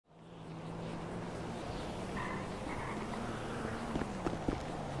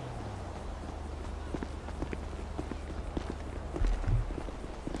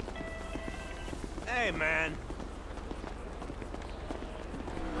Hey, man.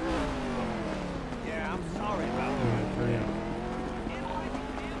 Yeah, I'm sorry about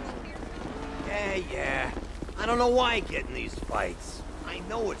that. Yeah. I don't know why I get in these fights. I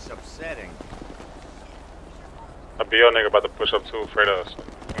know it's upsetting. A BO nigga about to push up too, afraid of us.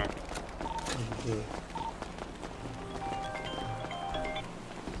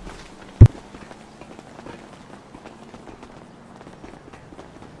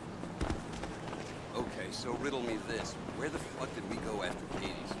 Okay, so riddle me this. Where the fuck did we go after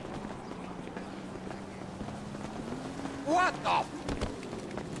Katie's? What the?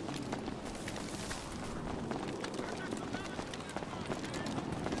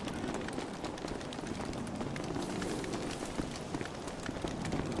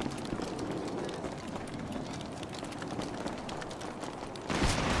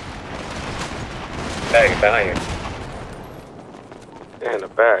 Bag behind you. In the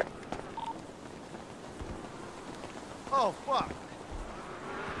back. Oh, fuck.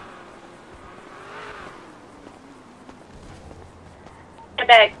 My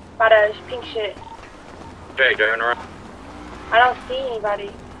bag, by the pink shit. Jay, driving around. I don't see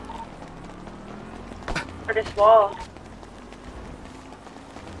anybody. Or this wall.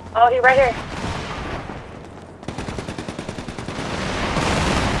 Oh, he right here.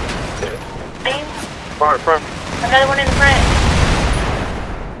 Front. Another one in the front.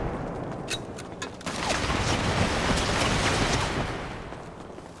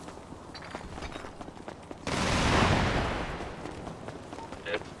 I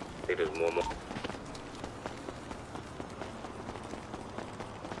think there's more.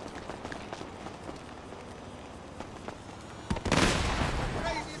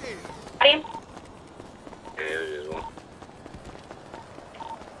 Got him. Yeah, there's just one.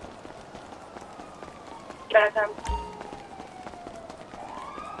 Back him.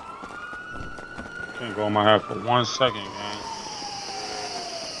 Can't go on my head for 1 second, man.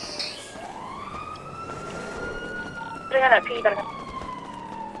 Putting on that P, better.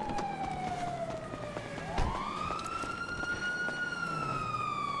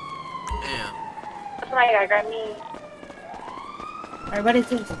 Damn. That's when I gotta grab me. Alright, what is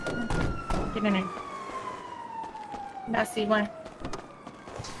this? Get in there. Now see one.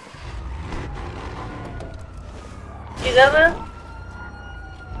 You got one?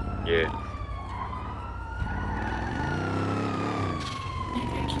 Yeah.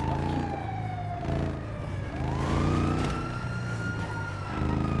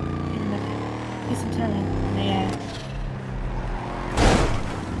 Get some time. Yeah.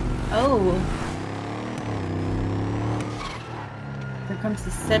 Oh. Here comes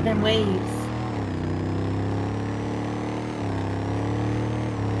the 7 waves.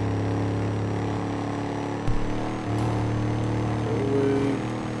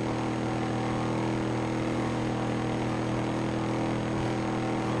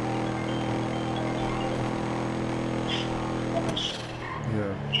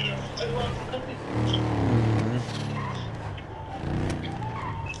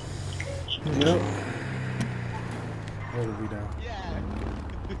 Yep. What are we down? Yeah.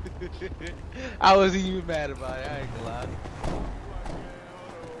 I wasn't even mad about it. I ain't gonna lie.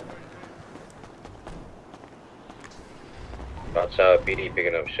 Outside BD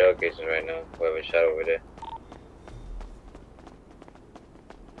picking up shell cases right now. Whoever shot over there.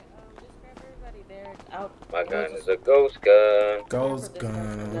 My gun is a ghost gun. Ghost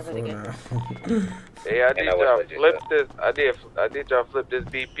gun. Hey, I did y'all flip this. I did y'all flip this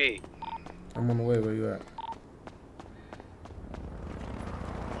BP. I'm on the way. Where you at?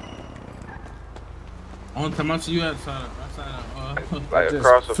 On time I see you outside Like just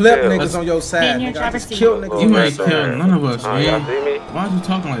across the flip field. niggas on your side. Daniel, Nigga. I just Travis, killed niggas. You on ain't your kill side. none of us, Y'all man. see me? Why are you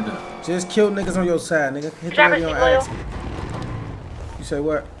talking like that? Just kill niggas on your side, nigga. Hit the Travis, lady on loyal. axe. You say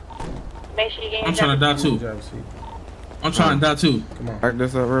what? Make sure you get I'm trying to die too. Driver's seat. I'm trying to die too. Come on. Back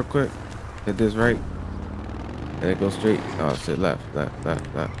this up real quick. Hit this right. And it goes straight. Oh shit, left. Look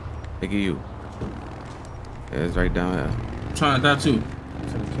at you. Yeah, it's right down there. I'm trying to die too.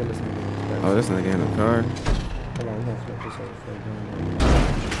 I'm gonna kill this nigga. Oh, this nigga in the car. Hold on, we're gonna flip this over.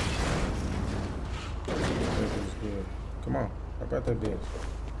 Good. Come on, hop out that bitch.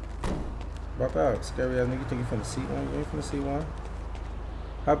 Hop out, scary ass nigga. You think you finna see one? You ain't finna see one.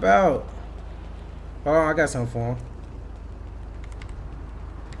 Hop out. Hold on, I got something for him.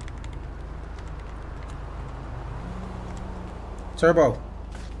 Turbo.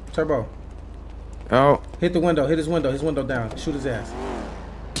 Oh. Hit the window. Hit his window. His window down. Shoot his ass.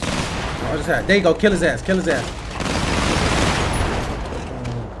 Oh, just had. There you go. Kill his ass. Get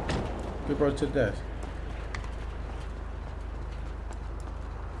bro to the desk.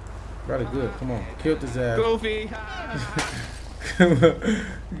 Probably good. Come on. Killed his ass. Goofy. Come on.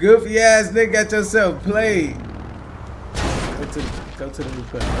 Goofy ass nigga, got yourself played. Go to the new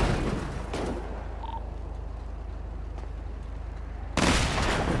cut.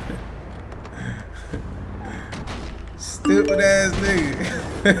 Stupid ass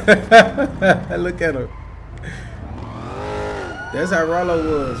nigga. Look at him. That's how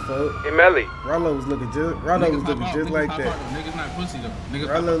Rollo was, folks. Hey, Melly. Rollo was looking just like that. Niggas not pussy though. Niggas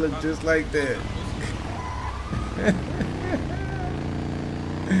Rollo looked just like that.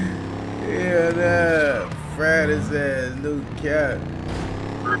 Yeah, nah. Fried his ass, new cat.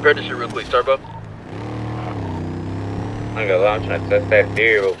 Repair this shit real quick, Starbuck. I'm gonna lie, I'm trying to test that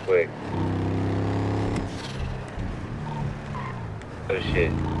theory real quick. Oh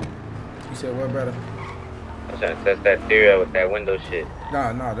shit. You said what, brother? I'm trying to test that theory out with that window shit.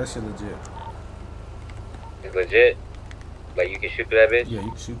 Nah, that shit legit. It's legit? Like you can shoot through that bitch? Yeah, you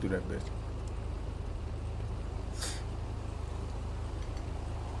can shoot through that bitch.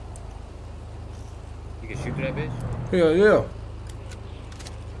 You can shoot through that bitch? Hell yeah.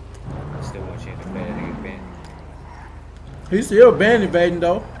 I still want you to play that nigga band. He's still band evading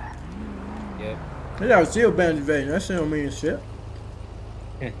though. Yep. He got still band evading. That shit don't mean shit.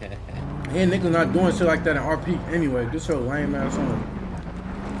 And niggas not doing shit like that in RP anyway. This so lame ass on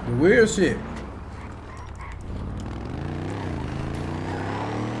the weird shit.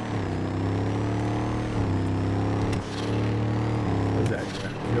 What's that?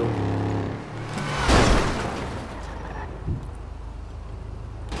 Yo.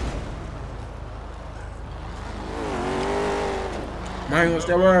 Man, what's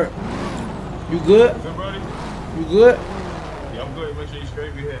that word? You good? Good, buddy? You good? Yeah, I'm good. Make sure you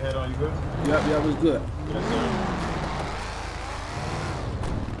straight. We head on. You good? Yep, was good. Yes, sir.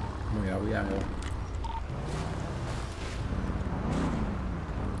 Oh, yeah, we out here.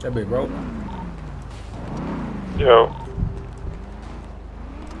 That big bro. Yo.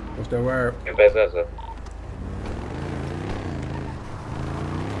 What's that word? Get best hustle.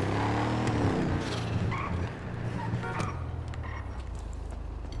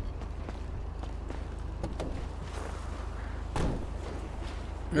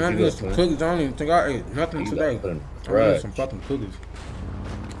 Man, I need some cookies. I don't even think I ate nothing today. I need some fucking cookies.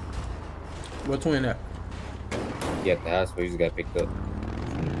 What's in that? Yeah, at the hospital, you just got picked up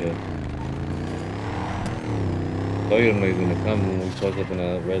from the jail. So you don't know he's gonna come when we close up in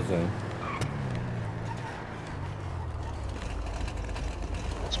the red zone.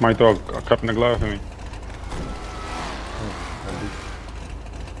 Somebody throw a cup in the glove for me.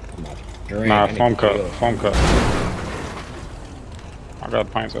 Nah, foam cup. Foam cup. I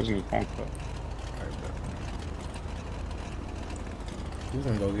got pints, I just need foam cup. He's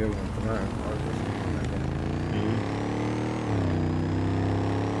gonna go get one tonight.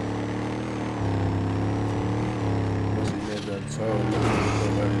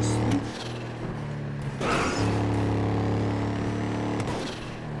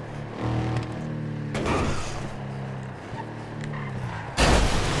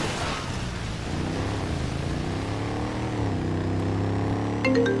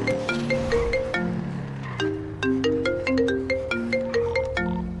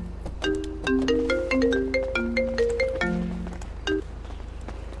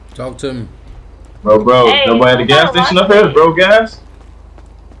 Talk to me. Bro, hey, nobody at the gas station up here, bro, gas?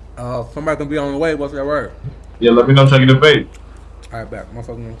 Somebody gonna be on the way, what's that word? Yeah, let me know, check the bait. Alright, back.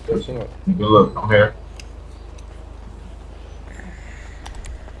 Motherfucker, what's up? Good look, I'm here.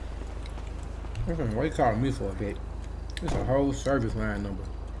 What you calling me for a bit? It's a whole service line number.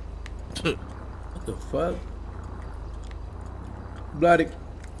 What the fuck? Bloody.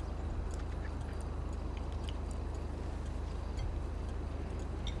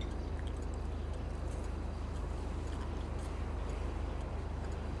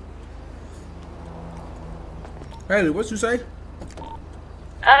 Haley, what you say?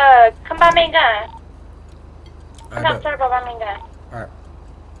 Come buy me a gun. Come Alright, downstairs, buy me a gun. Alright.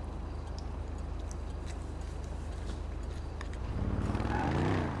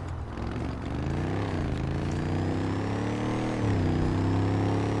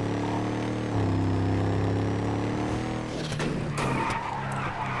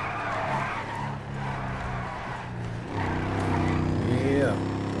 Yeah.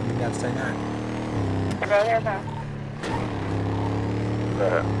 What you got to say now? Bro, here, bro.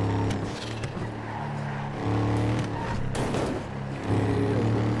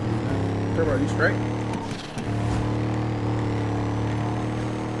 Are you straight?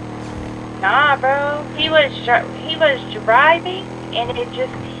 Nah, bro. He was driving, and he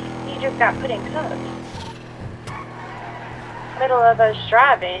just got put in cuffs. Middle of us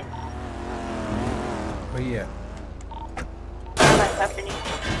driving, Where you at?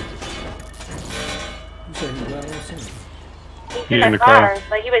 You said he got on something. He's in the car.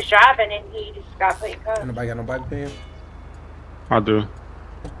 Like, he was driving and he just got put in cuffs. Anybody got no bike pen? I do.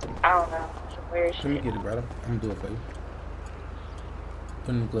 I don't know. Some weird shit. Let me get it, brother. I'm gonna do it for you. Put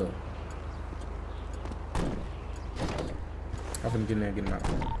in the glove. I'm finna get in there and get him out.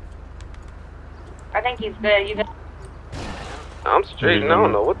 I think he's good. You got... I'm straight and I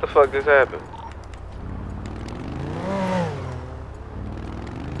don't know what the fuck just happened.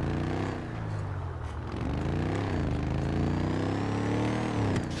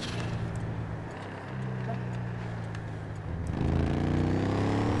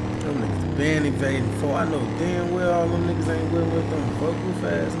 Been evading for I know damn well all them niggas ain't with them fuck goof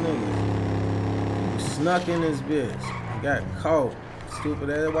ass niggas. You snuck in this bitch. You got caught. Stupid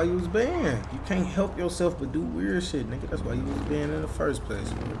ass. That's why you was banned. You can't help yourself but do weird shit, nigga. That's why you was banned in the first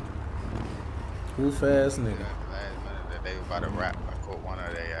place, bro. Goof ass nigga. Last minute that they about to rap. I caught one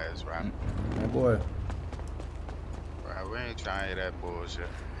of their ass rap. My boy. Bro, we ain't trying to hear that bullshit.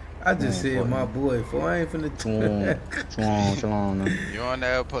 I just said my boy, for I ain't finna You on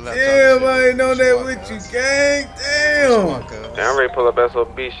there pull up? Damn, I ain't on that with you, gang. Damn. I'm ready to pull up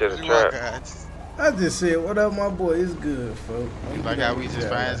SOB shit to trap. I just said, what up, my boy? It's good, folks. Like how we just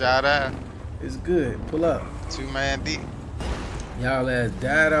find out there? It's good. Pull up. 2-man deep. Y'all ass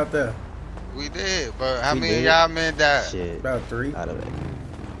died out there. We did, but how many of y'all men died? Shit. About 3. Out of it.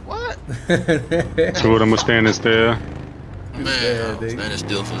 What? 2 of them were standing still. Man, I'm standing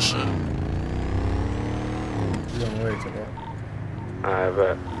still for sure. You don't wait till that. I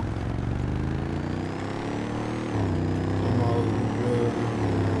bet.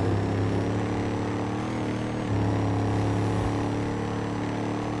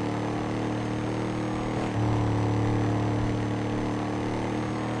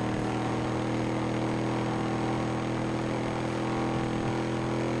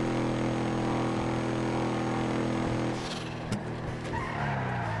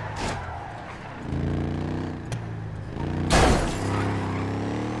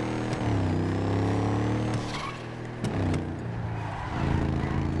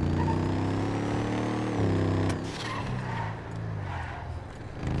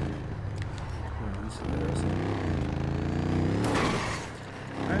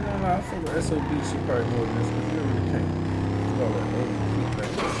 SOB should probably more than this because you really can't do all that over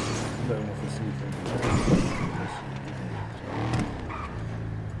feedback. You better want to see things.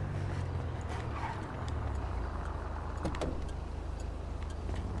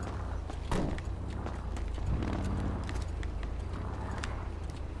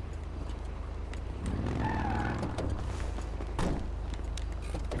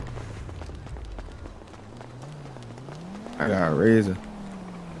 I got a razor.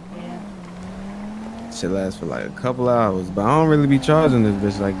 Shit lasts for like a couple hours, but I don't really be charging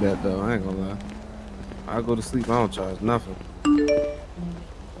this bitch like that though. I ain't gonna lie. I go to sleep, I don't charge nothing.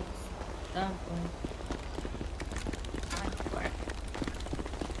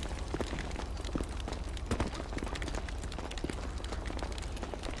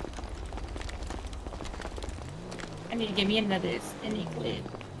 I need to give me another spinning clip.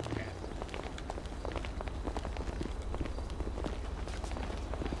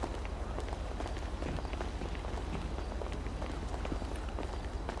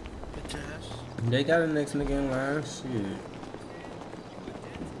 They got a next nigga in line. Shit.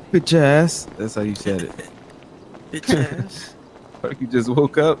 Bitch ass. That's how you said it. Bitch ass. You just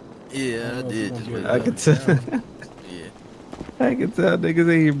woke up? Yeah, I did. I could tell. Yeah. I can tell niggas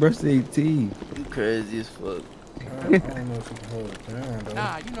ain't even brushed their teeth. You crazy as fuck. I don't know if you can hold it down, though.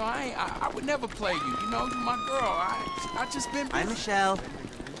 Nah, you know, I would never play you. You know, you my girl. I just been busy. Hi, Michelle.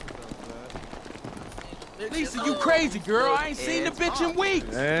 Lisa, you crazy, girl. I ain't seen the bitch in weeks.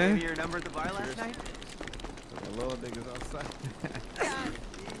 Maybe your number at the bar last night? Hello, niggas outside.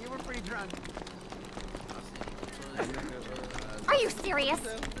 You were pretty drunk. Are you serious?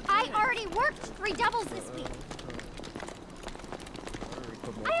 I already worked 3 doubles this week.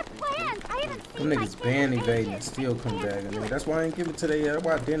 I have plans. I haven't seen Them niggas ban evading and still come back. I mean, that's why I ain't give it to they. That's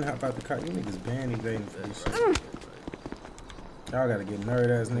why I didn't hop out the car. You niggas ban evading for this shit. Y'all gotta get nerd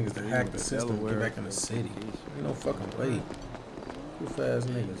ass niggas to hack the system and get back in the city. Ain't no fucking way. Goof ass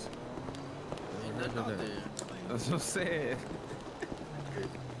niggas. That's what I'm saying.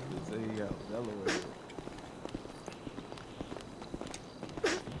 So you got Delaware.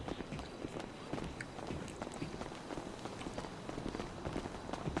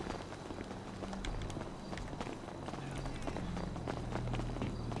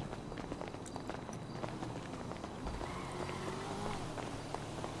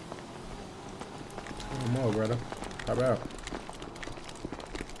 go, brother. Pop out.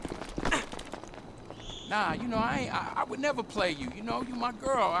 Nah, you know, I would never play you. You know, you my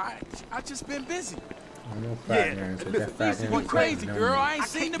girl. I just been busy. No problem, You went crazy, girl. I ain't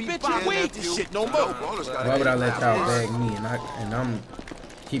seen the bitch in weeks. This shit no more. Why would I let y'all bag me and I'm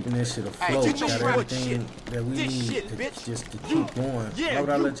keeping this shit afloat? Hey, Got everything that we need just to keep going. Why would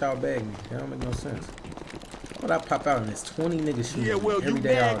I let y'all bag me? That don't make no sense. Why would I pop out and there's 20 niggas shooting me every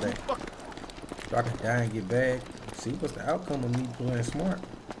day, all day? So I can die and get bagged. See, what's the outcome of me playing smart?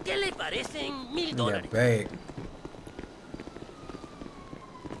 ¿Qué le parecen $1000? Got bagged.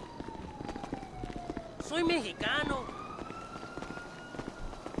 Soy mexicano.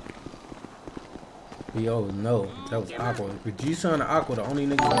 Yo, no, that was Aqua. But G-Son and Aqua, the only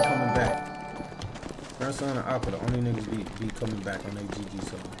niggas be coming back. Grandson and Aqua, the only niggas be coming back on their GG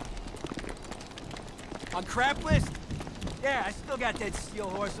song. On crap list? Yeah, I still got that steel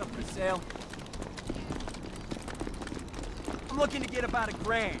horse up for sale. I'm looking to get about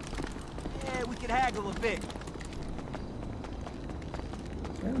 $1,000. Yeah, we could haggle a bit.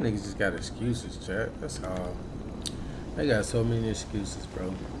 Them niggas just got excuses, chat. That's all. They got so many excuses,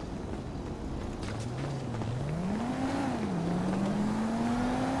 bro.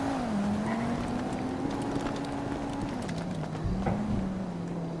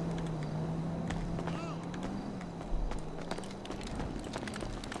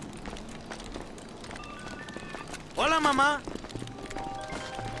 Hola, mamá.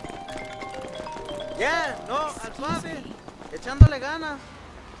 Yeah, no, al suave. Echándole ganas.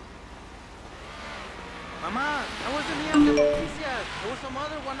 Mamá, I wasn't here on the noticias. There was some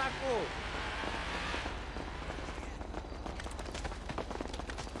other guanaco.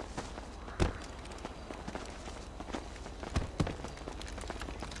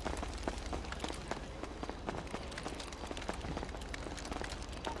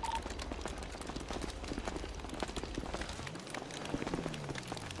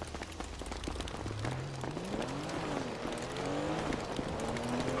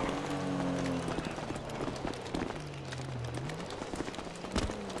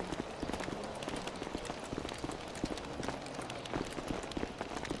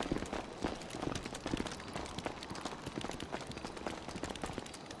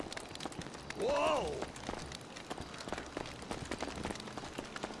 Whoa!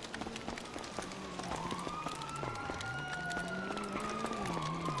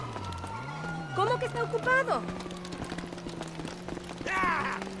 ¿Cómo que está ocupado?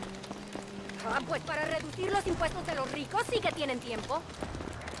 Ah, pues para reducir los impuestos de los ricos sí que tienen tiempo.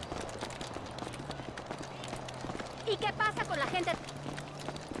 ¿Y qué pasa con la gente?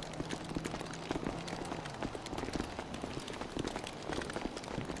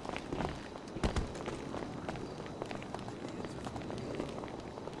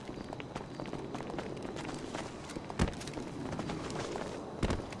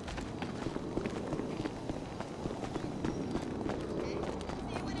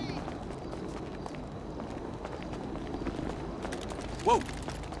 Whoa!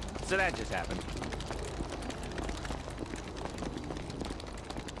 So that just happened.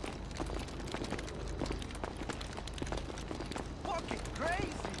 Fucking crazy.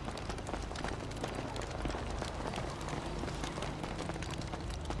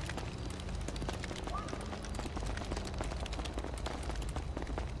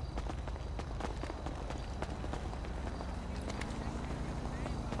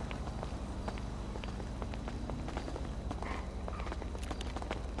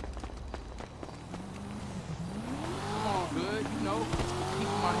 Good, you know,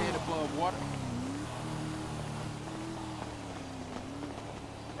 keeping my head above water.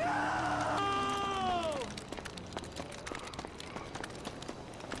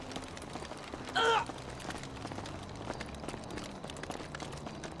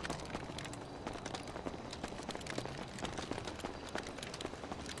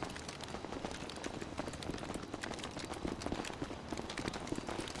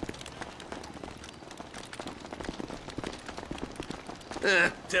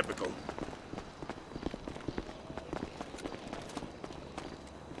 Typical.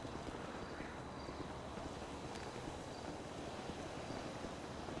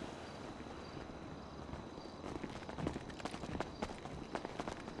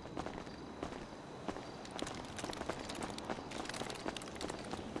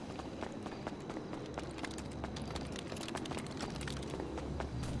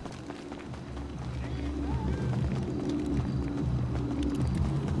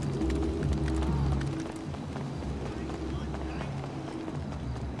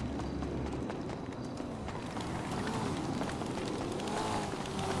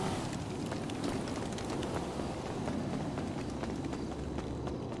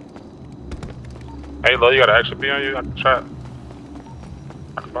 Hey, Lo, you got an extra P on you? I can try.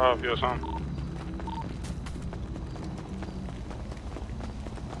 I can borrow you or something.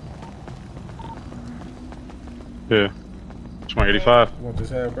 Yeah. 85. You want this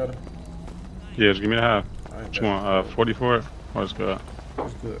half, brother? Yeah, just give me the half. What you want, 40 for it? Oh, it's good.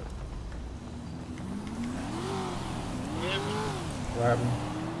 It's good. What happened?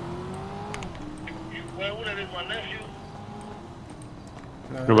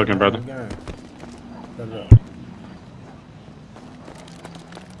 Good looking, brother. Cut it up.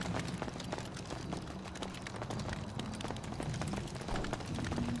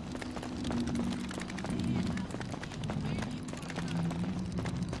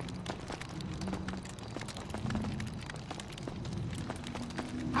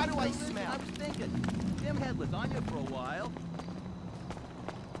 How do I smell? I was thinking. Jim had lasagna for a while.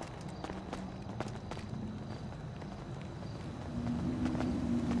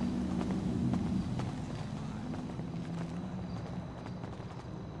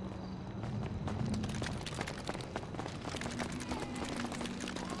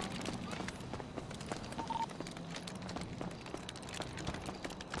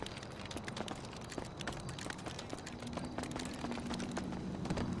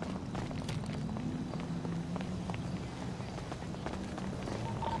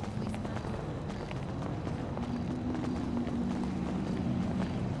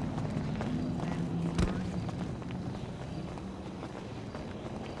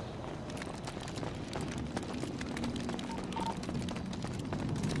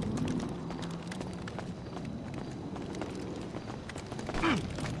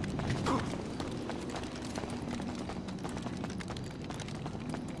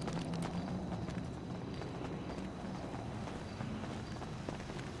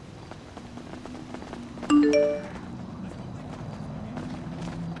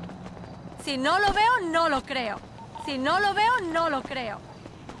 Si no lo veo, no lo creo. Si no lo veo, no lo creo.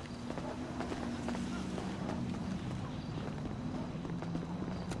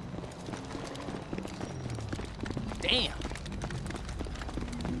 Damn.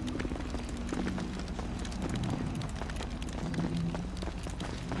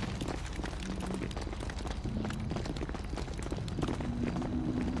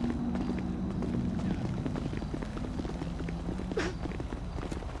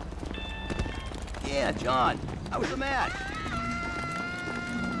 Yeah, John. How was the match?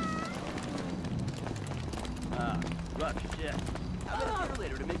 Rough shit. How about a beer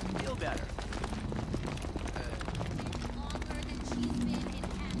later to make you feel better?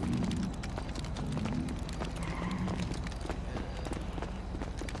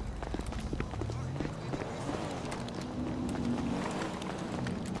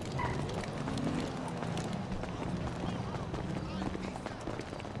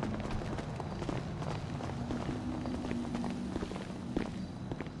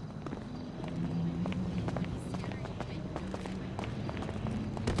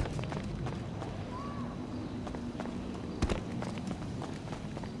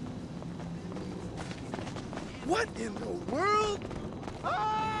 What in the world?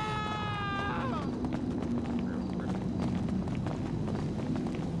 Ah!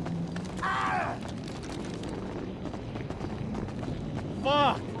 Ah!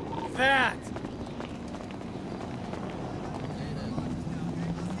 Fuck that!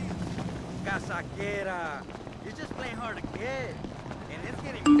 Casaquera! You're just playing hard to get, and it's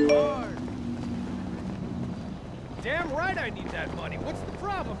getting me hard. Damn right I need that money. What's the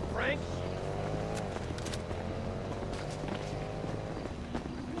problem, Frank?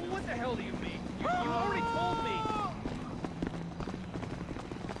 What the hell do you mean? You already told me.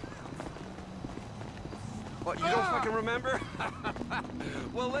 What, you don't fucking remember?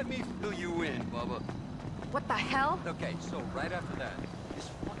 Well, let me fill you in, Bubba. What the hell? Okay, so right after that, this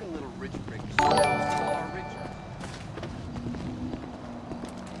fucking little rich prick is far richer.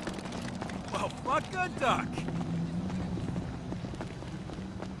 Well, fuck a duck.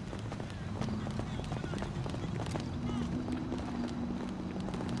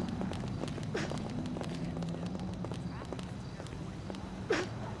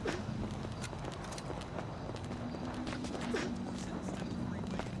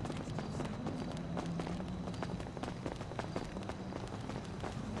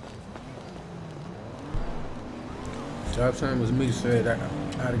 Job time was me said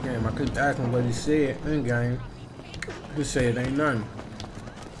out of game. I couldn't ask him what he said in game. He said ain't nothing.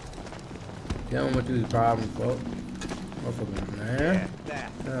 Tell him what this problem, folks. Motherfucker, man. Yeah,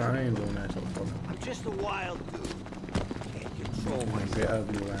 No, I ain't doing that, motherfucker. I'm just a wild dude. Can't control Get myself.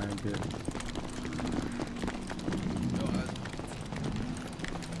 ugly around here.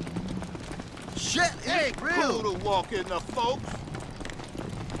 Shit, hey, cool to walk in the folks.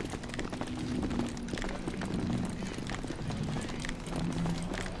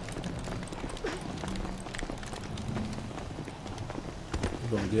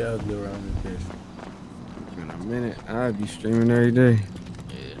 It's gonna get ugly around this bitch. In a minute, I'll be streaming every day.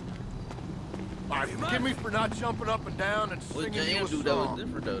 Alright, forgive me for not jumping up and down and singing you a song. That was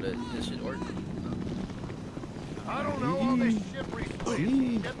different though. That shit worked. I don't know, all this shit recently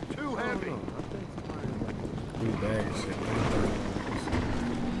is getting too heavy. Too bad shit.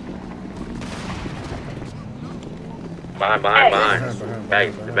 Behind.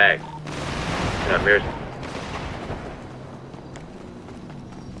 Bag, the bag. Yeah, mirrors.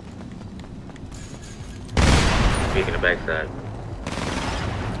 Speaking the backside.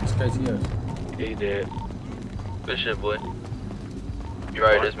 It's crazy, yes. Yeah, he did. Good shit, boy. You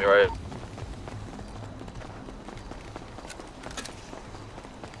right, it's me right.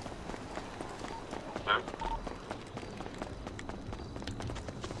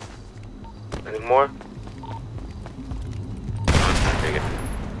 Any more? Take it.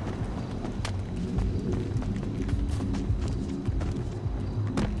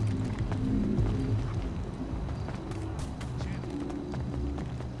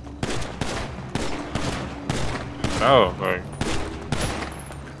 Oh, like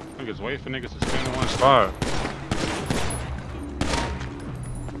niggas wait for niggas to stand in one spot.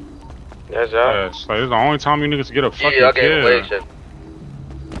 Yes, y'all. Yes, like, this is the only time you niggas get a fucking Yeah, I gave away kill. shit.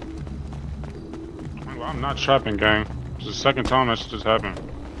 I'm not trapping, gang. It's the second time that shit just happened.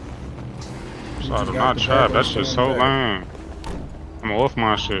 So I'm not trapped. That shit's so lame. I'm off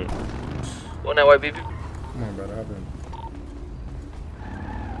my shit. Wasn't that white BB? Come on, brother. I've been.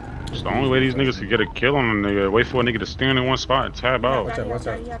 It's the only way these niggas can get a kill on a nigga. Wait for a nigga to stand in one spot and tab out. Watch out, watch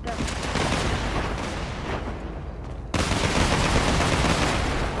out.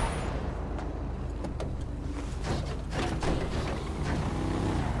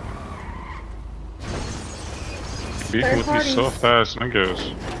 Beefing with these soft ass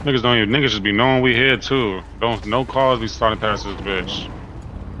niggas. Niggas just be knowing we here too. No calls be starting past this bitch.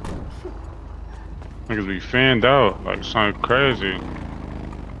 Niggas be fanned out like something crazy.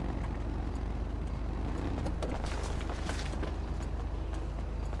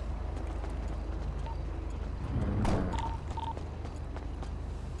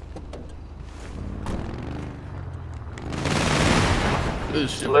 Good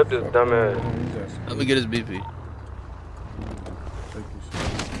shit. Flip this dumbass. Let me get his BP.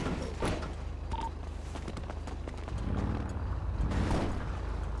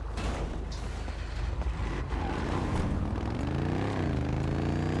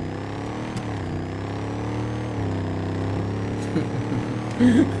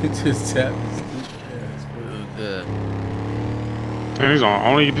 Just tap. Good. And these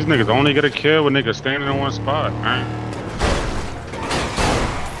niggas only get a kill when niggas standing in one spot, man.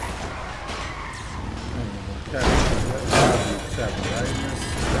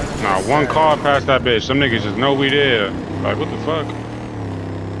 Nah, one car past that bitch. Some niggas just know we there. Like, what the fuck?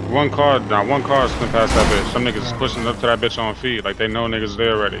 One car spin past that bitch. Some niggas is pushing up to that bitch on feet. Like, they know niggas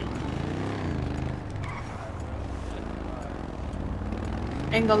there already.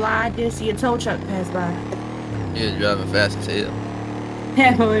 Ain't gonna lie, I did see a tow truck pass by. Yeah, driving fast as hell.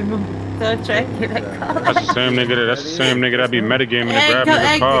 Yeah, with my tow truck. That's the same nigga that be metagaming to grab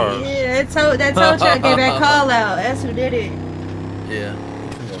niggas' cars. Yeah, that tow truck gave that call out. That's who did it. Yeah.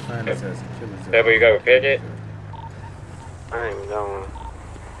 Pepper, you got a fidget? I ain't even got one.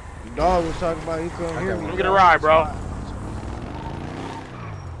 The dog was talking about he couldn't hear me. Let me get a ride, bro.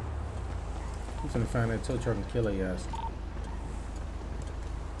 I'm finna find that tow truck and kill her ass.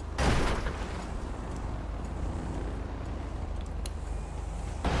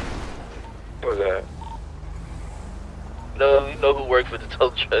 What was that? No, you know who works for the tow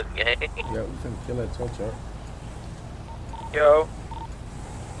truck gang? Yeah, we finna kill that tow truck. Yo.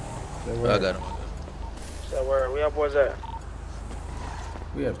 I got him. So where y'all boys at?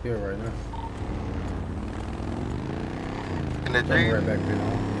 We up here right now. In the Come dream? right back there.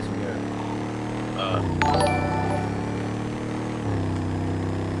 Yes, we got.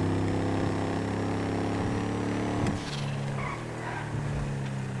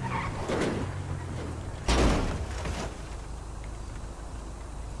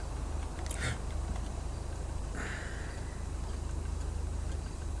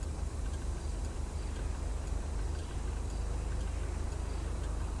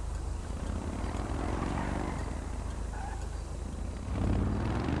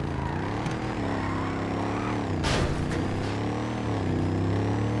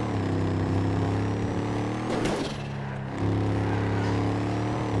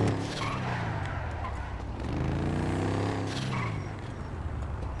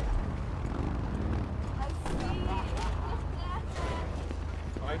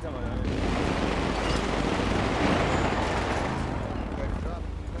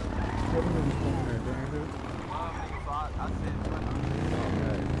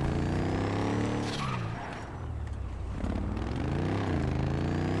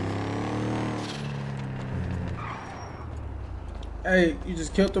 Hey, you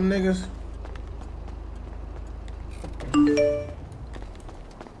just killed them niggas?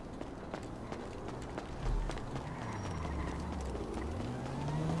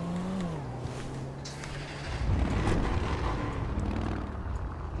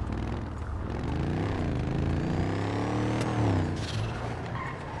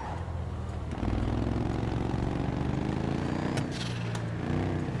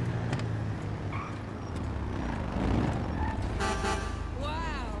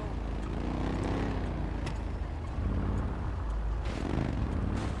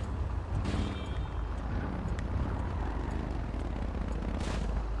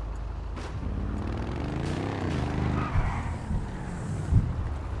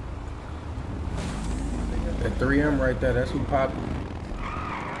 That 3M right there, that's who popped.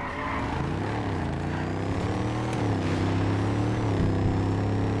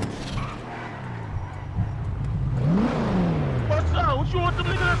 What's up? What you want them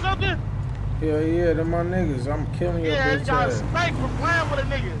niggas or something? Hell yeah, them my niggas. I'm killing your Yeah, you bitch got a ass. spank for playing with a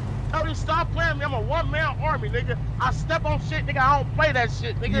nigga. Tell me stop playing with me. I'm a one-man army, nigga. I step on shit, nigga. I don't play that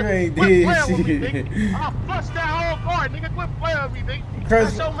shit, nigga. You ain't Quit did playing with me, shit. nigga. I'll flush that whole guard, nigga. Quit playing with me, nigga.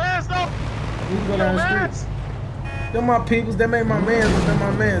 Cause That's your mans, though. we can go down the street. Them my peoples. Them ain't my mans, but them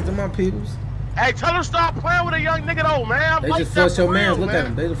my mans. Them my peoples. Hey, tell them stop playing with a young nigga, though, man. They Like just that flush your for real, mans. Look man. at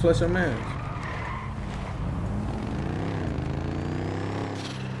them. They just flush your mans.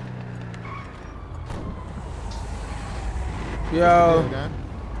 Yo,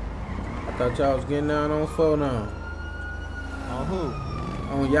 I thought y'all was getting down on phone now. On who?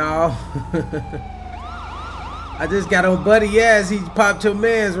 On y'all. I just got on Buddy ass. He popped your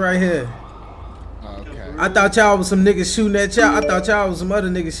mans right here. Okay. I thought y'all was some niggas shooting at y'all. I thought y'all was some other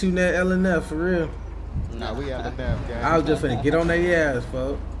niggas shooting at LNF for real. Nah, we LNF, guys. I was just finna get on their ass,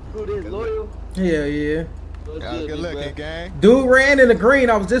 folks. Who this, loyal? Hell yeah. Good looking, gang. Dude ran in the green.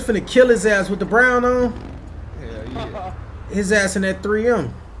 I was just finna kill his ass with the brown on. Hell yeah. His ass in that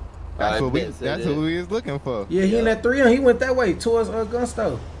 3M. That's what we was looking for. Yeah, he in that 3M. He went that way towards gun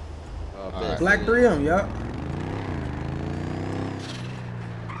store. Right. Black 3M, yup.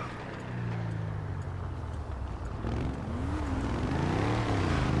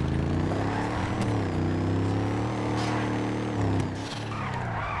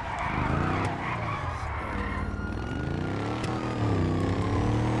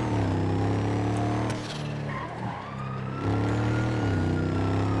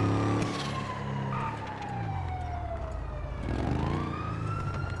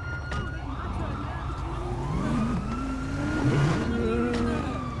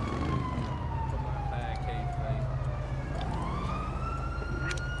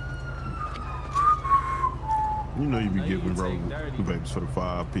 You know you be giving bro two babies for the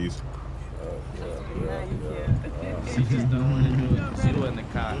 5-piece. She just don't want to do it. She wasn't the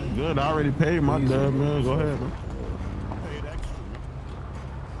car. Good, I already paid my dad, man. Go ahead, man. I paid extra.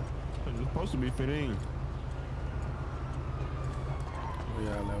 It's supposed to be 15.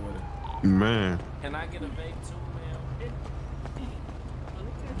 Man. Can I get a vape too, man?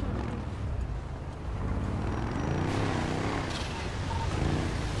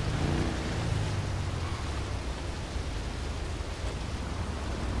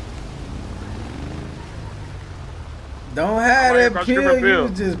 Don't have that pill, you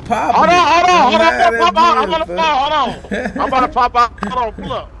just pop it. Hold on. I'm Hold about to pop out. Hold on,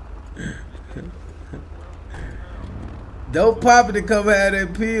 pull up. Don't pop it to come have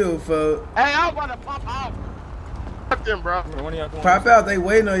that pill, folks. Hey, I'm about to pop out. Fuck them, bro. Pop out, they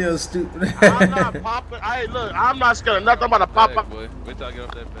waiting on your stupid. I'm not popping. Hey, look, I'm not scared of nothing. I'm about to pop out. Boy, wait till I get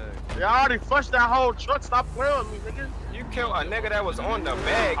off that bag. Yeah, I already flushed that whole truck. Stop playing with me, nigga. You killed a nigga that was on the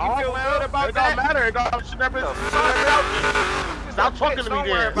bag. You Oh, feel well, good about it that? don't matter. It don't. Should never. Stop talking to me,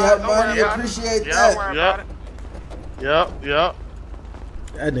 then. Yeah, buddy, appreciate that. Yep.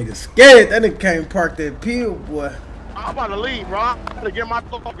 That nigga scared. That nigga can't park that pill, boy. I'm about to leave, bro. I'm about to get my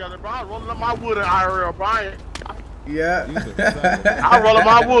stuff together, bro. I'm rolling up my wood in IRL, bro. Yeah. I'm rolling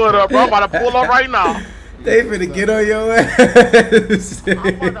my wood up, bro. I'm about to pull up right now. They finna get on your ass. I'm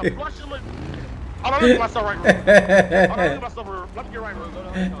about to flush him. Hold on, look at myself right now. Hold on, look at myself right now. Let me get right now.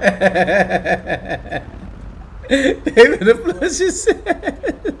 They finna flush his ass.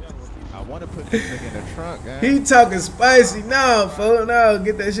 I want to put this nigga in the trunk, gang. He talking spicy. No, folks. No,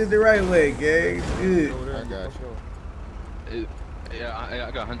 get that shit the right way, gang. It's good. I got you. Yeah,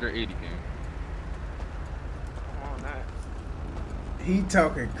 I got 180 game. He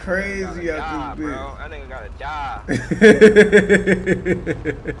talking crazy out this bitch. Bro. That nigga gotta die.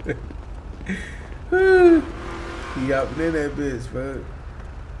 He hopping in that bitch, bro.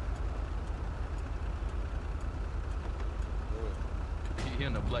 He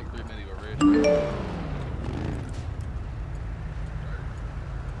in the black 3 minute already.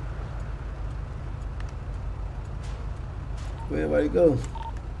 Where everybody go?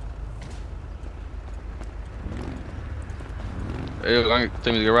 Hey, I can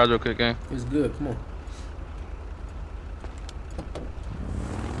take me to the garage real quick, gang. It's good. Come on.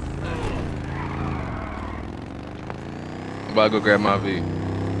 I'm about to go grab my V.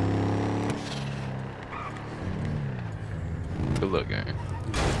 Good luck, gang.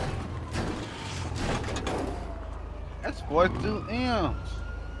 That's 42 M's.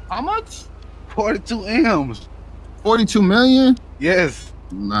 How much? 42 M's. 42 million? Yes.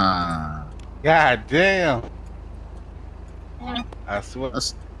 Nah. God damn. I swear.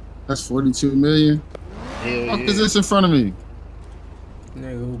 That's 42 million. Hell yeah. Is this in front of me?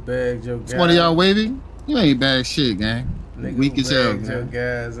 Nigga who bagged your guys. 20 y'all wavy? You ain't bag shit, gang. Nigga Weak who as hell, bagged your man.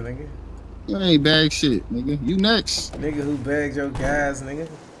 guys, nigga. You ain't bag shit, nigga. You next. Nigga who bagged your guys, nigga.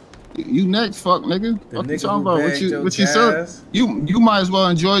 You next, fuck, nigga. What you nigga talking who about? bagged your What you said? guys. You might as well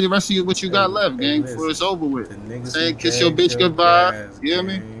enjoy the rest of what you got left, gang, listen, before it's over with. Saying who kiss your bagged bitch your goodbye. guys, You hear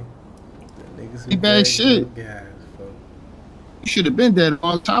me? The niggas who He bag bagged shit. your guys, folks. You should have been dead a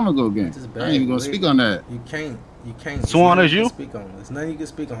long time ago, gang. Just I ain't even gonna bag, speak on that. You can't. Swan There's as you? nothing can speak on. There's nothing you can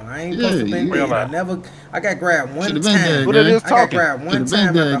speak on. I ain't Yeah, supposed to been you dead. realize. I got grabbed one Should've time. been dead, What gang. it is talking? I got grabbed one Should've been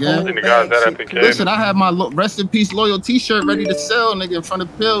time. dead, and the gang. whole The bag guys shit. Listen, I had my rest in peace loyal T-shirt ready to sell, nigga, in front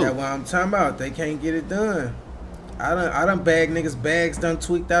of Pill. That's what I'm talking about. They can't get it done. I done bagged niggas bags done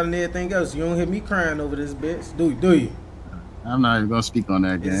tweaked out and everything else. You don't hear me crying over this bitch. Do you? I'm not even gonna speak on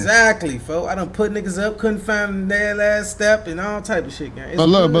that, gang. Exactly, folks. I done put niggas up, couldn't find their last step and all type of shit, gang. But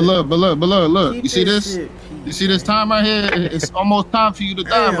look. Keep You see this this? shit, You see this time right here? It's almost time for you to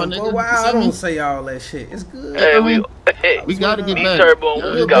die, my Damn, nigga. boy, why You I see me? don't say all that shit? It's good. Hey, we gotta get back. Turbo, You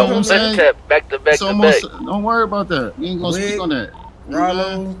we know got what I'm one saying? tap back to back It's to almost. back. Don't worry about that. We ain't gonna speak on that.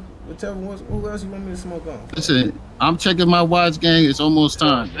 Rollo, whichever one. Who else you want me to smoke on? Listen, I'm checking my watch, gang. It's almost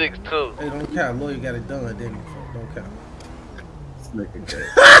time. 6'2". Hey, don't count. Lawyer got it done, didn't he? Folks? Don't count.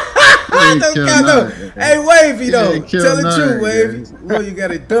 Don't count though. Hey, Wavy though. Tell the truth, Wavy. Wavy. Lawyer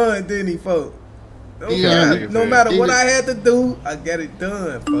got it done, didn't he, folks? Don't Yeah, count. No matter he what was- I had to do, I got it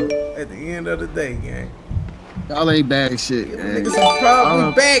done, folks. At the end of the day, gang. Y'all ain't bag shit, gang. Niggas is problem.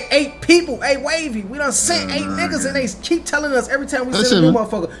 We bagged 8 people. Hey, Wavy, we done sent 8 niggas, and they keep telling us every time we send a new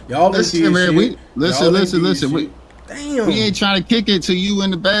motherfucker, y'all ain't Listen, did man. shit. Listen. Damn. We ain't trying to kick it to you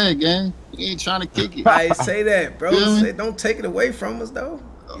in the bag, gang. We ain't trying to kick it. I say that, bro. Feel me? Say, don't take it away from us, though.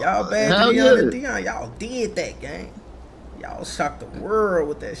 Y'all bagged Hell Dion yeah. and Dion. Y'all did that, gang. Y'all shocked the world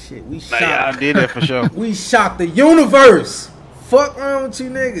with that shit. We shocked. y'all did that for sure. We shocked the universe. Fuck wrong with you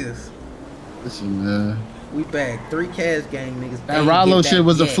niggas. Listen, man. We bagged 3 cash gang niggas. That Rollo shit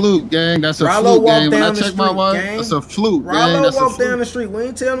was a fluke, gang. That's a Rollo fluke, gang. walked When I down the check my street, watch, gang. that's a fluke, gang. Rollo That's a walked fluke. down the street. We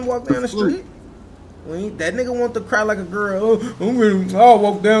ain't tell him to walk down the street. That nigga want to cry like a girl. Oh, I'll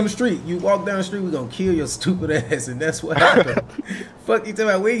walk down the street. You walk down the street, we gonna kill your stupid ass, and that's what happened. Fuck you talking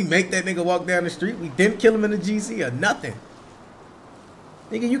about? We ain't make that nigga walk down the street. We didn't kill him in the GZ or nothing.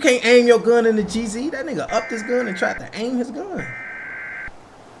 Nigga, you can't aim your gun in the GZ. That nigga upped his gun and tried to aim his gun.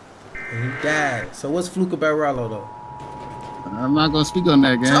 And he died. So what's fluke about Rollo though? I'm not gonna speak on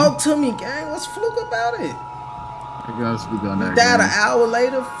that, gang. Talk to me, gang. What's fluke about it? I gotta speak on He that, died gang. an hour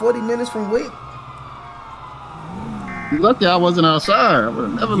later, 40 minutes from Wick. You lucky I wasn't outside. I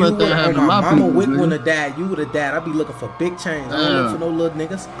would never let that happen to my mama people, Wick nigga. wouldn't have died. You would have died. I'd be looking for big chains. I don't Yeah. look for no little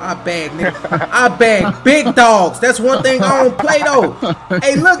niggas. I bag niggas. I bag big dogs. That's one thing I don't play though.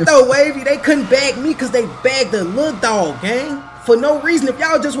 Hey, look though, Wavy. They couldn't bag me because they bagged the little dog, gang. For no reason. If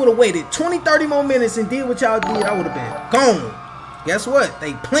y'all just would have waited 20, 30 more minutes and did what y'all did, I would have been gone. Guess what?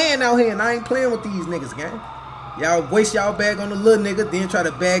 They playing out here and I ain't playing with these niggas, gang. Y'all waste y'all bag on the little nigga, then try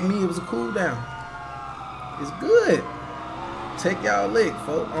to bag me. It was a cool down. It's good. Take y'all lick,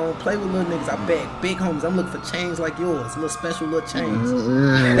 folks. I don't play with little niggas. I bag big homies. I'm looking for chains like yours. Little special little chains.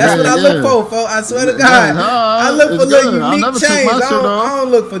 That's what I look for, folks. I swear to God. I look for little unique chains. I don't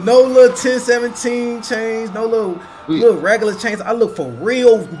look for no little 1017 chains, no little regular chains. I look for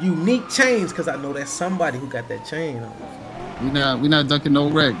real unique chains because I know that's somebody who got that chain on. We not ducking no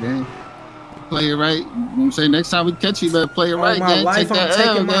wreck, gang. Play it right. You know what I'm saying? Next time we catch you, you better play it right, my gang. life, Take I'm that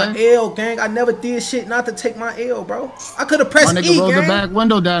taking L, my gang. L, gang. I never did shit not to take my L, bro. I could have pressed My nigga E, rolled gang. the back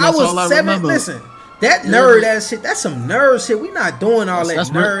window down. I That's was all I 7. remember. Listen, That nerd ass shit, that's some nerd shit. We not doing all that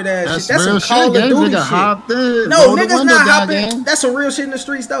nerd ass shit. That's some Call of Duty shit. No, niggas not hopping. That's some real shit in the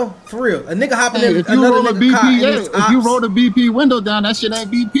streets though. For real. A nigga hopping in another nigga car. If you roll the BP window down, that shit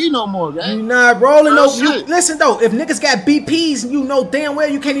ain't BP no more, gang. You not rolling no shit. Listen though, if niggas got BPs, you know damn well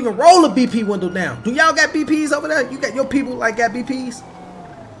you can't even roll a BP window down. Do y'all got BPs over there? You got your people like got BPs?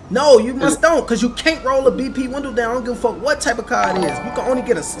 No, you must don't, cause you can't roll a BP window down. I don't give a fuck what type of car it is. You can only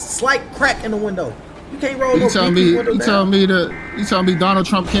get a slight crack in the window. You can't roll no BP window down. You telling me Donald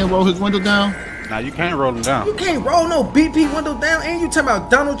Trump can't roll his window down? Nah, you can't roll them down. You can't roll no BP window down. And you talking about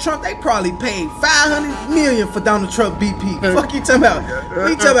Donald Trump? They probably paid $500 million for Donald Trump BP. Fuck you talking about?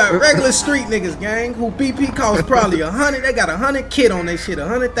 We talking about regular street niggas, gang. Who BP costs probably 100. They got 100 kit on their shit,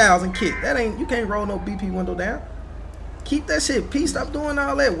 100,000 kit. That ain't. You can't roll no BP window down. Keep that shit peace. Stop doing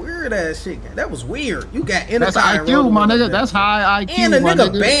all that weird ass shit. Gang. That was weird. You got That's IQ, my nigga. That's high IQ. And a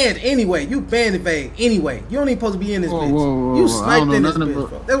nigga banned anyway. You banned evade anyway. You don't even supposed to be in this bitch. You sniped in this bitch,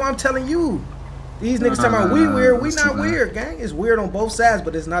 bro. That's what I'm telling you. These niggas talking about we weird. We not weird, gang. It's weird on both sides,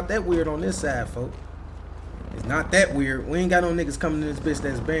 but it's not that weird on this side, folks. It's not that weird. We ain't got no niggas coming in this bitch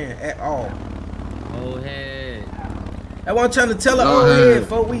that's banned at all. Oh head. That's what I'm trying to tell her. Oh head,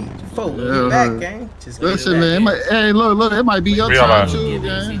 folks. We get back, gang. Just listen, man. Hey, look. It might be your time too,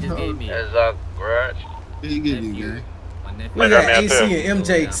 gang. That's our garage. He give you, gang. We got AC and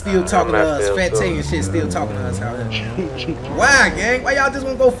MJ still talking to us. Fat Tay and shit still talking to us out here. Why, gang? Why y'all just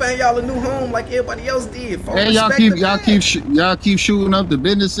wanna go find y'all a new home like everybody else did? Hey, y'all keep shooting up the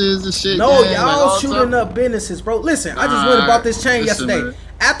businesses and shit. No, y'all shooting up businesses, bro. Listen, I just went and bought this chain yesterday. Man.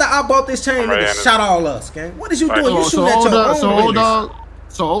 After I bought this chain, niggas shot all us, gang. What is you doing? You shooting at your own business.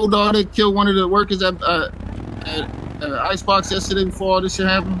 So old dog, they killed one of the workers at Icebox yesterday before all this shit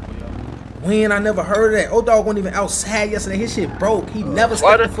happened. When? I never heard of that. Old dog wasn't even outside yesterday. His shit broke. He never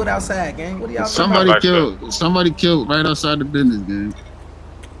stepped a foot outside, gang. What are y'all Somebody killed right outside the business, gang.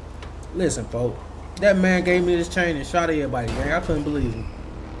 Listen, folks. That man gave me this chain and shot everybody, gang. I couldn't believe it.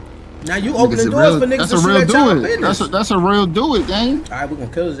 Now you opening doors for niggas to shoot at y'all business. That's a real do it, gang. All right, we're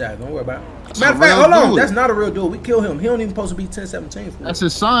gonna kill his ass. Don't worry about it. Matter of fact, hold on. That's not a real dude. We kill him. He don't even supposed to be 1017. That's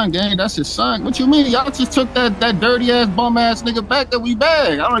his son, gang. That's his son. What you mean? Y'all just took that dirty ass bum ass nigga back that we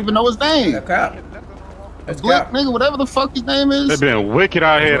bagged. I don't even know his name. That cop. That's Blick, nigga, whatever the fuck his name is. They been wicked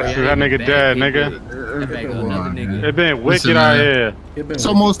out here since that nigga dead, nigga. They been wicked out here. It's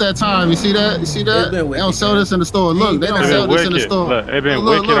almost that time. You see that? You see that? They don't sell this in the store. Look, they don't sell this in the store. Look, they been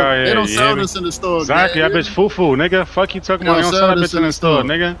wicked out here. They don't sell this in the store. Exactly, that bitch foo-foo, nigga. Fuck you talking about? They don't sell that bitch in the store,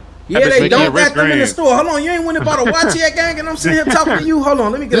 nigga. Yeah, they don't got them in the store. Hold on, you ain't went and bought a watch yet, gang, and I'm sitting here talking to you. Hold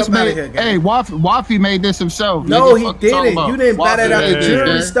on, let me get up out of here, gang. Hey, Waffy made this himself. No, he didn't. You didn't buy that out the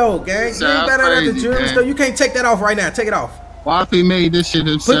jewelry store, gang. You didn't buy that out the jewelry store. You can't take that off right now. Take it off. Waffy made this shit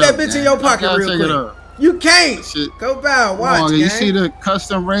himself. Put that bitch in your pocket real quick. You can't. Go buy a watch, gang. You see the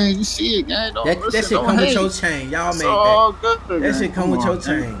custom ring. You see it, gang. That shit come with your chain. Y'all made that. That shit come with your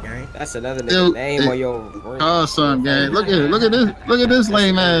chain, gang. That's another nigga name on your ring. Oh, son, gang. Look at this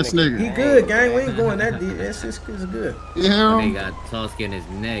lame ass nigga. He good, gang. We ain't going that deep. That shit's good. You hear him? He got Tusk in his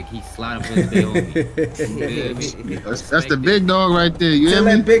neck. He sliding for his day on me. That's the big dog right there. You Tell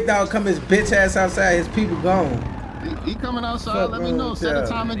hear me? that big dog come his bitch ass outside. His people gone. He coming outside. Let me know. Set a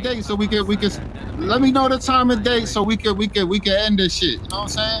time and date so we can. Let me know the time and date so we can end this shit. You know what I'm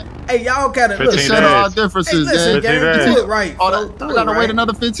saying? Hey, y'all gotta settle our differences, hey, listen, gang. Do it right. I gotta wait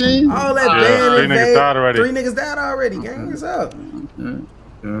another 15. All that band and 3 niggas died already, gang. What's up?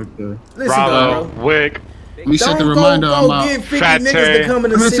 Okay. Listen, bro. Wick. Let me set the reminder on my get 50 niggas to come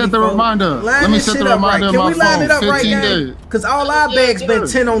in the Let me city, set the reminder. Let me set the reminder on my phone. Can we line it up right, 15 gang? days. Cause all our bags been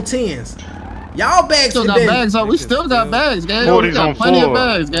 10 on 10s. Y'all bags still got bags on. We still got bags, gang. We got plenty of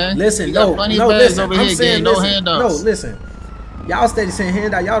bags, gang. Listen, listen. I'm saying, no handouts. No, listen. Y'all steady saying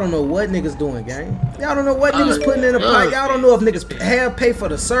handout. Y'all don't know what niggas doing, gang. Y'all don't know what niggas putting in the pot. Y'all don't know if niggas have pay for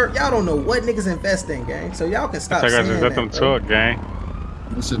the cert. Y'all don't know what niggas invest in, gang. So y'all can stop saying that. Let them talk, gang.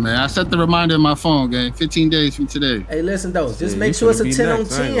 Listen, man, I set the reminder in my phone, gang. 15 days from today. Hey, listen, though. Just make sure it's a 10 on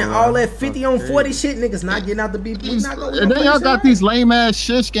 10. All that 50 on 40 shit, niggas not getting out the BP. And then y'all got these lame-ass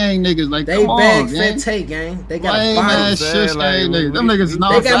shish gang niggas. Like, they bag Fat Tay, gang. They got lame-ass shish gang niggas. Them niggas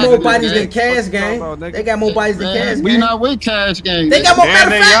not. They got more bodies than Cash gang. They got more bodies than Cash gang. We not with Cash gang. They got more.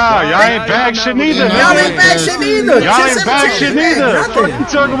 Matter of fact, y'all ain't bag shit neither. Y'all ain't bag shit neither. Y'all ain't bag shit neither. What you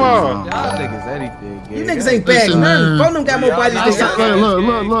talking about? Y'all niggas anything. You niggas ain't bag nothing. Phone them got more bodies than y'all.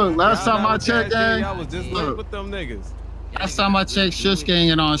 Look. Last time I checked, gang. I was just lit with them niggas. Last time I checked, Shush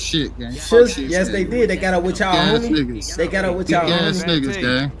gang and on shit, gang. Shush, yes, they did. They got up with y'all homies. They got up with y'all homies. Niggas,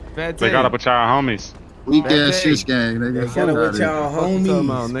 gang. They got up with y'all homies. Weak ass shish gang, They nigga. kinda with y'all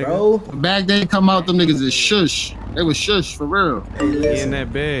homies, bro. Back they come out, them niggas is shush. They was shush for real. Hey, listen. In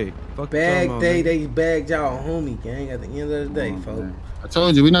that bag. Bag day, they bagged y'all homie, gang. At the end of the day, folks. I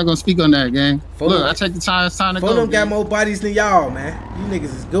told you, we're not gonna speak on that, gang. Look, I take the time. It's time to go. Them got more bodies than y'all, man. You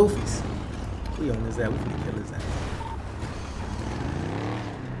niggas is goofies. We on his ass. We finna kill his ass.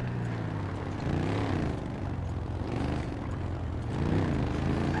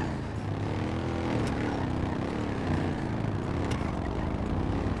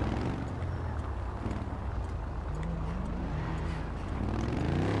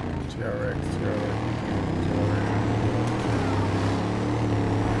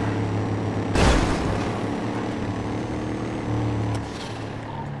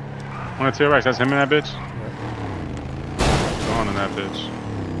 One to your right, that's him in that bitch? Go on in that bitch.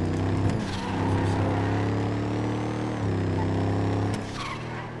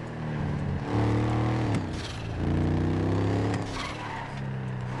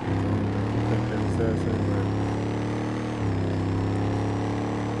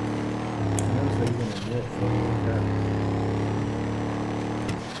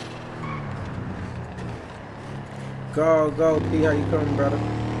 Go, P, how you coming, brother?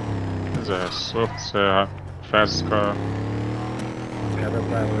 His ass swift, fastest car. Got up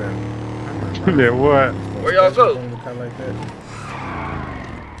right there. Yeah, what? Where y'all go? Like that.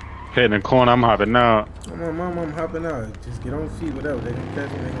 Hitting the corner, I'm hopping out. I'm hopping out. Just get on feet, whatever. They gonna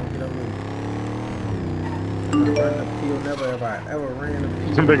catch me, they gonna get up with me. Run the P, never have I ever ran a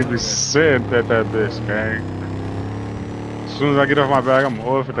P. Some niggas be sent at that bitch, gang. As soon as I get off my back, I'm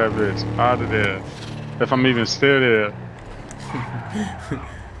off at that bitch. Out of there. If I'm even still there.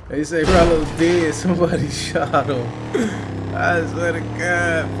 They say Rollo dead, somebody shot him. I swear to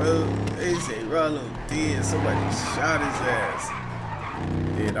God, bro. They say Rollo dead, somebody shot his ass.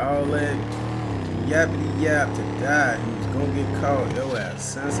 Did all that yappity yap to die. He was gonna get caught. Yo ass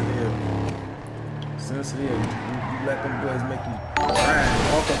sensitive. Sensitive. You let them boys make you ride,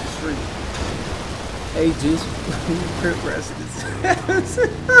 walk up the street. Hey Juice, you crip pressing his ass.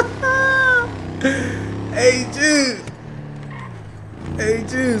 Hey Juice. Hey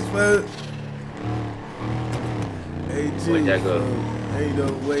Juice, folks. Hey Juice, ain't no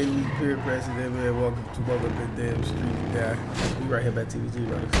way we peer pressing that man walk up that damn street and die. We right here by TVG,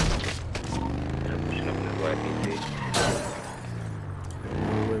 right? Pushing up in this white PT. Ain't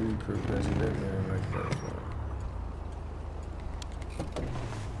no way we peer pressing that man like that, bro.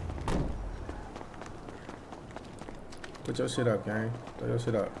 Put your shit up, gang. Throw your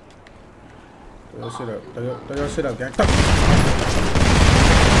shit up. Throw your shit up. Throw your shit up, gang.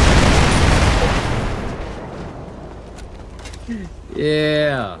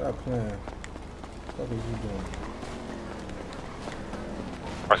 Yeah. Stop playing. What is you doing?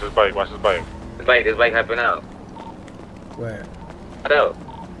 Watch this bike, watch this bike. This bike hopping out. Where? I know.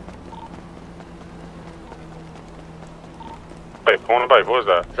 Wait, who on the bike? Who is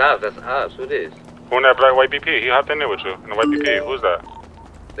that? It's Ops, that's Ops. Who it is? Who in that black white BP? He hopped in there with you. In the white BP. Who's that?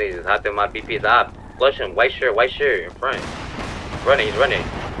 Please, it's hopped in my BP. It's Ops. Flush him. White shirt in front. He's running.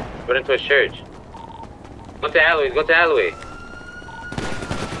 Running to his church. Go to the alleyway.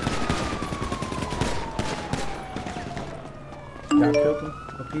 Y'all killed him?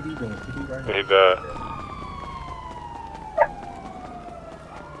 What PD doing? PD right here. He died.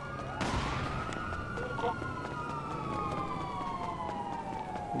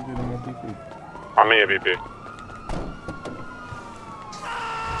 Who did him on BP? I'm in BP.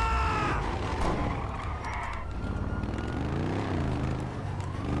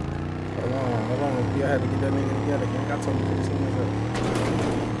 Hold on. I had to get that nigga together. I told him to put his hands up.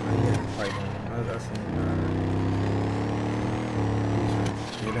 I had to fight him. I seen him.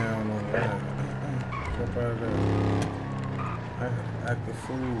 Get down on that. Jump out of there. I act the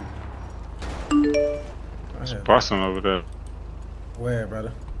fool. It's busting over there. Where,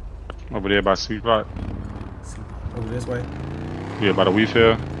 brother? Over there by C-Block. Over this way? Yeah, by the wheat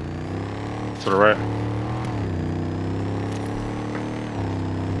field. To the right.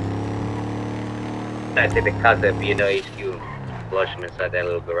 I think the cops at B&O HQ flush him inside that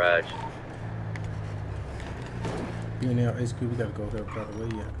little garage. B&O HQ, we gotta go there, brother. Where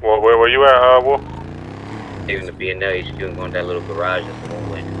you at? Well, where you at, Wolf? Even the B&O HQ and go in that little garage, that's the one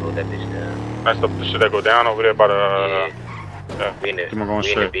way to hold that bitch down. That's the shit that go down over there by the, yeah. We in the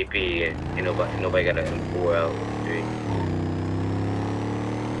BP, and ain't nobody got an M4 out on the street.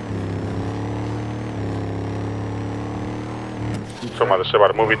 You talking about the shit by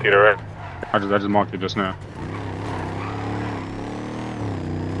the movie theater, right? I just marked it just now.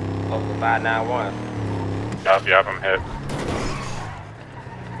 Over 591. Yup, I'm hit.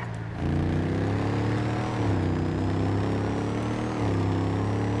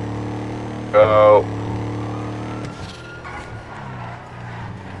 Go.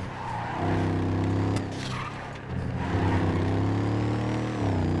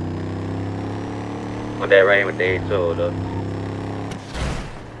 With that rain with the 8 tool though.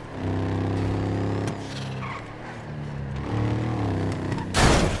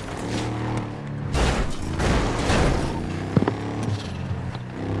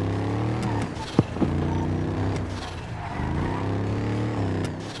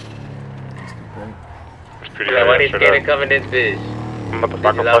 Why they scared of coming this bitch? I'm about to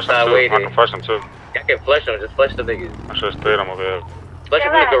fucking flush them too. I can flush them too. I can flush them, just flush the niggas. I should have stayed them over here. Flush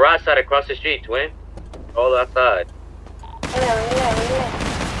them from the garage side across the street, twin. All outside.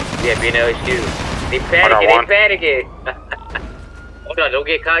 Yeah, B&L HQ. They panicking. Hold on, don't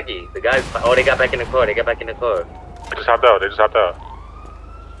get cocky. The guys, oh, they got back in the car. They got back in the car. They just hopped out.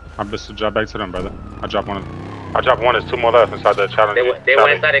 I'm just to drop back to them, brother. I dropped one. There's 2 more left inside the challenge. They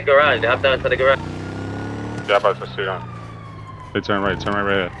went inside the garage. They hopped out inside the garage. Yeah, I'm about to see them. They turn right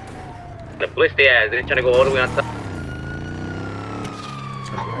here. The blitz they ass. They trying to go all the way on top.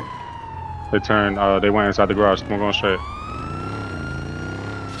 They went inside the garage. We're going straight.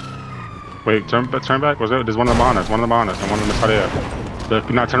 Wait, turn back. There's one of them behind us. And one of them inside here.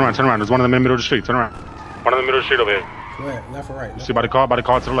 No, turn around. There's one of them in the middle of the street. Turn around. One in the middle of the street over here. Where? Left or right? You see by the car to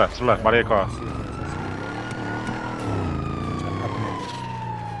the left. By the car.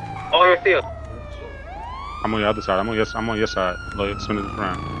 Oh, you're still. I'm on your other side. I'm on your side. Look, spin it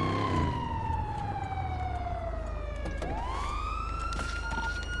around.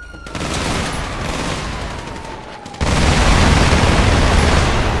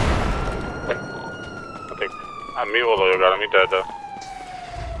 I think I'm me, although you got me dead though.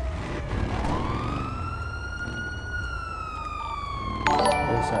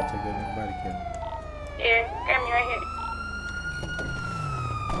 Other side, take a body kill. Here, grab me right here.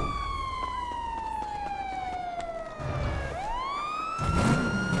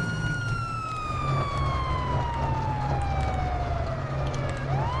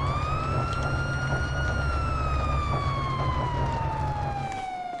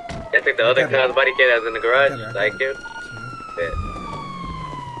 I took the other car's body kit that was in the garage. Thank you.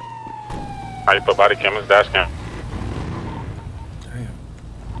 How you put body cameras, dash cam?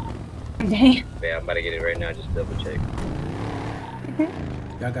 Damn. Yeah, I'm about to get it right now. Just double check.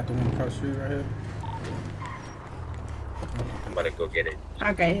 Y'all got the one across the street right here? I'm about to go get it.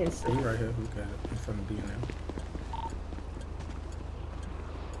 Okay, here's he right here. Who got it in front of B now?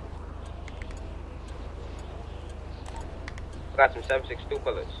 Got some 7.62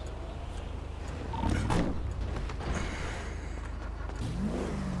 bullets.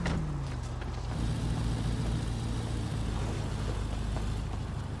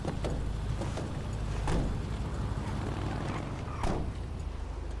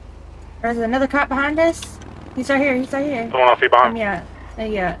 There's another cop behind us. He's right here. Someone off feet behind. Yeah.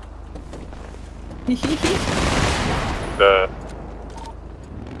 The.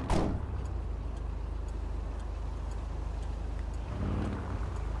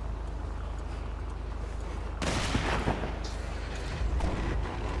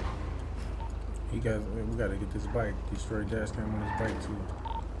 We gotta get this bike. Destroy dash cam on this bike too.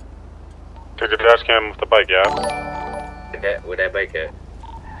 Take the dash cam off the bike, yeah? Where that bike at?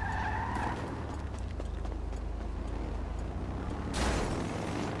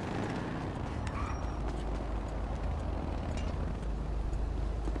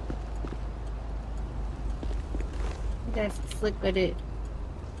 That's slick with it.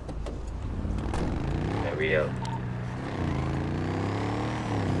 There we go.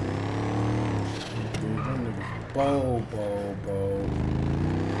 Bo.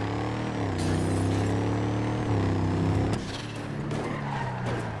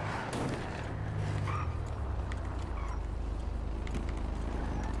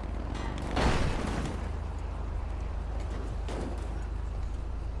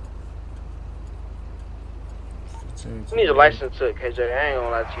 You need a license to it, KJ. I ain't gonna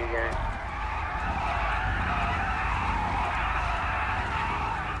lie to you, gang.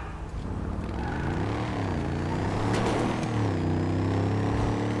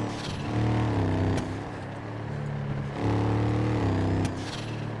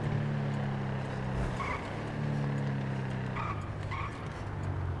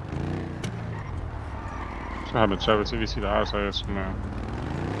 So I haven't checked if you see the house, I guess, man.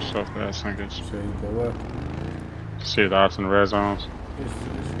 Stuff that sinkage. So you go up. See the ops in the red zones.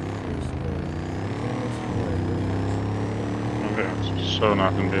 Okay, so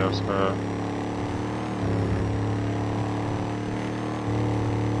not gonna be outside.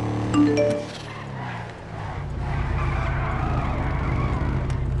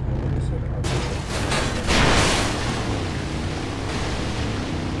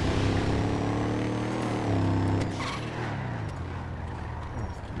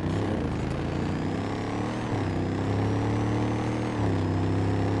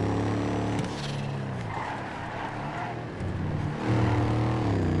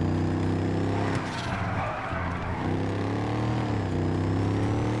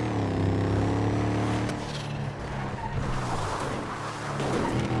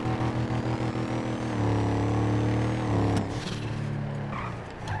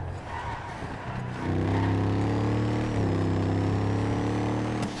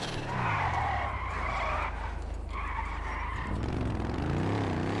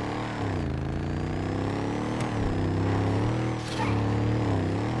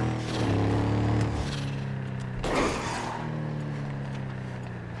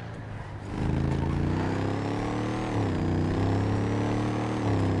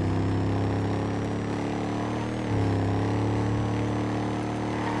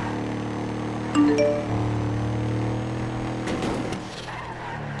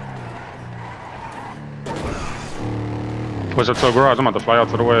 Push up to a garage. I'm about to fly out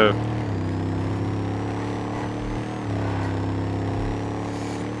to the web.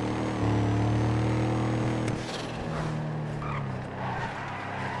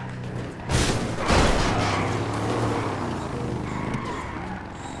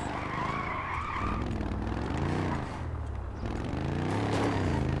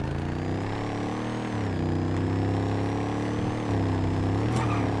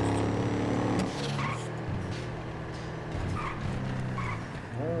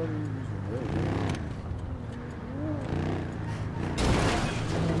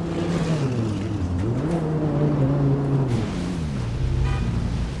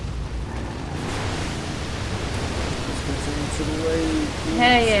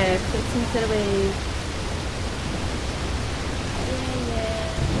 Hell yeah, 15 to the wave.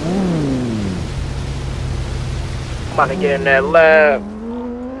 I'm about to get in that lab.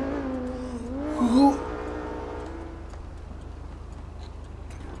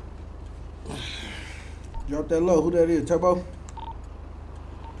 Drop that low. Who that is? Turbo?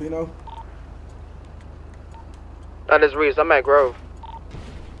 Pino? That is Reese. I'm at Grove.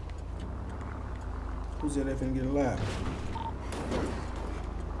 Who said they finna get a lab?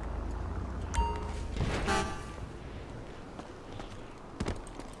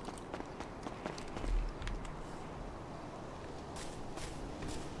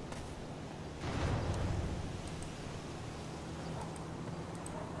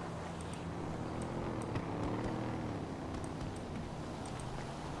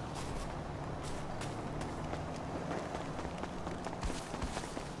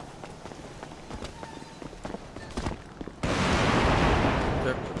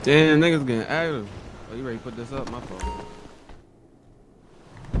 Damn, niggas getting active. Oh, you ready to put this up? My fault.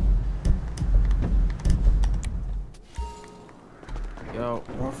 Yo.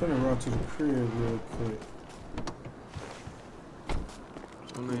 I'm finna run to the crib real quick.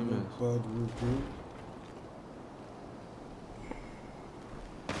 What's your name is? Bud real quick.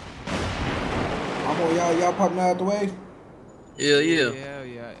 I'm on y'all popping out the way? Yeah.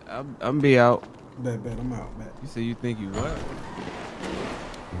 I'm be out. Bet, I'm out, bet. You say you think you what?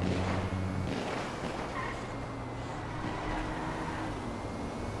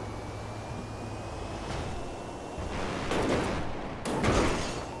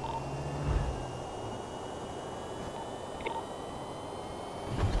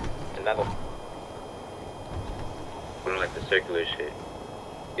 Another. I don't like the circular shit.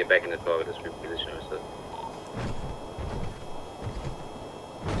 Get back in the car with this reposition or stuff.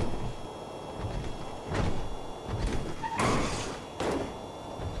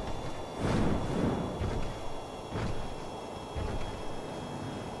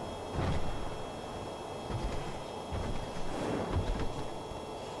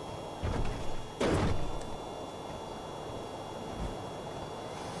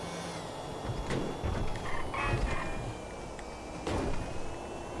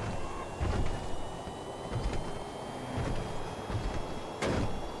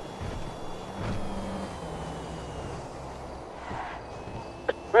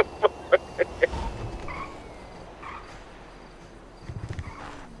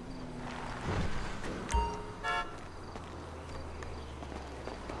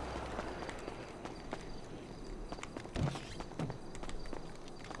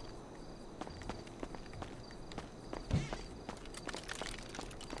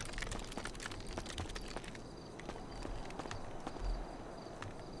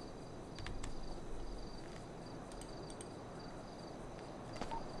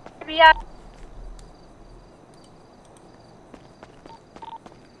 Yeah.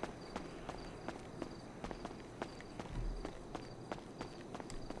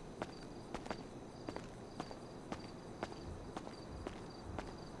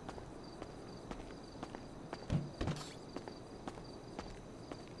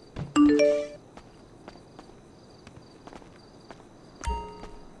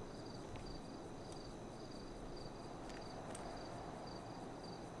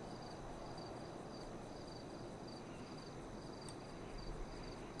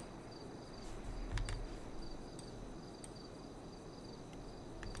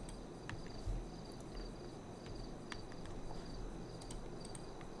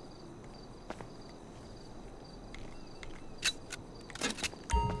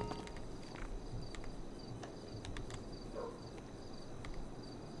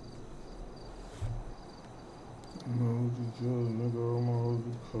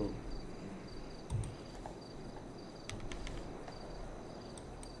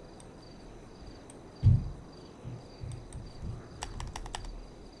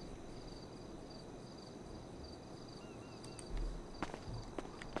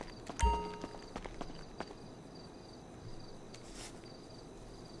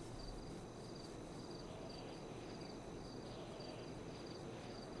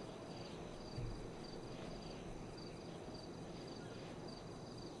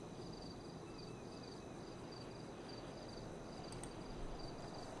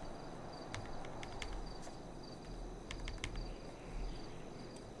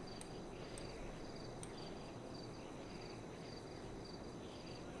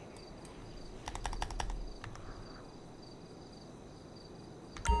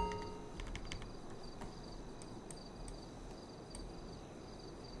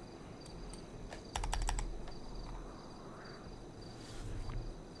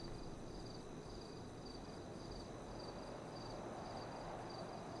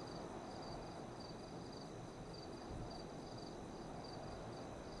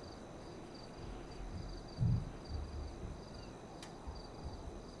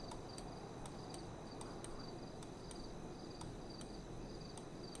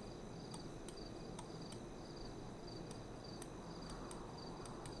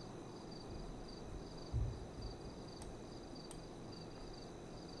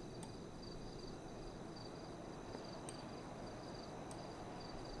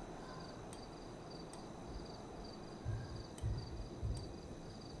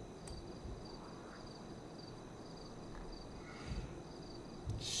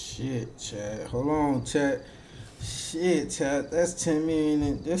 Shit, chat. Hold on, chat. Shit, chat. That's 10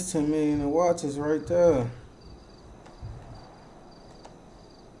 million. That's 10 million in watches right there.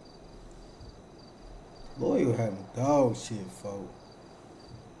 Loyal having dog shit, folks.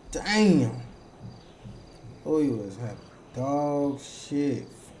 Damn. Loyal is having dog shit.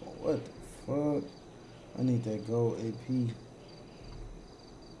 What the fuck? I need that gold AP.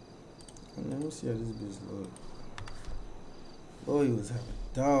 Let me see how this bitch look. Loyal was having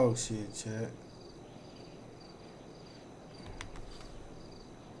dog shit, chat.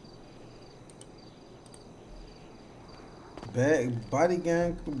 Bad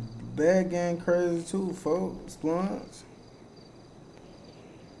gang crazy too, folks. Splunts.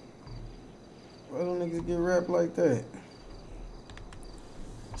 Why don't niggas get wrapped like that?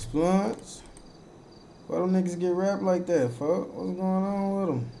 Splunts. Why don't niggas get wrapped like that, folks? What's going on with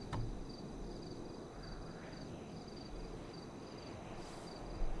them?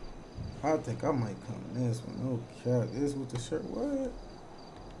 I think I might come in this one. No cap. This with the shirt. What?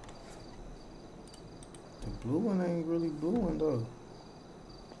 The blue one ain't really blue one though.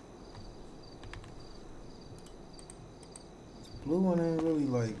 The blue one ain't really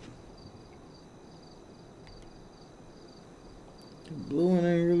like. The blue one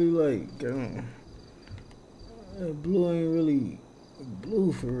ain't really like. The blue ain't really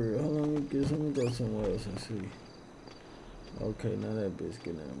blue for real. Hold on, let me go somewhere else and see. Okay, now that bitch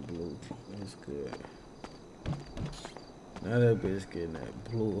getting that blue. That's good. Now that bitch getting that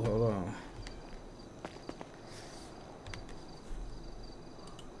blue. Hold on.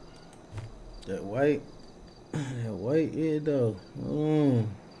 That white, yeah though.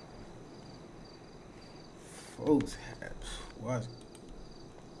 Folks have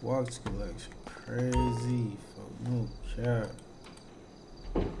watch collection crazy. Folks, no cap.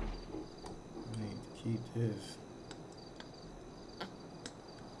 I need to keep this.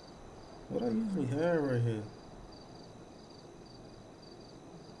 What I usually have right here?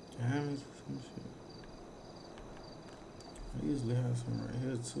 Diamonds or some shit. I usually have some right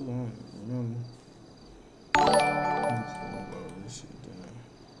here too. I don't remember. I'm just gonna blow this shit down.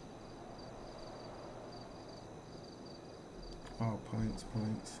 Oh, pints.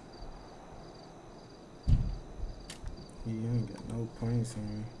 Yeah, you ain't got no pints on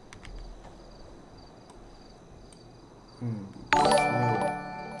me. Shit.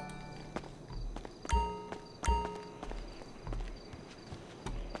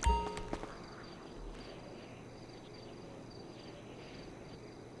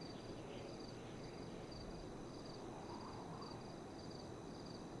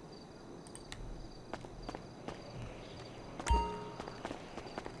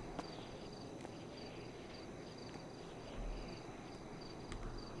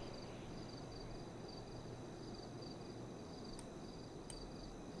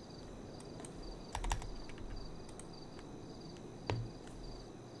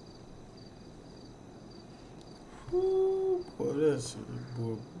 Ooh, boy, that shit,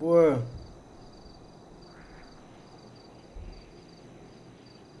 boy.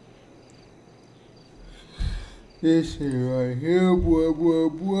 This shit right here, boy.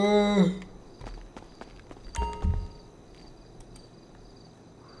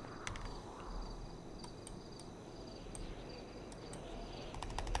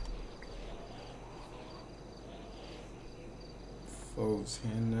 Folks,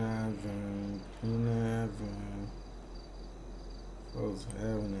 N9 folks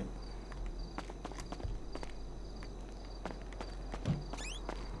having it.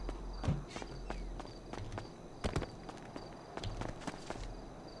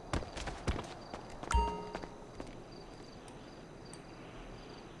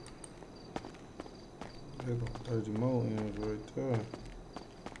 There go 30 more ends right there.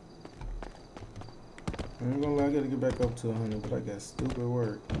 I ain't gonna lie, I gotta get back up to 100, but I got stupid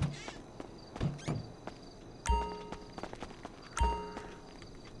work.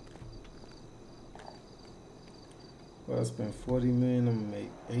 Well, I spent 40 million, I'm gonna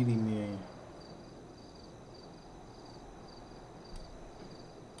make 80 million.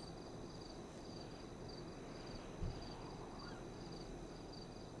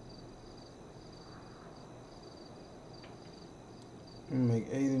 I'm gonna make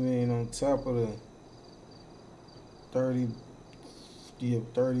 80 million on top of the 30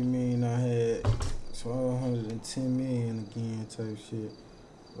 million I had, so 110 million again type shit.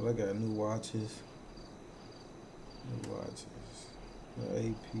 But I got new watches, the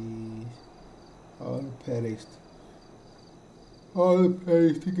APs, all the paddocks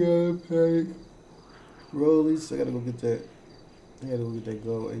together, paddock. Rollies, I gotta go get that. I gotta go get that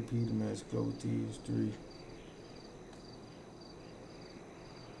gold AP to match go with these three.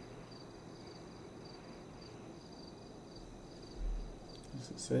 This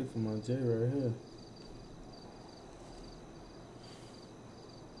is safe for my J right here.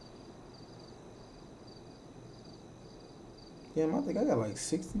 Damn, I think I got like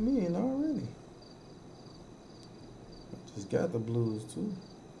 60 million already. I just got the blues too.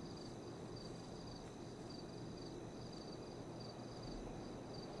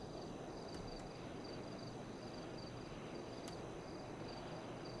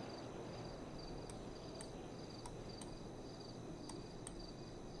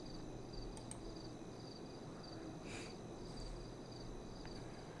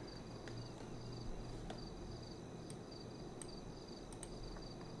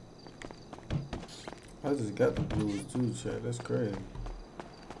 I just got the blues too, chat. That's crazy.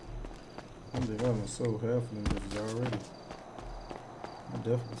 I think I done sold half of them bitches already. I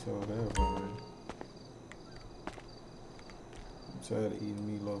definitely sold half already. I'm tired of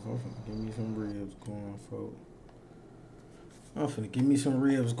eating meatloaf. I'm finna give me some ribs going, folks. I'm finna give me some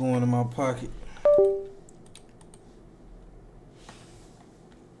ribs going in my pocket.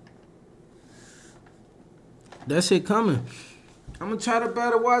 That shit coming. I'm gonna try to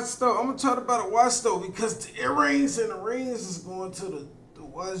buy the watch though. Because the earrings and the rings is going to the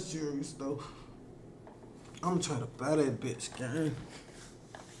watch jewelry store. I'm gonna try to buy that bitch, gang.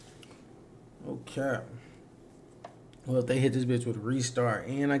 No cap. Well, if they hit this bitch with a restart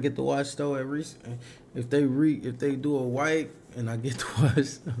and I get the watch store at restart, if they do a wipe and I get the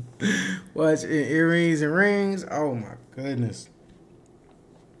watch and earrings and rings, oh my goodness.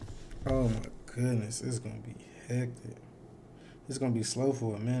 Oh my goodness, it's gonna be hectic. It's gonna be slow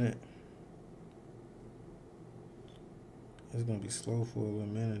for a minute. It's gonna be slow for a little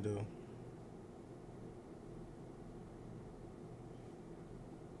minute though.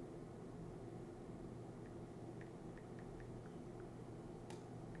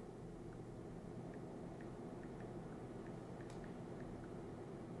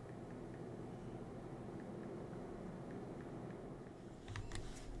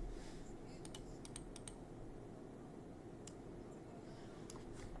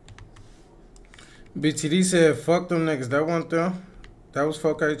 BTD said, fuck them niggas. That wasn't them. That was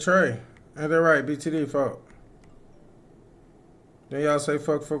 4K Trey. Ain't that right, BTD, fuck. Then y'all say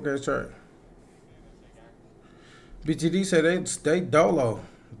fuck 4K Trey. BTD said they dolo.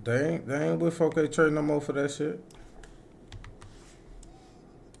 They ain't with 4K Trey no more for that shit.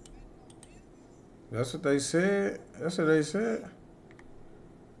 That's what they said. That's what they said.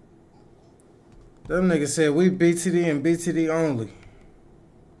 Them niggas said we BTD and BTD only.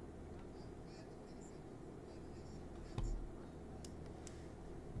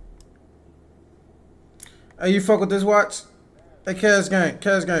 Hey, you fuck with this watch? Hey, Cash Gang,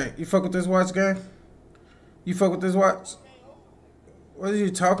 you fuck with this watch, gang? You fuck with this watch? What are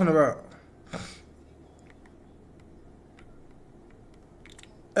you talking about?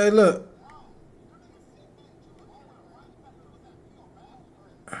 Hey, look.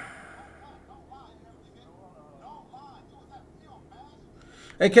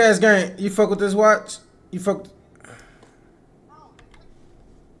 Hey, Cash Gang, you fuck with this watch? You fuck...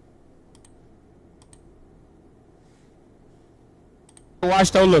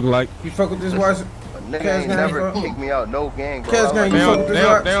 Watch don't look like. You fuck with this watch? A nigga ain't never kicked me out no gang, bro. Cash Gang, you fuck with this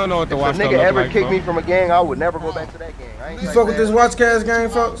watch? They don't know what the watch look like. If a nigga ever kicked me from a gang, I would never go back to that gang. You fuck with this watch, Cash Gang,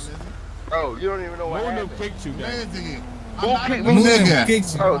 folks? Bro, you don't even know what happened. Who kicked you, gang? Who kicked me?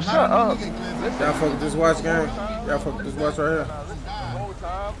 Nigga. Bro, shut up. Y'all fuck with this watch, gang? Y'all fuck with this watch right here? The whole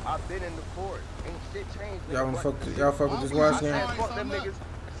time I've been in the court. Ain't shit changed. Y'all fuck with this watch, gang? Fuck them niggas.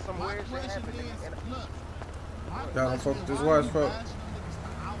 Some weird shit happened. Y'all don't fuck with this watch, folks?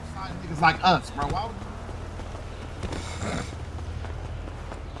 Niggas like us, bro. Why would...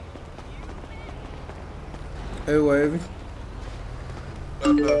 Hey, Wavy.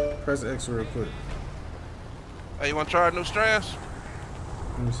 Press X real quick. Hey, you want to try new strands?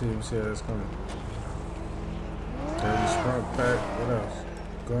 Let me see how that's coming. Dirty Sprunk pack. What else?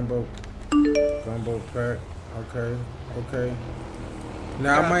 Gumbo pack. Okay.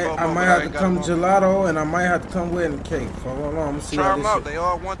 Now I might have to come gelato and I might have to come wedding cake. Hold on, I'm gonna see try how them this out. shit. They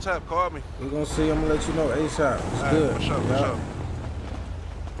all one tap. Call me. We're gonna see. I'm gonna let you know ASAP. It's All good. Right, for sure.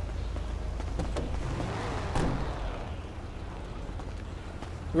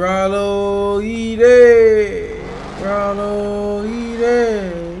 Rollo, eat it.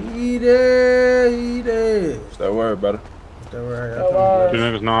 What's that word, brother? What's that word? You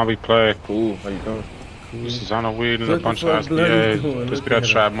niggas know how we play. Cool. How you doing? This is on a weed and a bunch of SBA. Just get that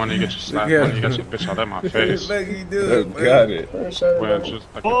trap money, get your slap money, get your bitch all in my face. Look, he do it. Got it. Well, just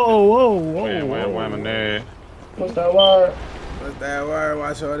like whoa. Lemonade. What's that word?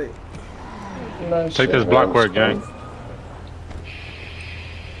 Watch all it. Take this block work, gang.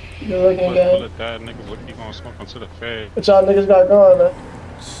 Good looking guy. Look that niggas, what you gonna smoke onto the fed? What y'all niggas got going, man?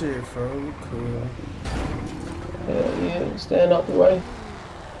 Shit, bro, we cool. Yeah, stand out the way.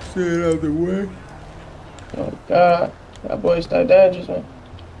 Stand out the way. Oh God, that boy start dangerous, man.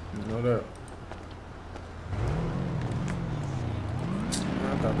 You know that.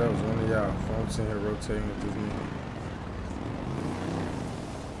 I thought that was one of y'all. I'm sitting here rotating with this nigga.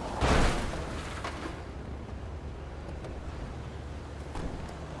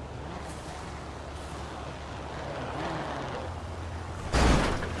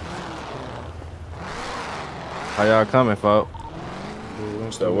 How y'all coming, folk?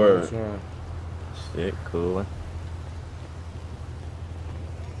 What's the word? Shit, coolin'.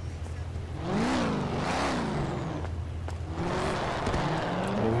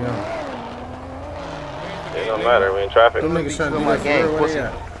 It don't matter, we in traffic. Them niggas trying to do my that gang, for real, pussy.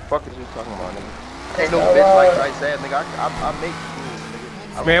 where they at? Fuck is you talking about, nigga? Ain't no bitch like Trice ass, nigga. I make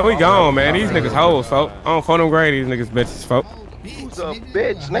nigga. Man, we gone, man. These niggas hoes, folk. I don't phone them grade these niggas bitches, folk. Who's a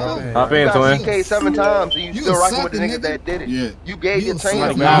bitch, nigga? Hop in, you got twin. CK 7 times and you still rocking with the niggas that did it. Yeah. You gave your chain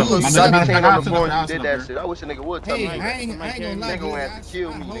suck, up. man. You You sucked your suck. chain I up before suck. you did that shit. I wish a nigga would tell me. I ain't gonna lie, nigga gonna have to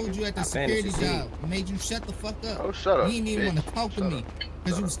kill me, I hold you at the security job. Made you shut the fuck up. Oh, shut up. You didn't even want to talk to me.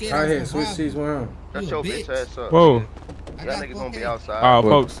 Cause you was scared All I right, was switch gonna seats with him. Shut your bitch ass up. Whoa. That nigga gonna be outside. Oh,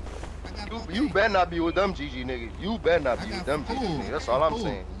 folks. You better not be with them GG niggas. You better not be with them GG niggas. That's all I'm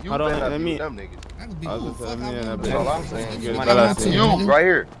saying. You Hold on, better not let be me- with them niggas. That's all I'm saying. You. You, right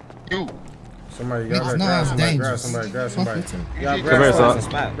here. You. Somebody, y'all gotta No, grab it's somebody, grab dangerous. somebody, grab somebody. Fuck Y'all you. grab Come here, somebody.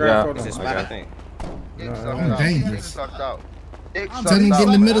 son. Grab Yeah. photos. It's a spot, I think. I'm dangerous. Sucked out. Dick Tell sucked him get in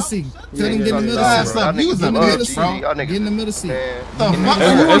the out. middle seat. Tell him get in the middle seat. Y'all You was niggas a love bitch, GG. bro. Y'all niggas Get in the middle seat. man. The fuck?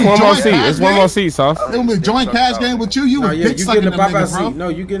 It's one more seat. It's one more seat, sauce. They was joint cash game with you. You No, was yeah, dick you sucking getting the them pop out niggas, bro. seat. No,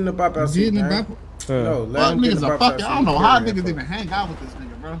 you getting the pop out seat, man. No, let Fuck him get niggas the a pop fuck. out seat. I don't know how niggas even hang out with this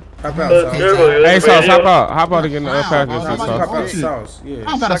nigga, bro. Pop out sauce. Hey, sauce, hop out. Hop out again. Passenger seat, Pop out sauce. sauce. Yeah. I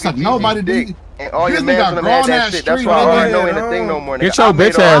don't gotta suck nobody dick. And all your This mans nigga on them got had grown that ass shit. That's street why I nigga. already know ain't a thing no more. Get nigga. your I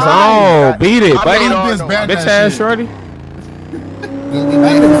made bitch all- ass on. Beat it, I buddy. made all- Bitch ass shorty.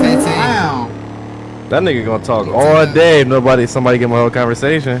 Wow. That nigga gonna talk all day. Somebody give him a whole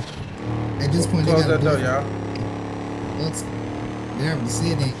conversation. At this point, they Close got that door, y'all. They already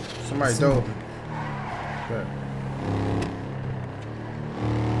said it. Somebody dope.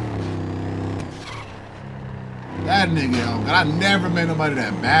 That nigga, yo, I never met nobody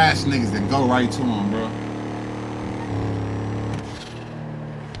that bash niggas that go right to him, bro.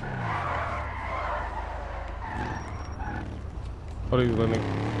 What are you learning?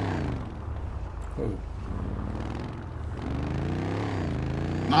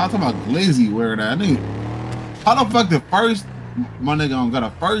 No, I'm talking about Glizzy wearing that. Nigga, how the fuck the first, my nigga, got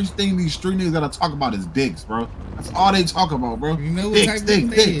the first thing these street niggas gotta talk about is dicks, bro. That's all they talk about, bro. You know what dicks, type of dicks,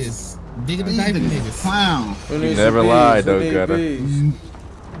 they dicks. is? Digging the These diaper niggas niggas. clown. You never lied, though, Gutter.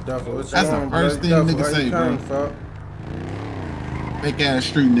 That's the first thing niggas say, bro. Fake ass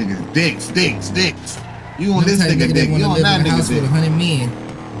street niggas. Dicks, dicks, dicks. You on Them this type nigga dick. that You wanna on live that in a nigga house with dick. 100 men.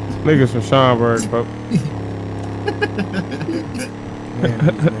 Niggas from Schaumburg, folks.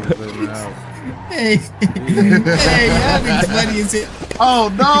 Hey, hey, y'all niggas funny as hell. Oh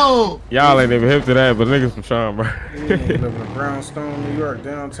no! Y'all ain't even hip to that, but niggas from Schaumburg. You live in Brownstone, New York,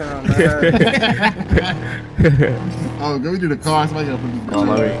 downtown, man. Oh, go to the car. Somebody gotta put this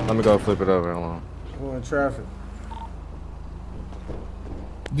Let me go flip it over. Hold on. We're in traffic.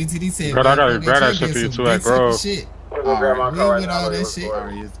 BTD said, God, I gotta grab that shit for you too at Grove. Shit. I'm gonna go grab my car right now. All that shit.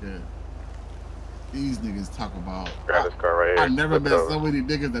 Alright, it's good. These niggas talk about. Grab this car right here. I never Flip met it over. so many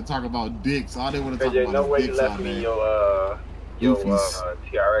niggas that talk about dicks. All they want to talk Hey, about no is way you dicks left all me day. your Goofies.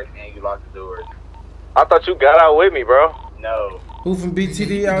 TRX and you locked the doors. I thought you got out with me, bro. No. Who from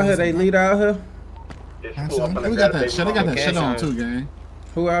BTD out here? They lead out here? It's Hey, cool. I'm finna we grab got the that shit. They got that shit on too, gang.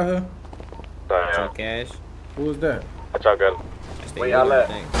 Who out here? Cash. Who was that? What y'all got? Where y'all at?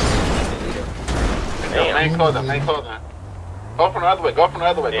 Main clothing, main clothing. Go from the other way. Go from the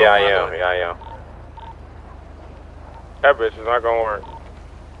other way. Yeah, I am. That bitch is not gonna work.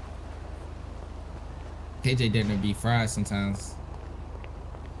 KJ dinner be fried sometimes.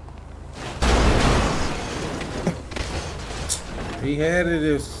 He had it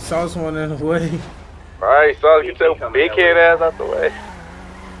if Sauce went in the way. Alright, so get your big head ass out the way.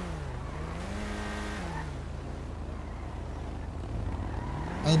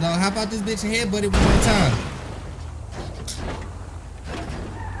 Oh no, how about this bitch and headbutt it one more time?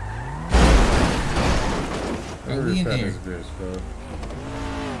 Oh, we in there. Bitch, bro.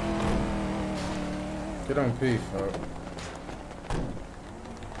 Get on P, fuck.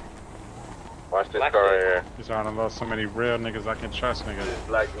 Why Watch this car right here. He's trying to lost so many real niggas I can trust, niggas.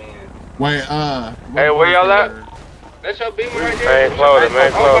 Black man. Wait, hey, where y'all at? That's your beamer right there. Main close, main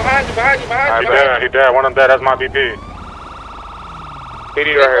close. Behind you. He dead. One of them dead. That's my BP.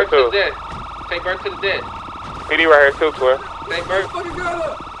 PD right here too. Take Bert to the dead. PD right here too, Twin. Take Bert.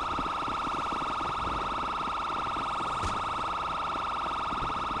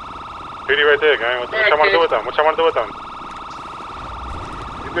 PD right there, gang. What y'all want to do with them? What y'all want to do with them?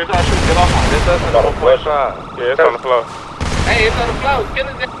 You bitch, I should get off on this. That's on the floor. Yeah, it's on the floor. Hey, it's on the floor. Kill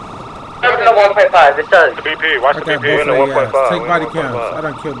it. It's the 1.5. It does. The BP. Watch the BP. In the 1.5. Take body cams. I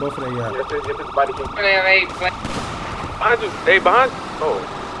done killed both of their guys. Get this body cam. Behind you. Hey, behind you. Oh.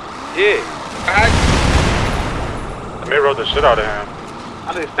 Yeah. Behind you. They rode the shit out of him.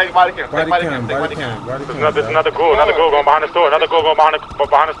 I just take body cam. Take body cam. There's another ghoul. Another ghoul going behind the store. Another ghoul going behind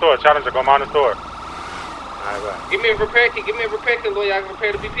the store. Challenger going behind the store. Alright, give me a repair kit. Give me a repair kit, Lloyd. I can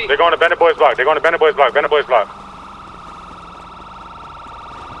repair the BP. They're going to Bennett Boys block. Bennett Boys block.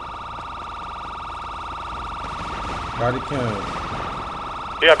 Body cam.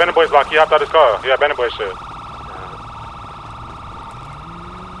 Yeah, Bennett Boys block. He hopped out his car. Yeah, Bennett Boys shit.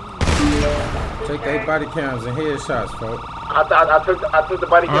 Take 8 body cams and headshots, folks. I took the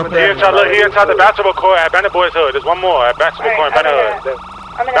body cam. He inside the basketball court at Bennett Boys Hood. There's one more at basketball court in Bennett Hood.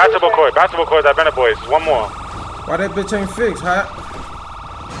 Basketball court at Bennett Boys. There's one more. Why that bitch ain't fixed, huh?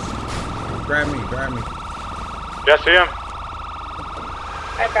 Grab me. Yeah, see him?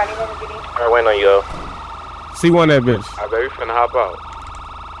 Alright, waiting on you, though. C1 that bitch. I bet we finna hop out.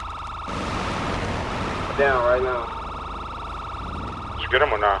 Down right now. Did you get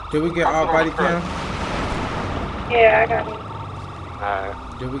him or not? Did we get all body cam? Yeah, I got it. Alright.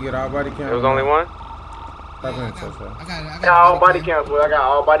 Did we get all body cam? There was only one? I got all body cams, boy. I got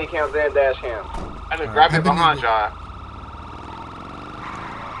all body cams and dash cams. I just grab it behind y'all.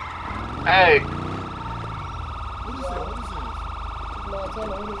 Hey.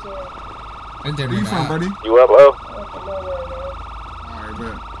 Where you from, buddy? You up, oh? Alright,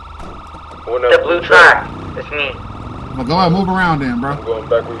 bet. The blue track. It's me. Well, go ahead, move around then, bro. I'm going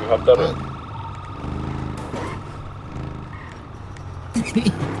back where you hopped up at.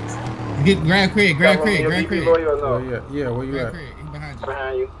 Grab Craig. Yeah, where you at?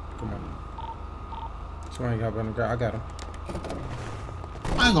 Behind you. Come on. Somebody hop on the ground. I got him.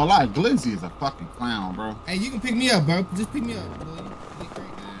 I ain't gonna lie, Grizzley is a fucking clown, bro. Hey, you can pick me up, bro. Just pick me up.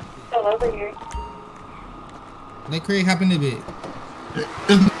 Still over here. Let Craig hop in the bed.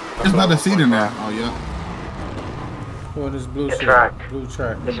 There's not a seat in there. Oh, yeah. Oh, this blue shit. Blue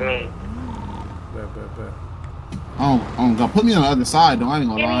track. It's me. Bet. Oh, God. Put me on the other side, though. I ain't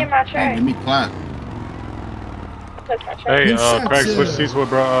gonna lie. Give me my track. Give me clap. Hey, Craig, switch seats with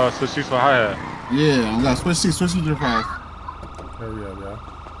bro. Switch seats with hi-hat. Yeah, I'm gonna switch seats real fast. Hurry up, y'all.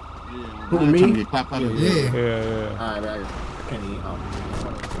 Who, me? Get clapped out of Yeah. Alright, right.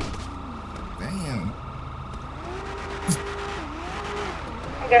 Damn.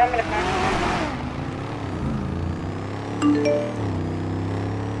 Okay, I'm gonna find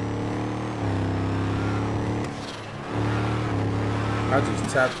I just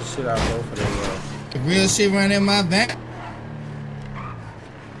tapped the shit out of both of them. The real shit running in my back.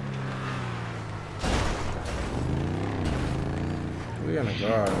 We in the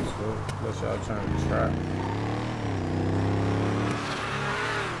garage, so unless y'all trying to trap.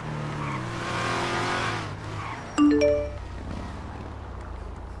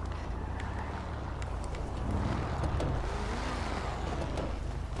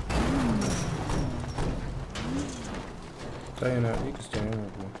 Stay in that. You can stay in there,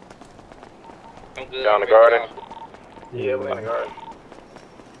 bro. I'm good. Down the garden? Yeah, we're in the garden.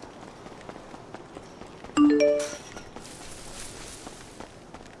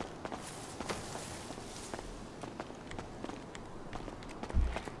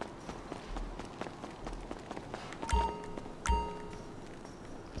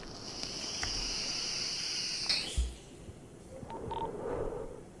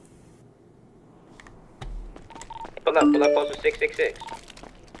 Pull up, post 666.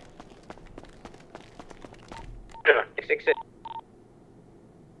 Yeah. 666.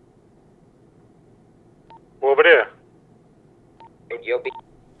 Over there. Yo, be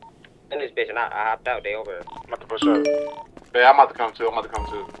in this bitch, and I hopped out. They over. I'm about to push up. Yeah, I'm about to come too.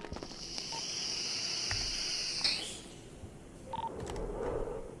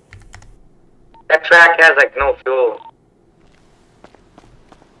 That track has like no fuel.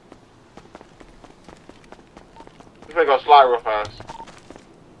 You finna go slide real fast.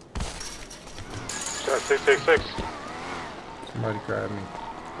 Shot 666. Somebody grab me.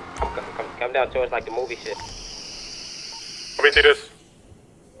 Come down towards like the movie shit. Let me see this.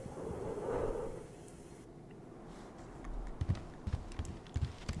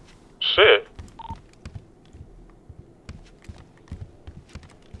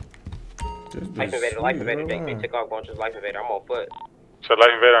 Life invader, Jake. Take off, going to life invader. I'm on foot. So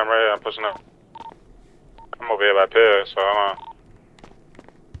life invader, I'm right here. I'm pushing up. I'm over here by pill, so hold on.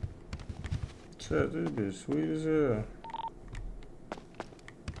 Shit, this bitch sweet as hell.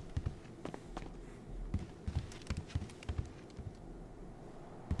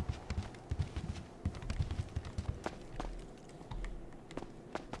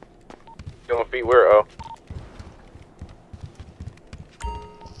 Doing feet where, oh?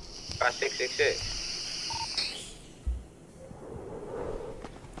 5666.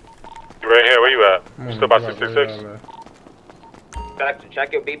 You right here, where you at? Still by 666?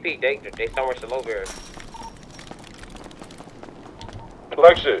 Check your BP, they somewhere still over here.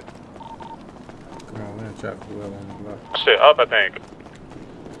 Black shit. Come on, man, chop the well on the block. My shit up, I think.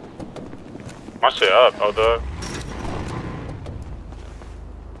 My shit up, oh dog.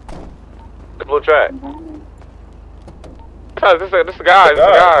 The blue track. This a guy, this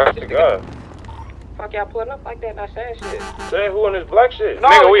a guy. Fuck y'all pulling up like that, not saying shit. Saying who in this black shit? No,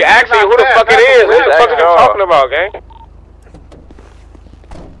 nigga, we asking who the fuck it is. What the fuck are you talking about, gang?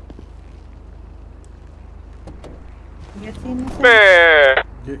 Man.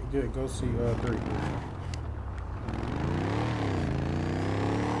 Go see 3.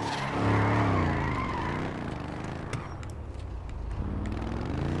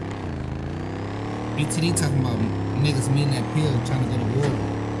 BTD talking about niggas meeting that pill trying to go to war.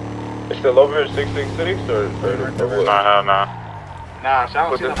 It's still over here, 666 or Nah. Nah, so I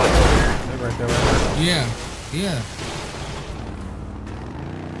don't see nobody over there. Right there. Yeah.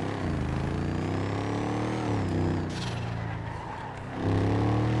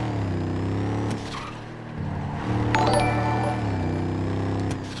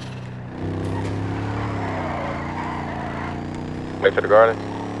 Wait for the garden.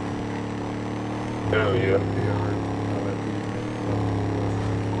 Hell yeah.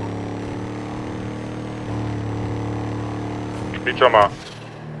 What you talking about?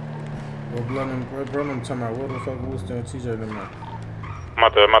 Well, Brandon talking about what the fuck Wooster and TJ them at? I'm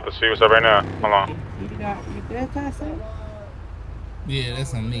about to see what's up right now. Hold on. You good, Casa? Yeah,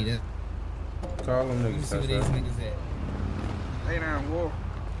 that's on me. That. Call them niggas. See where these niggas at. Lay down, war.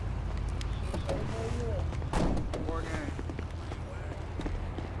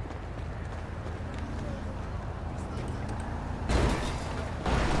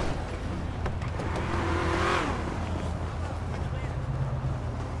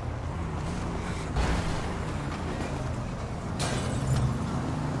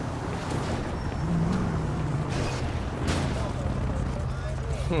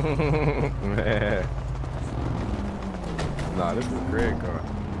 Man. Nah, this is Greg car.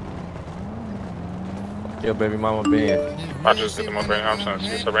 Yo, baby mama Ben. I just hit them up right now. I'm trying to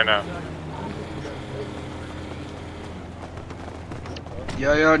see what's up right now.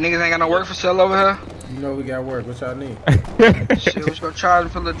 Yo, niggas ain't got no work for sale over here. You know we got work. What y'all need? Shit, we gonna charge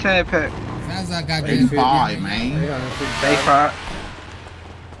for the 10 pack. Sounds like I got A5, man. A5.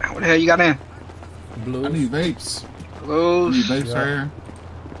 What the hell you got in? Blues. I need vapes. Blues. I need vapes right here.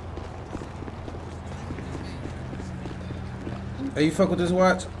 Hey, you fuck with this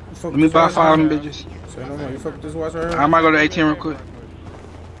watch? Let me buy 5 of them bitches. Say no more. You fuck with this watch right here? I might go to 18 real quick.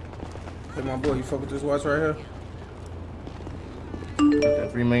 Hey, my boy, you fuck with this watch right here?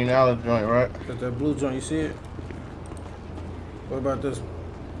 That $3 million joint, right? Got that blue joint, you see it? What about this one?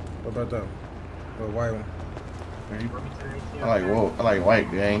 What about that one? The white one? I like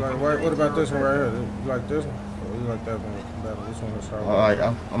white, gang. Like white? What about this one right here? You like this one? Or you like that one? This one is hard.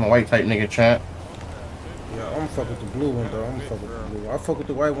 I'm a white type nigga, champ. Yeah, I'm fuck with the blue one though. I'm fuck with the blue one. I fuck with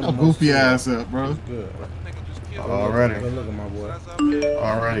the white one. A goofy ass up, bro. Good. Already. Good looking, my boy.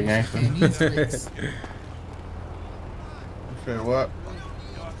 Already, gangster. You said what?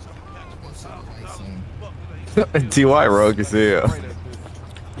 T.Y. rogue as hell.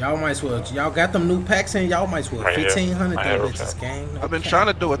 Y'all might as well. Y'all got them new packs in. Y'all might as well. 1,500 bitches, gang. I've been trying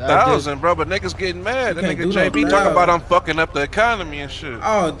to do 1,000, bro, but niggas getting mad. That nigga JB talking about I'm fucking up the economy and shit.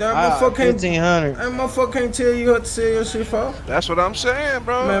 Oh, that motherfucker can't. 1,500. That motherfucker can't tell you what to sell your shit for. That's what I'm saying,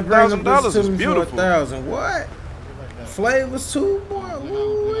 bro. Man, bring them $1,000 bitches to is me for beautiful. 1,000. What? Flavors too, boy.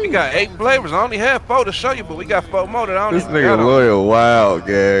 Woo-wee. We got 8 flavors. I only have 4 to show you, but we got 4 more that I don't This even nigga got loyal, wild,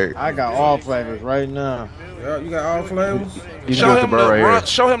 gang. I got all flavors right now. Yeah, you got all flavors. Show him,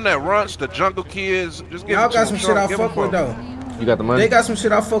 show him that Runts, the Jungle Kids. Just give Y'all him got some shit I fuck with though. You got the money? They got some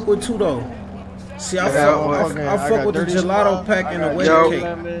shit I fuck with too though. See, I fuck with the gelato pack and the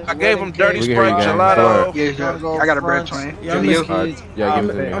wedding cake. I gave him Dirty Sprite gelato. Yeah, I got a bread train. Yeah, I'm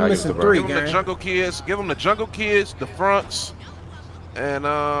missing 3, Give him the Jungle Kids. Give him the Jungle Kids, the Fronts, and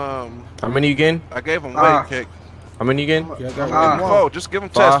How many you getting? I gave him wedding cake. How many again? Give him 4. Just give him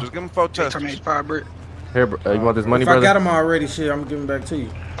testers. Give him 4 testers. 5 brick. Here, you want this money, if brother? I got them already, shit, I'm giving back to you.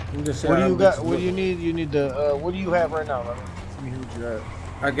 You just What do you got? What do you need? You need the. What do you have right now? Let me hear what you have.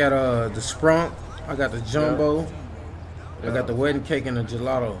 I got the sprunk. I got the jumbo. I got the wedding cake and the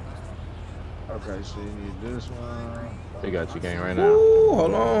gelato. Okay, so you need this one. We got you, gang, right now. Ooh,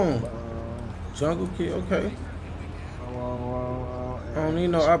 hold on. Jungle Kid, okay. I don't need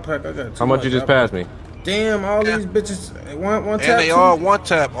no iPack. I got too How much you just passed me? Damn, all these bitches. One tap. And they all one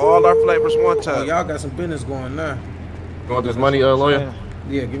tap. All our flavors one tap. Oh, y'all got some business going now. You want this money, lawyer?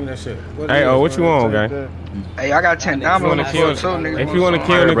 Yeah, give me that shit. Hey, what you want, gang? Hey, I got 10 diamonds on the floor too, nigga. If you want to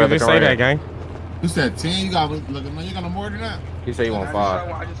kill niggas, just say that, gang. You said 10. You got look, man. You got no more than that. He said you want 5.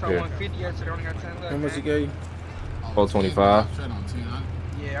 I just saw 150 yesterday. I only got 10 left. How much you gave you? 425.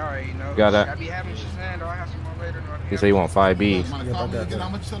 Yeah, I already know. Got that? I be having Shazam, though. I have some more later. He said you want 5 Bs. How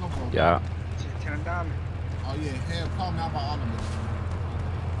much you selling for? Yeah. 10 diamonds. Oh yeah, hell, call me out by all of them.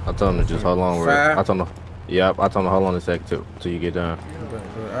 I told him to just hold on. I told him. Yep. I told him to hold on a sec till you get done.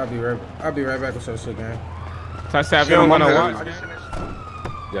 I'll be right back with some shit, gang. Touchdown, if you don't want to watch.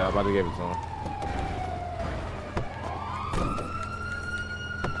 Yeah, I'm about to give it to him.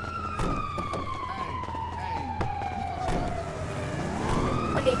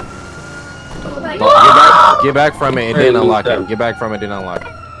 Get back from it and then unlock it. Get back from it, then unlock it.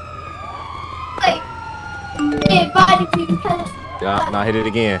 Yeah, now hit it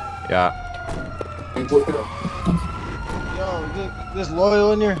again. Yeah. Yo, this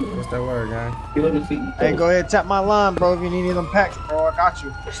loyal in there? What's that word, gang? Hey, go ahead, tap my line, bro. If you need any of them packs, bro, I got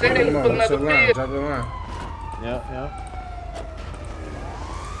you. What's your line? Drop your line. Yeah.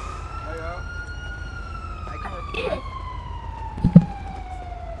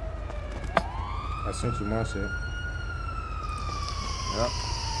 I sent you my shit. Yep.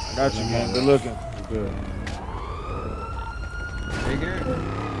 I got you, man. Good looking. Good.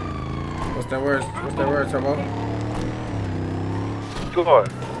 What's that word? Turbo? Go on.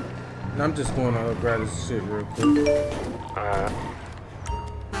 No, I'm just going to grab this shit real quick.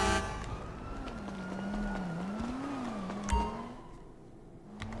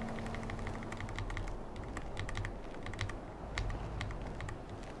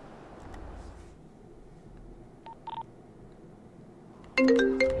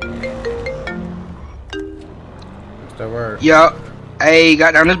 What's that word? Yup. Hey,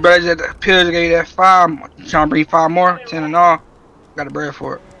 got down this brother at the pills gave you that 5. Trying to bring 5 more, 10 and all. Got a bread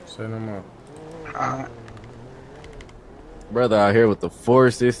for it. Send them up. Alright. Brother out here with the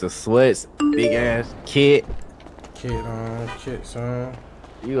forces, the sweats, big ass kit. Kit on, kits on.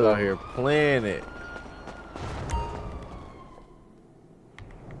 You out here playing it.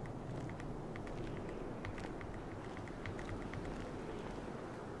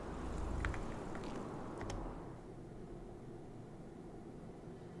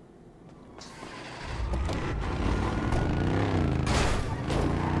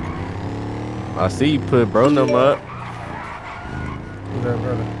 I see you put bro them up. Who that,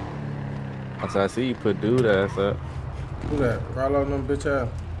 brother? I said I see you put dude ass up. Who that? Carlo them bitch ass?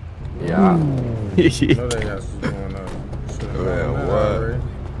 Yeah. know they got some going on. Man, what?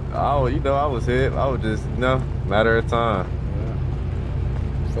 Oh, you know I was hit. I was just, matter of time.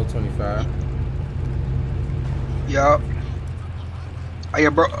 Yeah. 425. Yup. Oh yeah,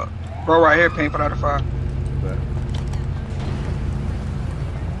 bro right here paying for that 5.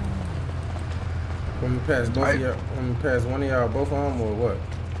 When we pass both of y'all, when we pass one of y'all, both of them, or what?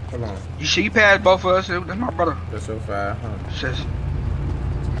 Hold on. You passed both of us. That's my brother. That's your 5, huh? Just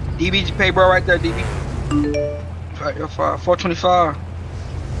DB, you pay bro right there, DB. Right, your 5, 425.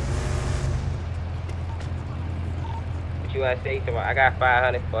 What you want to say to me? I got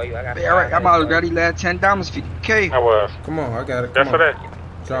 500 for you. I got. Hey, all right, I'm out of ready. Last 10 diamonds, 50K. I was. Come on, I got it. That's for that.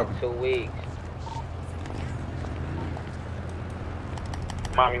 Drop it. 2 weeks.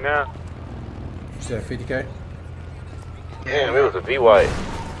 Mommy now. You said 50K? Damn, it was a V-White.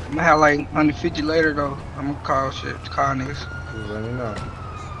 I'm gonna have like 150 later though. I'm gonna call niggas. Just let me know.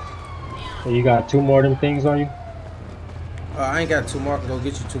 So you got 2 more of them things on you? I ain't got 2 more. I can go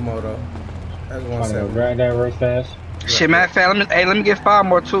get you 2 more though. That's 170. Grab that real fast. Shit, man, let me get 5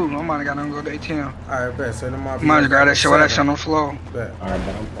 more too. I'm gonna gotta go to ATM. Alright, bet. Send them off. I'm gonna grab that shit while that shit on the floor. Bet. Alright,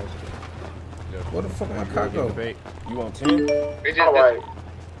 but I'm posted. Where the fuck my cock go? You want 10? Alright.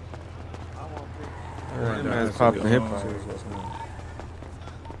 Man's popping hip hop.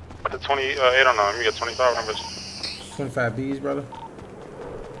 At the 28 on them, you get 25 on bitch. 25 B's, brother.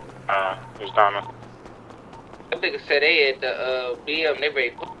 There's diamond. Them niggas said they at the BM, they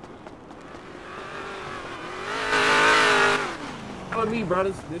ready. Follow me,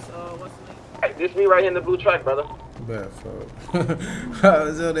 brothers. This what's the name? Hey, this me right here in the blue truck, brother. Bad fuck. I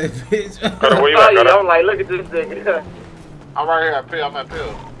was on that bitch. Where you at, I'm like, look at this nigga. I'm right here at Pill. I'm at Pill.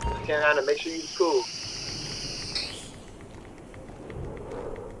 You can't handle. Make sure you cool.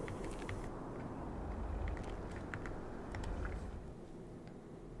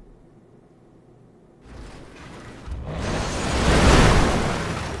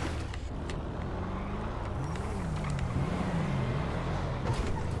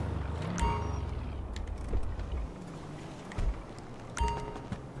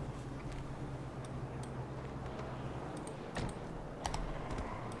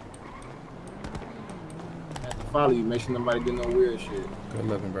 Follow you, make sure nobody do no weird shit. Good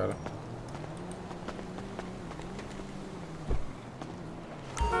looking, brother.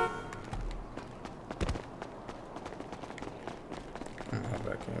 I'm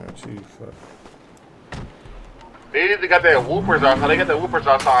back in with you, fuck. They got their whoopers outside. They got the whoopers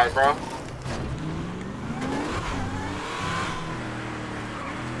outside, bro.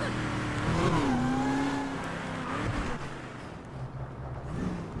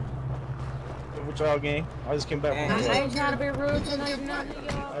 What y'all gang? I just came back from the I flight. ain't trying to be rude tonight,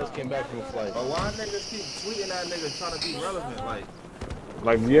 nigga. I just came back from the flight. But why niggas keep tweeting that nigga trying to be relevant?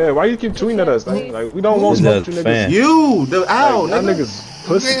 Like, yeah, why you keep tweeting at us? Like, we don't want smoke you niggas. You, the owl, like, nigga. Niggas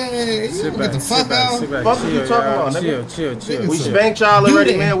pussy. Sit back, the fuck out. Fuck what you talking about, nigga? Chill. We spanked y'all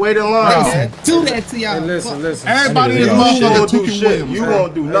already, man. Wait in line. Do that to y'all. Hey, listen. Everybody in in this the motherfucker do shit. You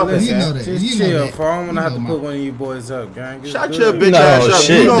won't do nothing. You know that. Just chill, for I don't want to have to put one of you boys up, gang. Shut your bitch ass up.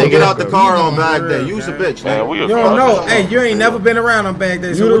 You don't get out the car on bag day. You's a bitch, man. You don't know. Hey, you ain't never been around on bag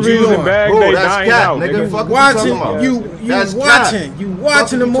day. So You what the you reason doing? bag day That's dying cap, out, nigga. nigga. Fuck Watching you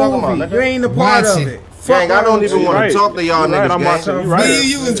watching the movie. You ain't a part of it. Gang, I don't even want to talk to y'all niggas,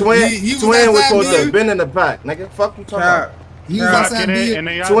 gang. Twin was supposed to have been in the pack, nigga. Fuck you talking about.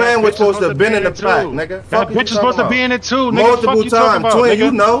 Twin was supposed to have been in the pack, nigga. That bitch is supposed to be in it too, nigga. Multiple times. Twin,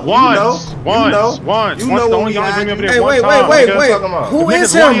 you know. Once. You know the only y'all bring me over there one time. Wait. Who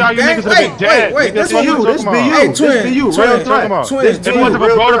is him? Wait. This be you. This be you. Hey, This be you. Real talk. Twin. If it wasn't for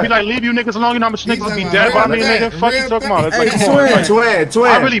bro to be like, leave you niggas alone, you know how much niggas would be dead by me, nigga? Fuck you talking about? Twin.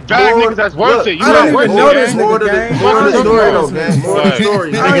 I really bag niggas that's worth it. You I don't know even know this More to the story, though, man. More to the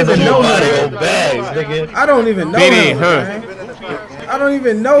story. I don't even know him. I don't even know him. I don't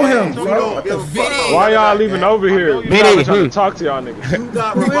even know him. What the fuck? Why y'all leaving over here? We trying to talk to y'all niggas. You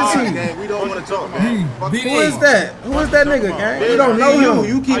got revived, gang. We don't want to talk, man. Who is that? Who is that nigga, gang? You don't know him.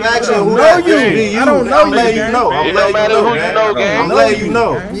 You keep asking who that is. I don't know you, gang. I'm letting you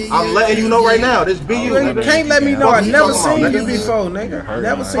know. I'm letting you know right now. This be you. You can't let me know. I never seen you before, nigga.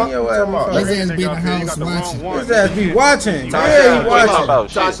 Never seen your ass before. His ass be in the house watching. His ass be watching. Yeah, he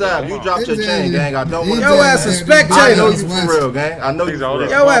watching. Top you dropped your chain, gang. I don't want to. Your ass a spectator. I know you for real, gang. I know you for real.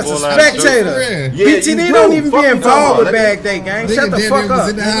 Yo ass a spectator. BTD don't even be involved with bag day, gang. Shut the fuck up.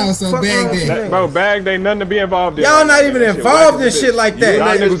 In the house on bag day. Bro, bag day, nothing to be involved in. Y'all not even involved in shit like that.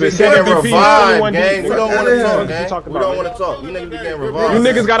 Y'all niggas is getting 70 revived, gang. We don't want to talk, gang. We don't want to talk. You niggas be getting revived. You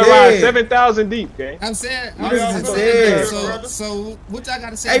niggas gotta ride 7,000 deep, gang. I'm saying. So what y'all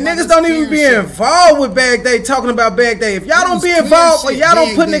gotta say? Hey, niggas don't even be involved with bag day, talking about bag day. If y'all don't be involved or y'all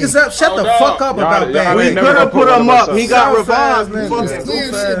don't put niggas up, shut the fuck up about bag day. We could have put him up. He got revived. We was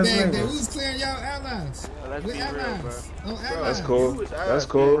clearing y'all allies. We're allies. That's cool. That's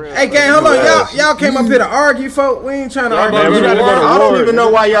cool. Hey, gang, hold on. Y'all came up here to argue, folk. We ain't trying to argue. Man, we gotta go to war. I don't even know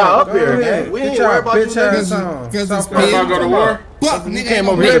why y'all up here, gang. We ain't worried about you niggas. Because it's about to go to war. Fuck, You came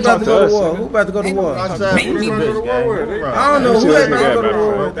over here to talk to us. Who about to go to war? I I don't know who that nigga go to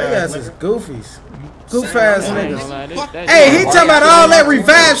war with. They ass is goofies. Goof ass niggas. Hey, he talking about all that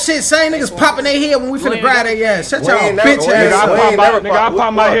revive shit. Same niggas popping their head when we finna grab their ass. Shut y'all bitch ass up. I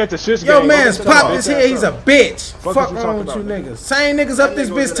pop my head to shish. Yo, man's popped his head. He's a bitch. Fuck wrong with you niggas. Same niggas up this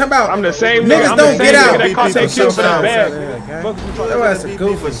bitch talking about. I'm the same niggas don't get out. They caught their kill for that bag. Your ass a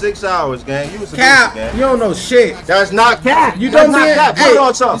goofy for 6 hours, gang. You was a Cap, gang. you don't know shit. That's not cap. You don't be Put it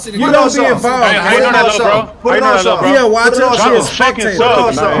on something. You don't be involved. I know that little bro. Put it on something. Yeah, watch it. Drop She a a fucking spectator.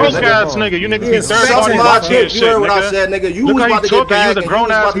 sub. Push ass nigga. You niggas be third party watching shit, You heard what I nigga. said, nigga. You Look was how about you to get talking. back. You was a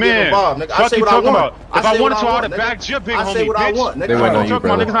grown ass man. I Fuck say you what I talking want. about. If I wanted to, I would have bagged your big I say homie, what I want, bitch. nigga. They waiting on you, Talking about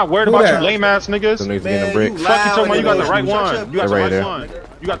brother. niggas not worried Who about that? you lame ass niggas. Some niggas Man, getting a brick. you Fuck you talking about. You got the right loud one. and You got the Right right there. one.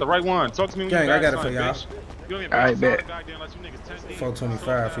 You got the right one. Talk to me when Gang, you I back got it for son, y'all. bitch. You don't even Alright, back bet. goddamn unless you niggas 10 deep.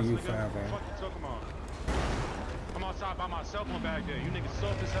 425 for you, 5 man. Fuck you talking about. I'm outside by myself on bag day. You niggas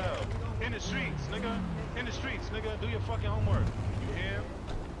soft as hell. In the streets, nigga. In the streets, nigga. Do your fucking homework. You hear?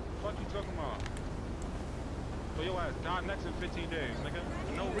 Fuck you talking about. For your ass, die next in 15 days, nigga.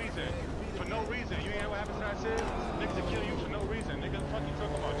 For no reason. For no reason. You ain't know what happens to that shit? Niggas to kill you for no reason, nigga. Fuck you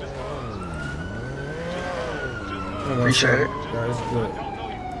talking about. Just cause. Just cause. Just cause. Appreciate it. That's good.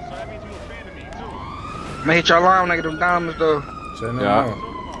 I'm gonna hit y'all line when I get them diamonds though. Say no Yeah. more.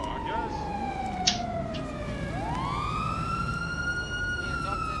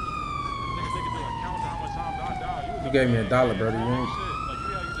 You gave me $1, brother. You ain't.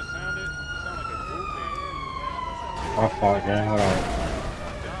 My fault, gang. Hold on.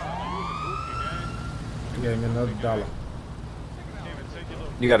 You gave me another $1.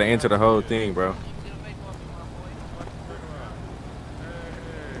 You gotta enter the whole thing, bro.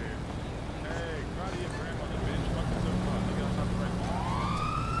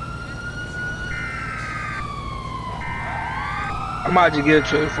 I might just get it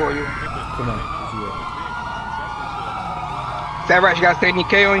for you. Come on. That right, you got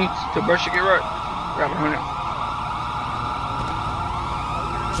 70K on you to brush your get right. Got 100.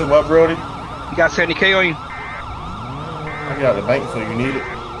 So what, Brody? You got 70K on you. I got the bank, so you need it.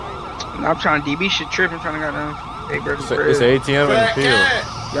 I'm trying to DB shit tripping, trying to get down. Hey, bro, It's an ATM in the field.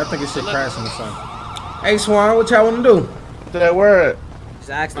 Y'all think it's shit crashing or something? Hey, Swan, what y'all want to do? That word. Just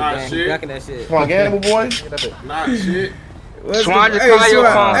ask the Nah, gang. shit. Ducking that shit. Come on, gamble, boy. Nah, shit. Swan, just call your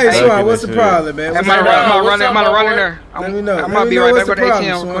phone. Hey, Swan, what's the problem, man? I'm gonna run in there. Let me know. I might be right back with the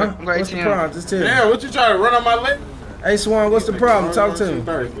ATM. Swan. What's the problem? Just tell me. Damn, what you trying to run on my leg? Hey, Swan, what's the problem? Talk to me.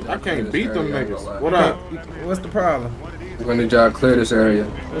 I can't beat them niggas. What up? What's the problem? We're gonna need y'all to clear this area.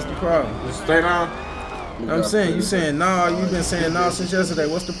 What's the problem? Just stay down. I'm saying, you saying nah, you been saying nah since yesterday.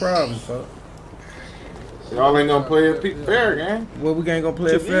 What's the problem, fuck? Y'all ain't gonna play it fair, gang. What we ain't gonna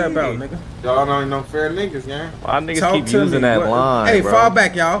play it fair about, nigga? Y'all ain't no fair niggas, gang. Why niggas Talk keep to using me. that What- line, Hey, bro? fall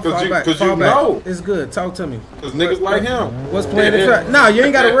back, y'all. Fall back. Cause Fall you back. know. It's good. Talk to me. Cause niggas like him. What's playing it fair? Nah, you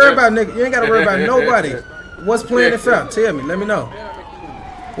ain't gotta worry about nigga. You ain't gotta worry about nobody. What's playing it fair? Tell me. Let me know.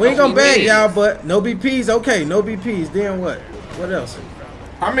 We ain't gonna bag y'all, but no BPs. Okay, no BPs. Then what? What else?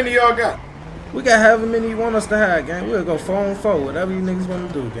 How many y'all got? We got however many you want us to have, gang. We'll go 4-on-4, whatever you niggas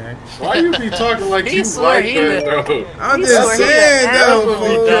want to do, gang. Why you be talking like you like that, though? I'm just saying, though,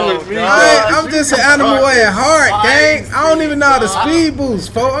 fool. I'm just an animal at heart, gang. I don't even know how to speed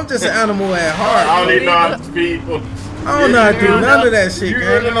boost, fool. I'm just an animal at heart. I don't even know how to speed boost. I don't know how to do none of that shit,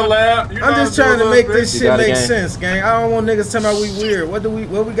 gang. in the lab. I'm just trying to make this shit make sense, gang. I don't want niggas talking about we weird. What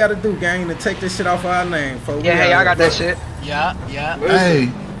we gotta do, gang, to take this shit off our name, folks? Yeah, hey, I got that shit. Yeah. Hey.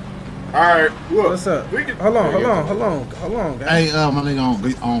 Alright, look. What's up? Hold on, gang. Hey, my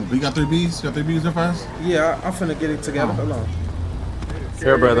nigga, we got 3 Bs? You got 3 Bs there fast? Yeah, I'm finna get it together. Hold on.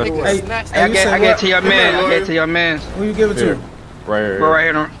 Here, brother. Hey, I get it to your man. I get it to your man. Who you give it to? Right here. Go right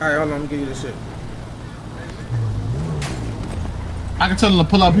here. Alright, hold on, let me give you this shit. I can tell him to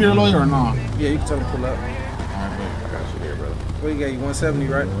pull up here, lawyer, or no? Yeah, you can tell him to pull up. Alright, I got you here, brother. What you got? You 170,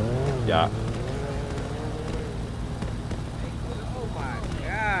 right? Yeah.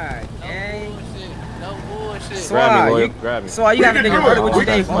 Grab me. So you got a nigga murder what you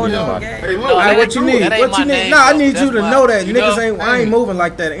think? Alright, what you need? What you need? Nah, I need you to know that niggas ain't. I ain't moving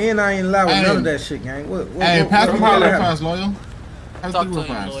like that, and I ain't allowed none of that shit, gang. Hey, pass me real fast, lawyer. Pass me real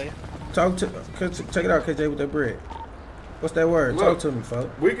fast. Talk to. Check it out, KJ, with that bread. What's that word? Look, talk to me,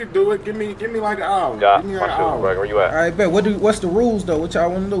 folks. We can do it. Give me like an hour. Yeah, Give me like an hour. where you at? Alright, bet. What's the rules though? What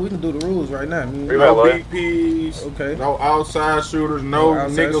y'all want to do? We can do the rules right now. No BPs. Okay. No outside shooters. No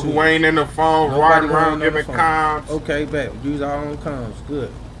outside niggas who shooters. ain't in the phone Nobody riding around running on giving the phone. comms. Okay, bet. Use our own comms.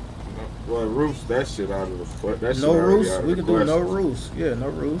 Good. Well, roofs that shit out of the foot. That shit No already rules. out of We the can do no question. rules. Yeah, no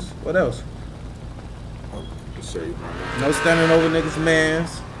rules. What else? Just say, man. No standing over niggas'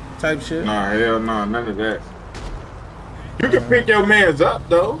 mans type shit. Nah, hell nah, none of that. You can pick your mans up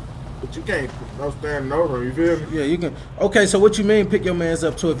though, but you can't no standing over him. You feel me? Yeah, you can. Okay, so what you mean pick your mans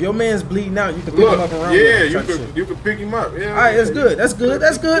up too? If your man's bleeding out, you can pick him up around. Yeah, with him, type shit. you can pick him up. Yeah. All right, that's good. That's good.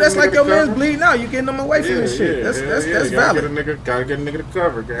 That's good. That's like your man's bleeding out. You getting them away from this shit. That's valid. Gotta get a nigga to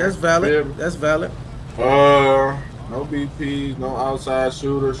cover, guys. That's valid. That's valid. No BPs, no outside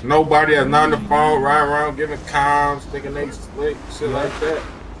shooters. Nobody that's not on the phone, riding around giving comms, thinking they slick, shit like that.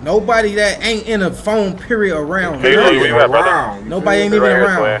 Nobody that ain't in a phone period around. Hey, where you at, brother? Nobody ain't even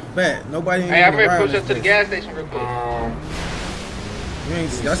around. Bet. Nobody ain't Hey, even I'm ready around. to push up to the gas station real quick.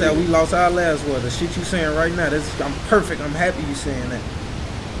 That's how we lost our last word. The shit you saying right now, I'm perfect. I'm happy you saying that.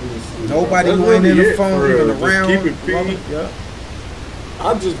 Nobody who ain't in the phone even around. Keep it peace. Yeah.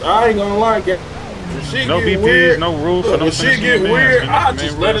 I ain't gonna lie, Shit No get BPs, weird. no roof, Look, no when shit get finishing weird, man. I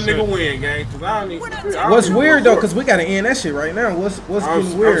just let a nigga win, gang. Cause I don't even. What's weird though? Cause we gotta end that shit right now. What's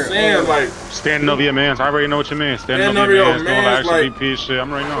getting weird? I'm saying like standing over your mans. I already know what you mean. Standing over your mans, doing all that extra BP shit. I'm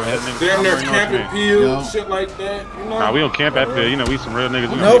already knowing. Damn near camping pills, shit like that. You know? Nah, we don't camp at there. You know, we some real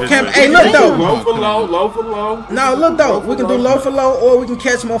niggas. No camp. Hey, look though. Low for low, low for low. No, look though. We can do low for low, or we can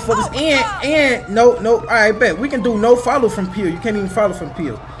catch motherfuckers. And no. All right, bet we can do no follow from Peel. You can't even follow from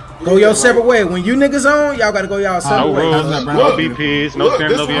Peel. Go your separate way. When you niggas on, y'all gotta go y'all separate way. No rules, no BPs, no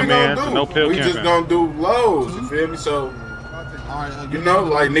standing over your mans, no pill we camping. just gonna do lows. You feel me? So. You know,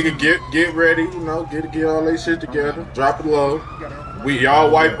 like nigga, get ready. You know, get all that shit together. Drop it low. Y'all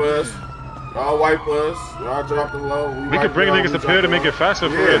wipe us. Y'all wipe us. Y'all drop it low. We could bring niggas to pill to make it faster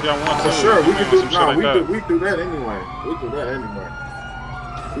for if y'all want to. For sure, we can do. No, we do that anyway. We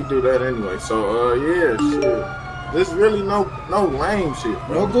do that anyway. So yeah, shit. There's really no lame shit.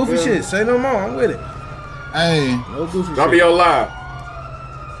 Bro. No goofy shit. Say no more. I'm with it. Hey, no goofy shit. Drop me your live.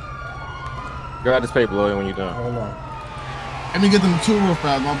 Grab this paper, Lloyd, when you're done. Hold on. Let me get them two real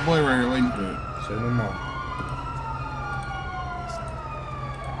fast. My boy right here waiting for it. Say no more.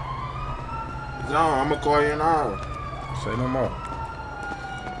 John, I'm gonna call you in an hour. Say no more.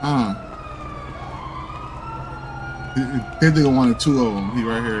 This nigga wanted two of them. He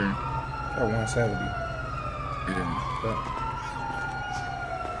right here. Got 170. Yeah.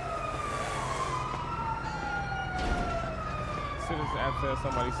 As soon as after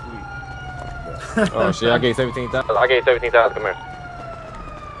somebody sleep. Oh shit! I gave 17,000. I gave 17,000. Come here.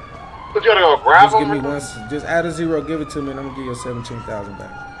 But you gotta go grab just them. Give me one. Just add a zero. Give it to me, and I'm gonna give you 17,000 back.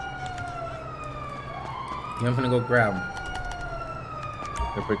 Yeah, I'm gonna go grab them.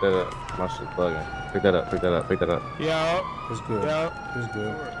 Here, pick that up. My shit bugging. Pick that up. Pick that up. Pick that up. Yo. It's good. Yo. It's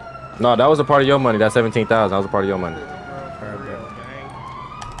good. No, that was a part of your money. That 17,000. That was a part of your money.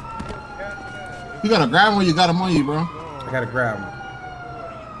 You gotta grab when you got them on you, bro. I gotta grab them.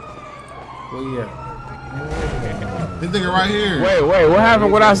 Where you at? This nigga right here. Wait, what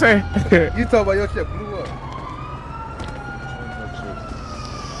happened? What I say? You talking about your shit blew up.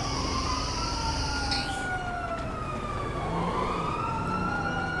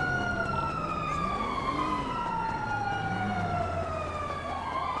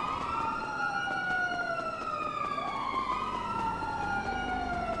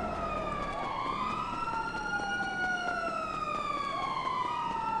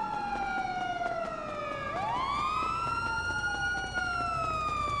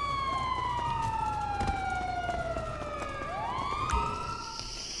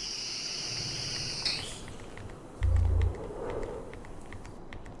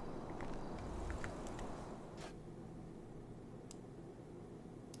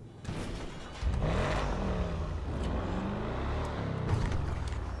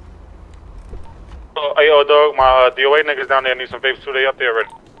 Hey, yo, dog, my DOA niggas down there need some vapes too. They up there already.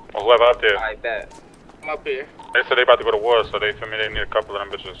 Or whoever out there. I bet. I'm up here. They said they about to go to war, so they feel me. They need a couple of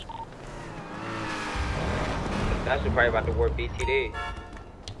them bitches. That's probably about to war BTD.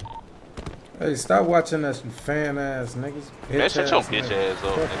 Hey, stop watching us, you fan ass niggas. Man, shut your bitch ass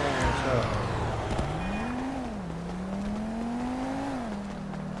up, nigga.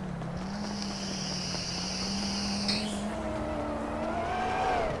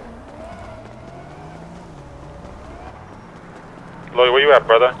 Lloyd, where you at,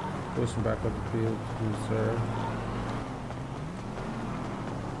 brother? Pushing back up the field, please, sir.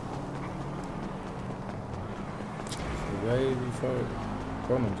 Way before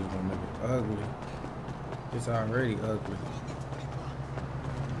Conan just gonna make it ugly. It's already ugly.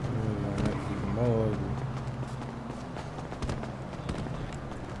 We're gonna make it even more ugly.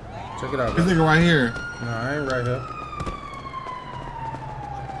 Check it out. This nigga right here. No, I ain't right here.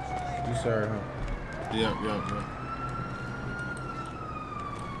 You sorry, huh? Yep.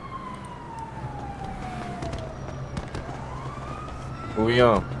 Who we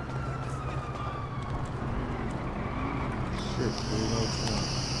on?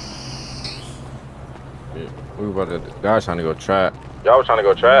 We about to. Guys trying to go trap. Y'all was trying to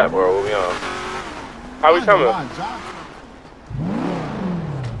go trap, or what we on? How we coming?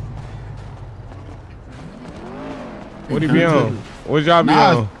 What he be on? What y'all be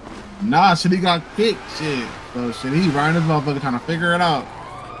on? Nah, shit, he got kicked. Shit. So shit, he riding this motherfucker trying to figure it out.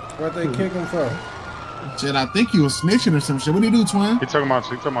 What they kick him for? Shit, I think he was snitching or some shit. What did he do, twin? He talking about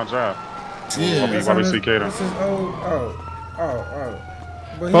job. Yeah. Why we CK them? This is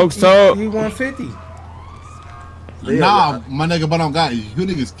But Folks told he 150. Nah, my nigga, but on God, you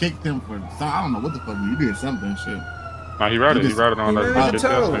niggas kicked him for I don't know what the fuck you did something shit. Nah, he routed on that bitch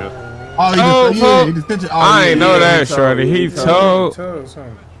yesterday. He just I ain't know that, shorty. He told.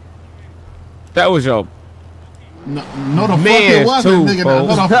 That was your. No, the fuck it wasn't, nigga. No,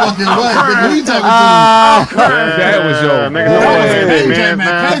 the fuck it was, nigga. Who you talking to? That was your. KJ,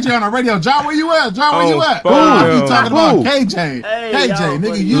 man. KJ on the radio. John, where you at? John, where you at? Who you talking about? KJ. KJ,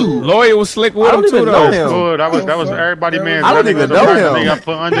 nigga, you. Lawyer was slick with him too, though. That was everybody, man. I don't even know him. Got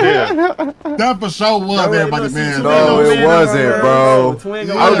put under there. That for sure was everybody, man. No, it wasn't, bro. I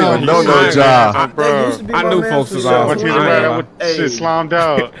don't even know no job, bro. I knew folks was off. Shit slimed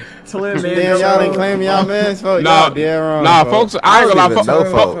out. Damn, y'all ain't claiming y'all, man. Nah, folks. I ain't gonna lie.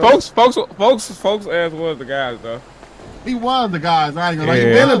 Folks ass was the guys though. He was the guys. I ain't gonna lie. He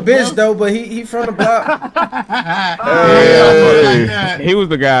been a bitch though, but he from the block. He was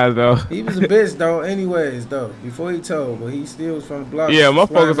the guys though. He was a bitch though. Anyways though, before he told, but he still was from the block. Yeah,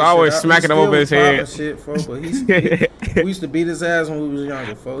 motherfuckers always smacking him over his head. Shit, folks, but we used to beat his ass when we was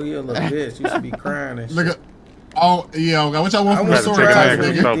younger, folks. He a little bitch. Used to be crying and shit. Oh yeah, what y'all want from the story?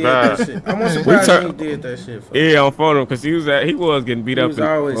 I'm surprised he did that shit. Yeah, on phone him because he was getting beat up. He was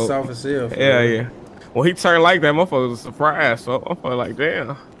always soft as hell. Yeah. When he turned like that, motherfucker was surprised. So I'm like,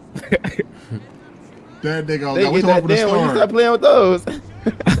 damn. That nigga, what you want from the store? When you start playing with those.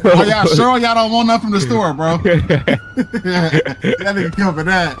 Oh, y'all sure y'all don't want nothing from the store, bro? That nigga killed for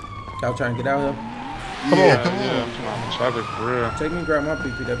that. Y'all trying to get out here? Come on. Chocolate for real. Take me and grab my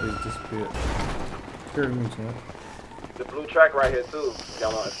PP. That bitch disappeared. Carry me, man. The blue track right here too. If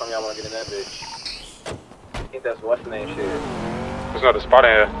some of y'all want to get in that bitch. I think that's what's the name shit. There's another spot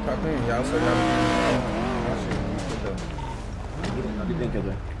in here. Pop in, y'all. So y'all.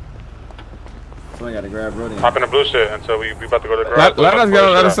 Someone gotta grab Brody. Hop in the blue shit until we about to go to the garage. Let us get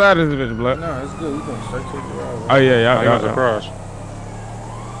on the other side of this bitch, blood. No, it's good. We going straight to the garage. Oh yeah, y'all across.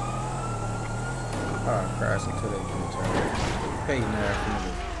 Alright, crash until they get turned. Hating ass niggas.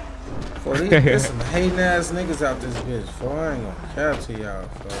 For there's some hating ass niggas out this bitch. For I ain't gonna cap to y'all,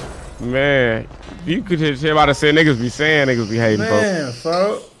 folks. Man, you could just hear about to say niggas be saying niggas be hating, folks. Man,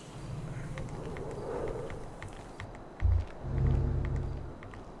 folks.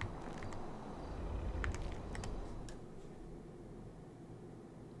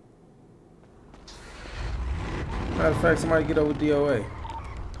 Matter of fact, somebody get over DOA.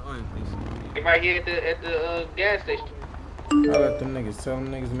 Right here at the gas station. I let them niggas tell them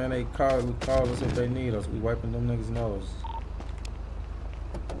niggas, man, they call us if they need us. We wiping them niggas' nose.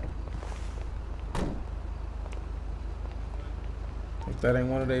 If that ain't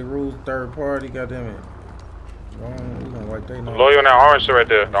one of their rules, third party, goddamn it. We gonna wipe their nose. Lawyer on that orange shit right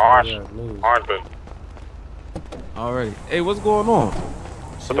there. The orange bit. Already. Hey, what's going on?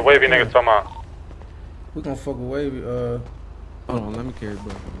 What the wavy niggas talking about? We gonna fuck with wavy. Hold on, let me carry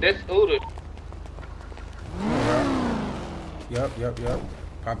bro. That's Uda. Yup.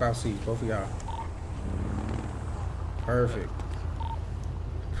 Pop out seats, both of y'all. Perfect.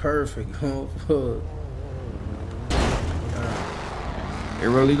 Hey,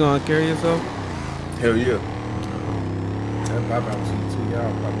 really gonna carry yourself? Hell yeah. That pop out seat too,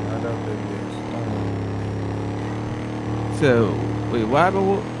 y'all probably right out there, bitch. So, wait, what happened?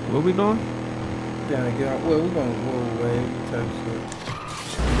 What we doing? Down and get out. Well, we gonna war away type shit.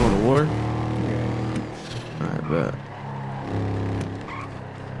 Going to war? Yeah. Alright, bet.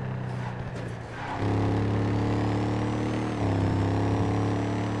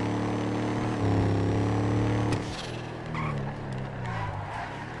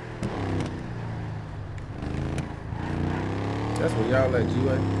 That's what y'all at,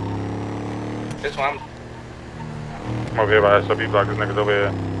 G-Way? This one. I'm over here by SOB block. This nigga's over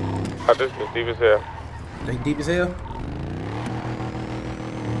here. I just been deep as hell. They deep as hell?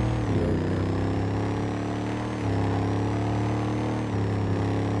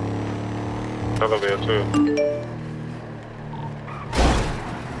 That's over here too.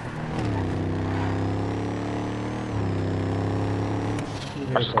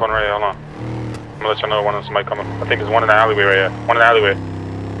 Watch this corner right here, hold on. I'm gonna let y'all know when somebody coming. I think there's one in the alleyway right here. One in the alleyway.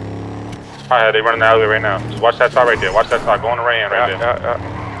 Alright, they running the alleyway right now. Just watch that side right there. Watch that side. Go on the rain right there.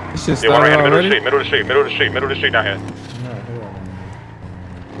 Yeah, one right in the middle of the street. Middle of the street down here.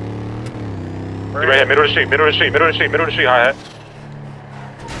 Right here, middle of the street, hi-hat.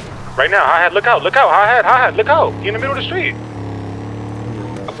 Right now, hi-hat, look out, hi-hat, look out. He in the middle of the street.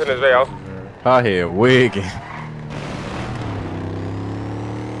 I'm putting his way out. I hear wigging.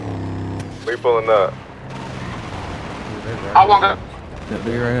 We pulling up. I want to. That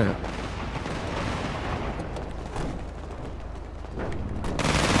big right here.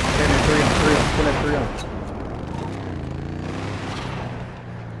 Three on.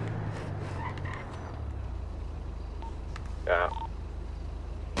 Yeah.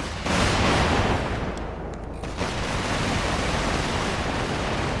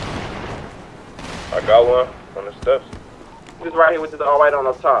 I got one on the steps. This right here with the all white on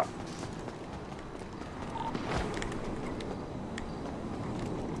the top.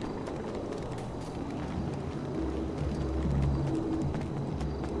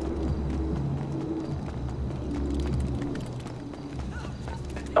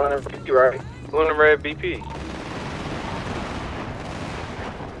 On the BP, right? On the red BP.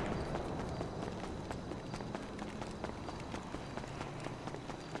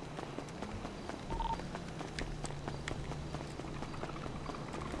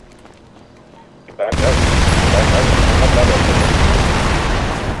 Back up.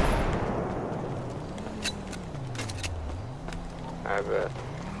 I bet.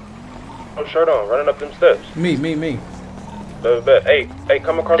 No shirt on, running up them steps. Me. Hey,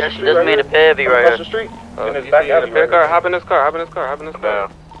 come across the street. Just made a heavy right across the street. In his back alley. car. Hop in this car. Hop in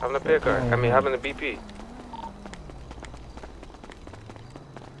the pay car. I mean, hop in the BP.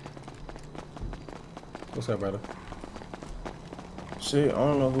 What's up, brother? Shit, I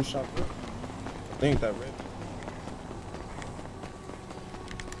don't know who shot that. I think that red.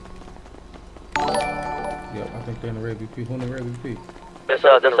 Yep, I think they're in the red BP. Who in the red BP? That's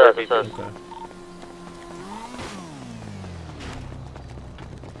us. Okay.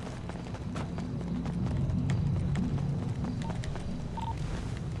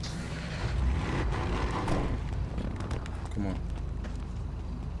 Come on.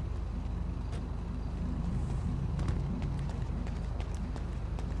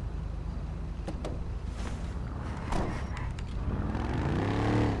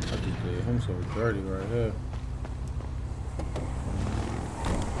 I'm so dirty right here.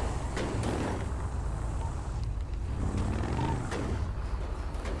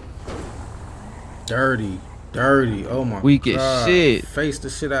 Dirty. Oh my Weak as God. shit. Face the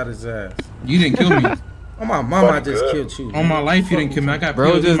shit out of his ass. You didn't kill me. Oh my mama, I just killed you. On my life, you didn't kill me. I got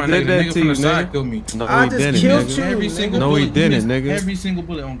Bro killed. just My did that nigga to from you, the side nigga. killed me. No, I he just didn't, killed nigga. you. Every single No, bullet. he didn't, missed nigga. Every single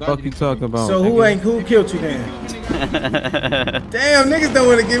bullet on God. Fuck you talking about? So who killed you then? Damn, niggas don't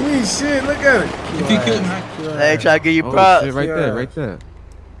want to give me shit. Look at it. If you killed me, Hey, try to get you Oh, props. shit, right there.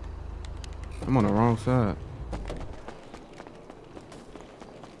 I'm on the wrong side.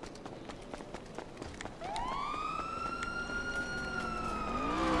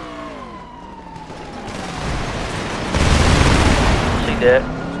 She dead.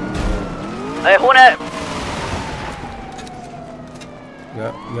 Hey, who that?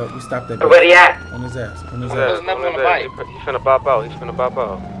 Yup, we stopped that. Where he at? On his ass. There's nothing on the bike. He finna pop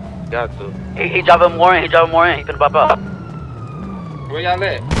out. Got to. He dropping more in. He finna pop out. where y'all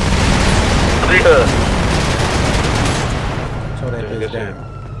at? Tow that bitch down.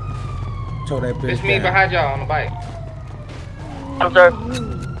 Tow that bitch It's me down. behind y'all on the bike. I'm sorry.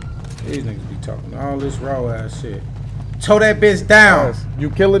 These niggas be talking all this raw ass shit. Tow that bitch down. You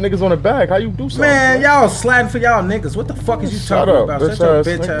killing niggas on the back. How you do something? Man, y'all sliding for y'all niggas. What the fuck is you Shut talking up, about? bitch Shut your ass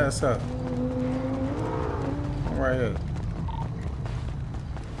bitch nigga. ass up. I'm right here.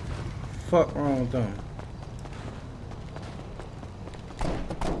 Fuck wrong with them.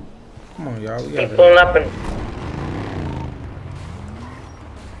 Come on, y'all. We Keep got pulling up and.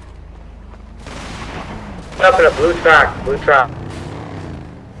 Up in a blue truck. We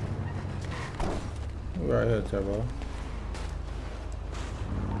right here, Turbo.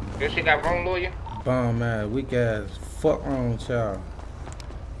 Your shit got wrong, lawyer? Bomb ass, weak ass. Fuck wrong with y'all.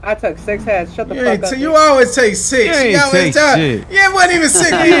 I took 6 heads. Shut the You, fuck up. you always take 6. You ain't take shit. You wasn't even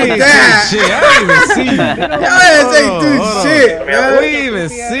sick. You ain't died. take shit. I didn't even see you. Y'all ass ain't do shit, man. We ain't even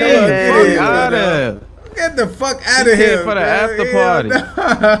see you. Fuck out of. Get the fuck out of here. For the after party.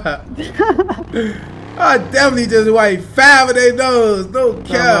 I definitely just wiped 5 of their nose. No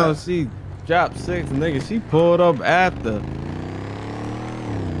cap. She dropped 6, nigga. She pulled up after.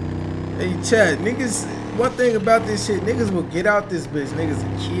 Hey, Chad, niggas, one thing about this shit, niggas will get out this bitch. Niggas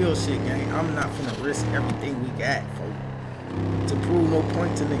will kill shit, gang. I'm not finna risk everything we got, folks. To prove no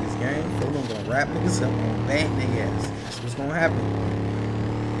point to niggas, gang. Folks, I'm gonna wrap niggas up on bang their ass. That's what's gonna happen.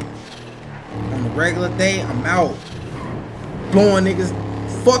 On the regular day, I'm out. Blowing niggas,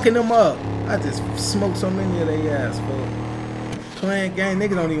 fucking them up. I just smoked so many of their ass, folks. Playing gang,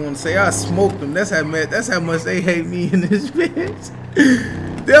 niggas don't even want to say I smoked them. That's how much they hate me in this bitch.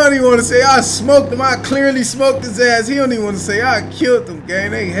 They don't even want to say I smoked him. I clearly smoked his ass. He don't even want to say I killed him, gang.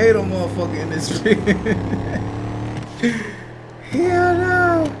 They hate him, motherfucker, in this bitch. Hell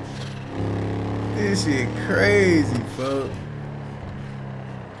no. This shit crazy, folks.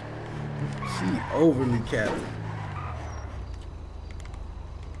 She overly capping.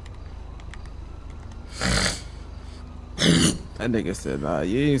 That nigga said, nah,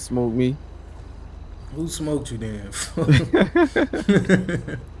 you ain't smoke me. Who smoked you then?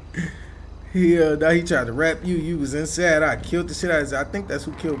 Now he tried to rap you. You was inside. I killed the shit out of his. I think that's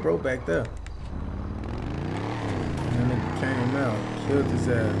who killed bro back there. That nigga came out, killed his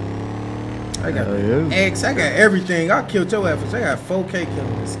ass. I got X. I got everything. I killed your ass. I got 4K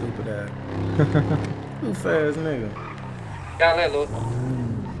killing this stupid ass. Who fast nigga? Got that, Lord.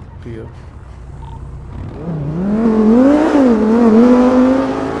 Peel.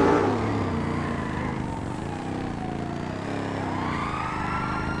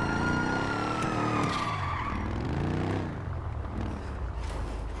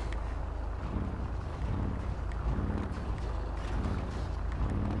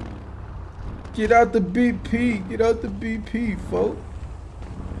 Get out the BP. Get out the BP, folk.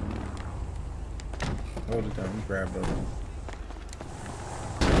 Hold it down. Grab it.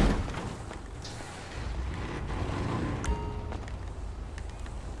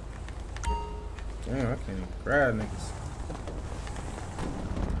 Damn, I can't even grab niggas.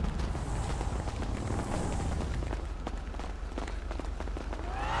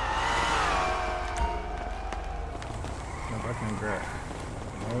 No, I can't grab.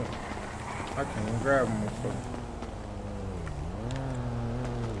 No. I can't even grab them, motherfucker.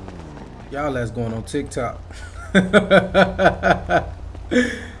 Y'all ass going on TikTok.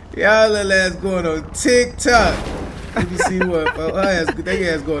 Y'all ass going on TikTok. Let me see what, they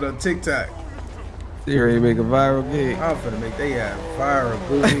ass going on TikTok. You ready to make a viral gig? I'm finna make they ass viral,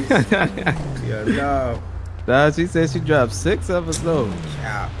 boobies. Yeah, no. Nah, she said she dropped 6 of us though.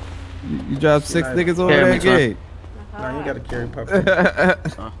 Yeah. You dropped 6 niggas over that gig. Nah, you gotta carry puppy.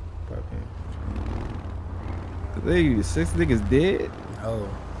 Puppy. 6 niggas dead? Oh.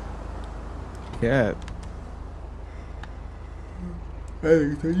 Cap.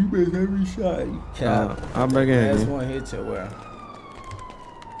 Hey, so you missed every shot. You cap. I'll bring it in. Last one hit your well.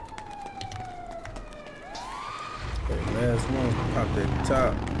 Okay, last one popped at the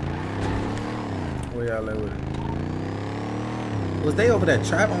top. Where y'all at with it? Was they over that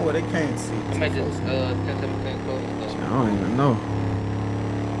trap on where they can't see? I might just 10-17 close. I don't even know.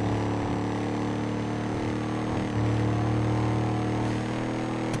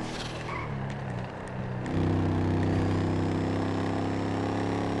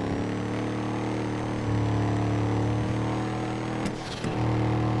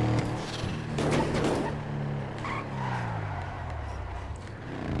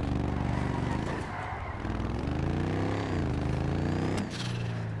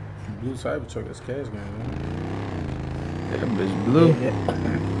 Blue Cybertruck, that's cash game, man. That bitch blue. Yeah.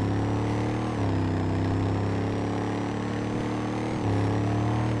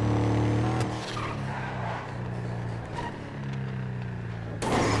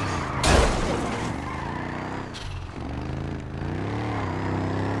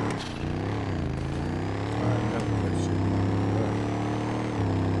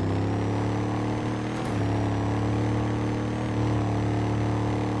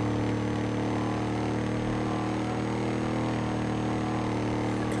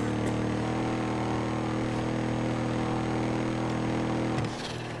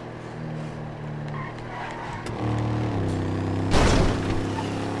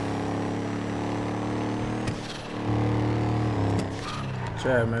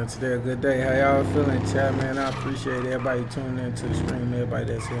 Chat, man, today a good day. How y'all feeling, chat, man? I appreciate everybody tuning in to the stream. Everybody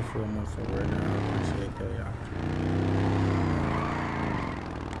that's here for a month right now. I appreciate that, y'all.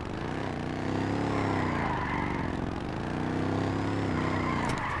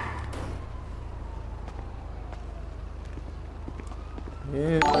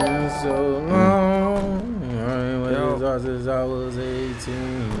 It's been so long. I ain't waited since I was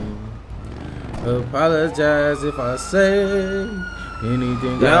 18. Apologize if I say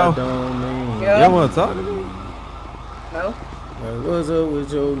anything I don't mean. Y'all wanna talk to me? No. Like, what's up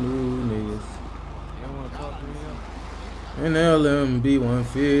with your new niggas? Y'all wanna talk to me? An LMB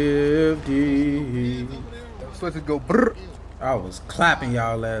 150. Supposed to go brr. I was clapping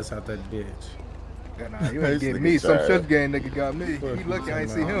y'all ass out that bitch. Nah, you ain't getting me. Some shit game nigga got me. He lucky I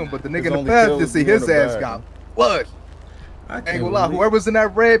ain't see him, but the nigga in the past just see his ass got flushed. I ain't gonna lie, whoever's in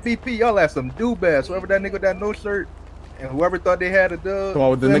that red BP, y'all have some do-bass. Whoever that nigga with that no shirt, and whoever thought they had a dub, come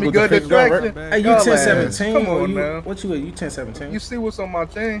on with the nigga with good the distraction. Hey, you 1017? Come on now. What you at? You 1017? You see what's on my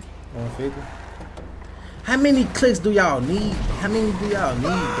chain? 150. How many clicks do y'all need? How many do y'all need,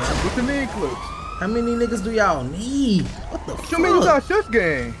 bro? What you need, clicks? How many niggas do y'all need? What the fuck? You mean you got shush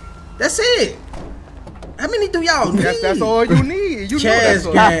game? That's it. How many do y'all need? That's all you need. You cash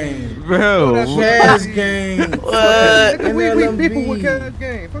know that's game. Bro, cash game. What? We people with cash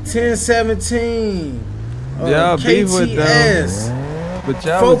game. 1017. Y'all beef with them. But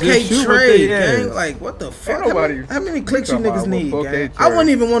y'all 4K trade, gang. Like, what the fuck? How many clicks you niggas need, gang? I wouldn't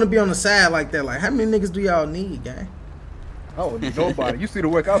even want to be on the side like that. Like, how many niggas do y'all need, gang? I don't need nobody. You see the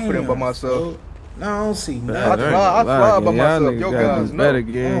work I put in by myself. No, I don't see nothing. I fly by myself. Yo guys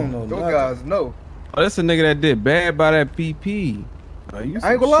know. Yo guys know. Oh, that's a nigga that did bad by that PP. Oh, I ain't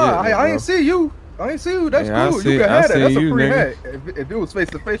gonna lie. I ain't see you. I ain't see you. That's cool. You can have that. That's a free hat. If it was face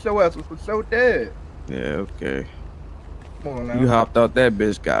to face, your ass was for sure dead. Yeah, okay. Come on now. You hopped out that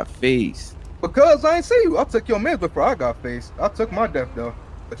bitch, got face. Because I ain't see you. I took your man's before I got face. I took my death though.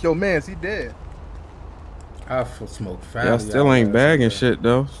 But your man's, he dead. I smoke fast. Y'all still ain't bagging shit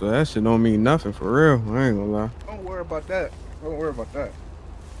though, so that shit don't mean nothing for real. I ain't gonna lie. Don't worry about that. Don't worry about that.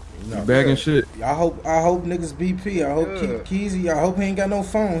 You bagging shit. I hope niggas BP. I hope Keezy. I hope he ain't got no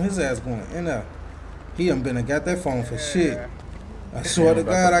phone. His ass going in there. He done been and got that phone for shit. I swear to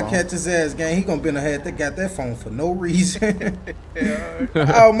God, I catch his ass, gang. He gonna been ahead that got that phone for no reason.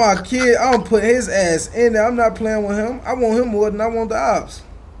 Oh my kid, I'm put his ass in there. I'm not playing with him. I want him more than I want the ops.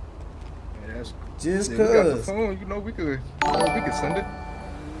 Just cause. You know we could send it.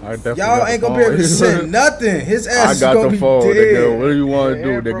 Y'all ain't gonna be able to send nothing. His ass is gonna be dead. Nigga. What do you want to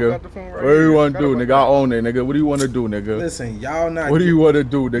do, nigga? What do you want to do, nigga? I own it, nigga. What do you want to do, nigga? Listen, y'all not. What do you want to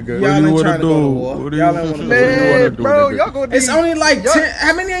do, nigga? Y'all ain't trying to go to war. Y'all ain't want to do, nigga? It's only like 10.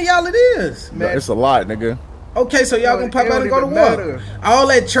 How many of y'all it is? It's a lot, nigga. Okay, so y'all gonna pop out and go to war. All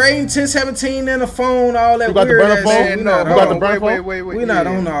that trading 1017 and the phone, all that weird ass shit. You got the burner phone? We not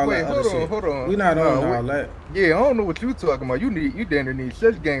on all that other shit. Hold on. We not on all that. Yeah, I don't know what you talking about. You damn need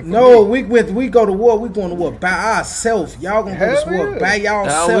such game. No, we go to war. We going to war by ourselves. Y'all gonna go to war by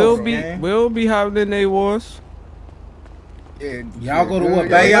y'allself. We'll be hopping in they wars. Yeah, y'all go to war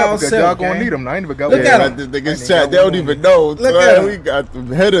by yourself. Y'all gonna need them. I ain't even got. Look at them. Niggas chat. They don't even know. Look at we got the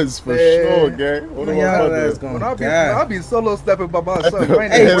headers for sure, gang. What when I be solo stepping by myself.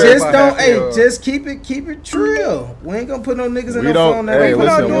 Hey, just don't. Hey, just keep it trill. We ain't gonna put no niggas in the phone. Hey,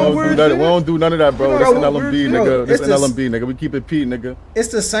 listen, we don't do none of that, bro. That's an LMB, nigga. That's an LMB, nigga. We keep it P, nigga. It's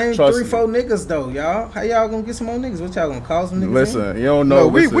the same 3-4 niggas though, y'all. How y'all gonna get some more niggas? What y'all gonna call some niggas? Listen, you don't know.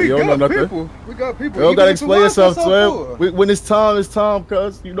 We don't know nothing. We got people. You don't gotta explain yourself to him. When it's time,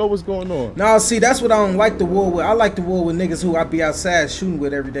 cuz you know what's going on. No, see, that's what I don't like the war with. I like the war with niggas who I be outside shooting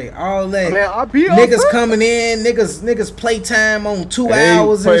with every day. All that niggas coming in, niggas playtime on 2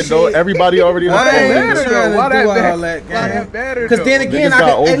 hours and shit. Everybody already on I ain't trying to do all that, gang. Cause then again,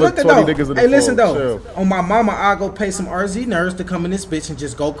 hey, look at though. Hey, listen though. On my mama, I'll go pay some RZ nerds to come in this bitch and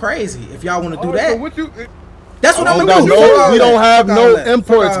just go crazy. If y'all want to do that. That's what I'm gonna do. We don't have no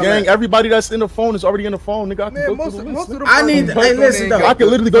imports, gang. Everybody that's in the phone is already in the phone, nigga. I can go through the list. I need. Hey, listen though. I can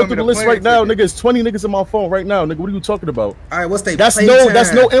literally go through the list right now, nigga. It's 20 niggas in my phone right now, nigga. What are you talking about? All right, what's they? That's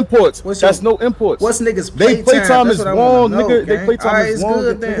no imports. That's no imports. What's niggas playtime is long, nigga. They playtime is long.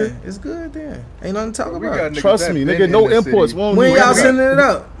 It's good then. Ain't nothing to talk about. Trust me, nigga. No imports. When y'all sending it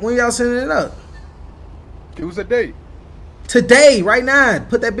up? When y'all sending it up? It was a date. Today, right now,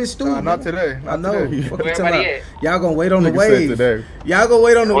 put that bitch through. Not today. I know. Y'all gonna wait on the wave. Y'all gonna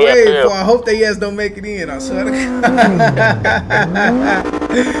wait on the wave. For I hope they ass don't make it in. I swear to God.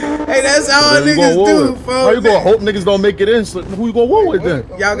 Hey, that's all niggas do, folks. How you gonna hope niggas don't make it in? So who you gonna war with then?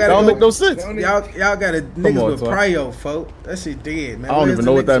 Y'all gotta don't make no sense. Y'all gotta niggas with prio, folks. That shit dead, man. I don't even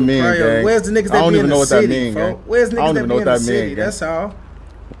know what that means, gang. Where's the niggas that be in the city, folks? Where's niggas that be in the city? That's all.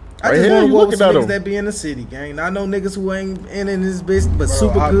 I just want to work with some niggas that be in the city, gang. I know niggas who ain't in this bitch, but bro,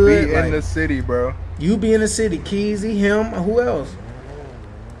 super good. I be in the city, bro. You be in the city, Keezy, him, who else?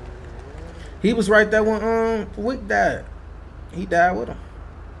 He was right there when Wick died. He died with him.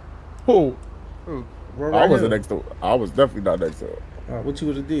 Who? I wasn't next to. I was definitely not next to him. What you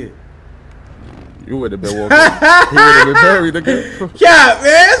would have did? You would have been walking. He would have been buried, nigga. Yeah, man,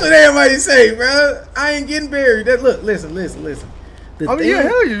 that's what everybody say, bro. I ain't getting buried. Look, listen. I mean, yeah,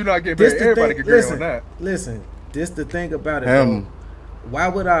 hell you not getting buried. Everybody can agree on that. Listen, this the thing about it, though. Why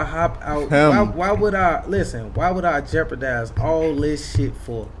would I hop out? Why would I jeopardize all this shit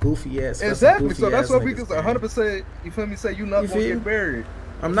for goofy ass? Exactly. So that's what we can 100%. You feel me? Say you not gonna get buried.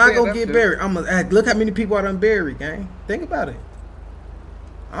 I'm not gonna get buried. I'm gonna look how many people I done buried, gang. Think about it.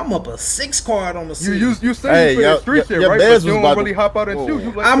 I'm up a 6 card on the city. You say you for street shit, right? But you don't really hop out and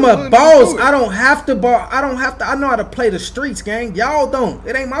shoot. I'm a boss. I don't have to ball. I know how to play the streets, gang. Y'all don't.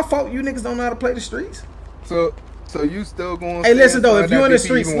 It ain't my fault. You niggas don't know how to play the streets. So you still going? Hey, listen though. If you in the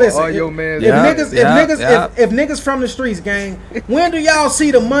streets, listen. If niggas from the streets, gang, when do y'all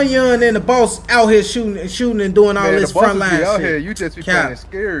see the Munyon and the boss out here shooting and doing all this frontline shit? Out here, you just be playing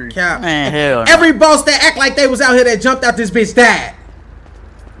scary. Man, hell. Every boss that act like they was out here that jumped out this bitch died.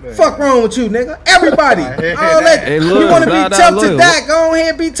 Fuck wrong with you, nigga? Everybody. Hey, you look, want to be tough to that? Go ahead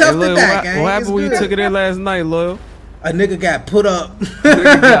and be tough to that, gang. What happened when you took it in last night, Loyal? A nigga got put up.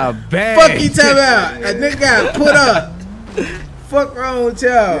 Nigga got bad. Fuck you talking about? A nigga got put up. Fuck wrong with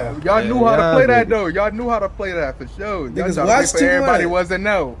y'all? Y'all knew how to play that though. Y'all knew how to play that for sure. Niggas watched too much. Everybody wasn't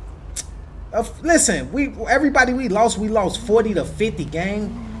know. Listen, everybody we lost 40 to 50,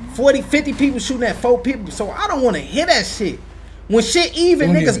 gang. 40, 50 people shooting at 4 people. So I don't want to hear that shit. When shit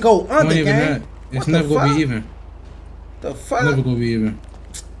even, niggas go under, gang. It's never gonna be even. The fuck? Never gonna be even.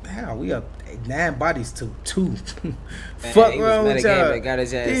 How we up 9 bodies to 2. Fuck wrong with y'all?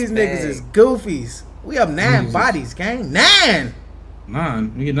 These niggas is goofies. We up 9 bodies, gang. 9.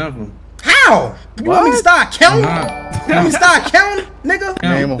 9. We get 9 from. How? You want me to start counting? You want me to start counting,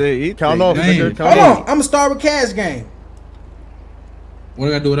 nigga? Count off, nigga. Hold on. I'm gonna start with Cash Game. What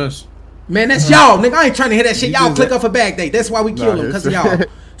do I gotta do with us? Man, that's y'all, nigga. I ain't trying to hear that shit. Y'all click off a bag day. That's why we kill them, because of y'all.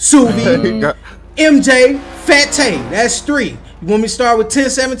 Suvi, MJ, Fat Tay. That's 3. You want me to start with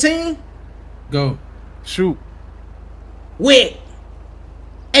 1017? Go. Shoot. Wick.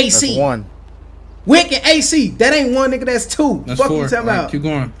 AC. That's 1. Wick and AC. That ain't 1, nigga. That's 2. That's Fuck 4. you talking about? Keep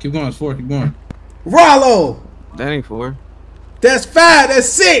going. Keep going. It's 4. Keep going. Rollo. That ain't 4. That's 5. That's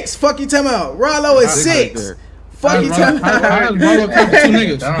 6. Fuck you talking about? Rollo is 6. Fuck you talking about?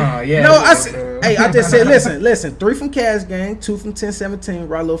 Yeah. No, hey, I just said, listen. 3 from Cash Gang, 2 from 1017,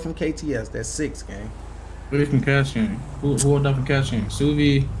 Rollo from KTS. That's 6, gang. 3 from Cash Gang. Who hold up from Cash Gang?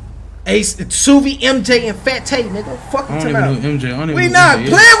 Suvi. Ace, Suvi, MJ, and Fat Tay, nigga. Fuck you talking about? MJ. We not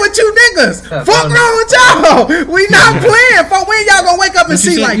playing with you niggas. Fuck wrong with y'all? We not playing. Fuck, when y'all gonna wake up and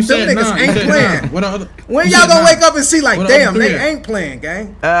see like them niggas ain't playing? When y'all gonna wake up and see like damn nigga ain't playing,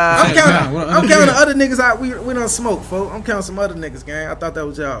 gang? I'm counting other niggas out. We don't smoke, folks. I'm counting some other niggas, gang. I thought that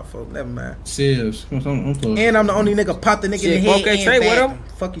was y'all, folks. Never mind. Serious. And I'm the only nigga pop the nigga in the head. 4K Trey with him?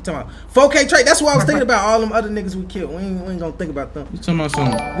 Fuck you talking about? 4K Trey. That's what I was thinking about. All them other niggas we killed. We ain't gonna think about them. You talking about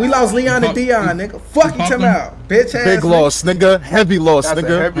something? We lost Leon and Dion, nigga. Fuck you talking about? Bitch ass. Big loss, nigga. Heavy loss,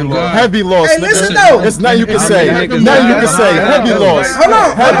 nigga. Heavy loss, hey, nigga. Listen though. It's nothing you can say. Nothing you can say. Heavy loss. Hold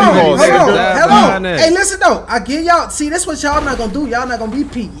on. Heavy loss. Hey, listen though. I give y'all. See, that's what y'all not gonna do. Y'all not gonna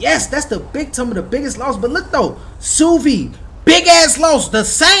repeat. Yes, that's some of the biggest loss. But look though, Suvi, big ass loss, the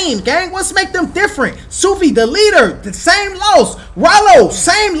same, gang. What's make them different? Suvi, the leader, the same loss. Rollo,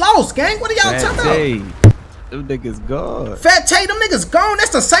 same loss, gang. What are y'all talking about? Them niggas gone. Fat Tay, them niggas gone. That's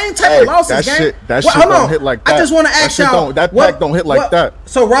the same type of losses, gang. That shit don't hit like that. I just want to ask y'all. That pack don't hit like that.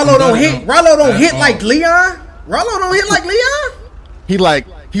 So Rollo don't hit. Rollo don't hit like Leon. Rollo don't hit like Leon. He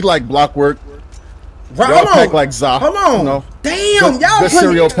like block work. Y'all pack like Za. Hold on. You know? Damn, y'all put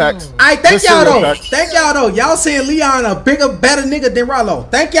cereal packs. I thank y'all though. Thank y'all though. Y'all saying Leon a bigger, better nigga than Rollo.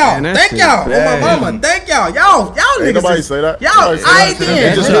 Thank y'all. Thank y'all. Oh my mama. Thank y'all. Y'all niggas. Nobody say that. Y'all, I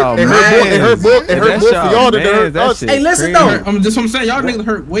did. It hurt more for y'all than it hurt us. Hey, listen though. That's what I'm saying. Y'all niggas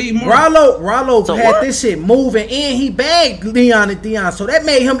hurt way more. Rollo had this shit moving and he bagged Leon and Dion, so that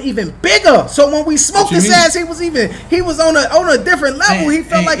made him even bigger. So when we smoked his ass, he was on a different level. He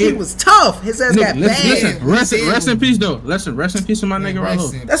felt like he was tough. His ass got bagged. Listen, rest in peace though. Listen, rest in peace to my nigga Rollo.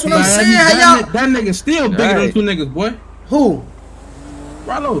 That's what I'm saying. How y'all? That nigga still bigger than 2 niggas, boy. Who?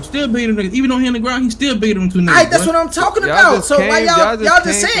 Rollo still bigger than niggas. Even though he in the ground, he still bigger than 2 niggas. Alright, that's what I'm talking about. So why y'all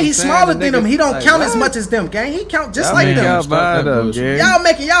just saying he's smaller than them? He don't count as much as them, gang. He count just like them. Y'all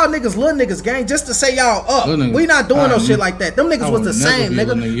making y'all niggas little niggas, gang, just to say y'all up. We not doing no shit like that. Them niggas was the same,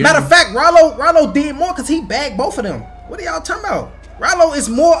 nigga. Matter of fact, Rollo did more because he bagged both of them. What are y'all talking about? Rollo is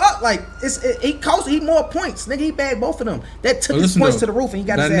more up, like he more points, nigga. He bagged both of them. That took his points to the roof, and he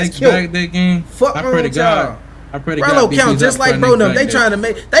got his ass killed. That game, fuck wrong with y'all. Rollo count just like bro them. They trying to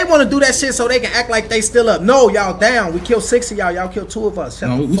they want to do that shit so they can act like they still up. No, y'all down. We killed 6 of y'all. Y'all killed 2 of us.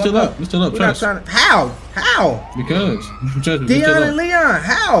 We still up. We still up. Not trying to, how? Because Dion and Leon.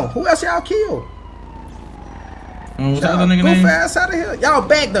 How? Who else y'all killed? What's the other nigga name? Go fast out of here. Y'all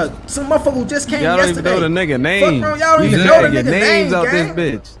bagged up some motherfucker who just came yesterday. Y'all don't even know the nigga name. Y'all don't even know the nigga names out this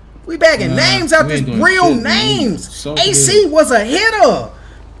bitch. We bagging names out this real names. AC was a hitter.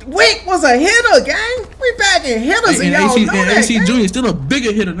 Wick was a hitter, gang. We bagging hitters and y'all know that. AC Junior still a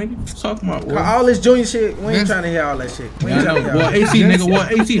bigger hitter, nigga. What you talking about? All this junior shit, we ain't trying to hear all that shit. We ain't trying to hear all that shit. AC nigga,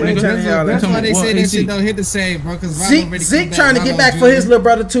 what AC nigga? That's why they say that shit don't hit the same, bro. Cause Zeke trying to get back for his little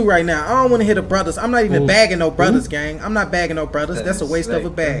brother too right now. I don't want to hit the brothers. I'm not even bagging no brothers, gang. I'm not bagging no brothers. That's a waste of a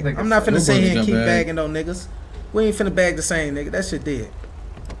bag. I'm not finna sit here and keep bagging no niggas. We ain't finna bag the same nigga. That shit dead.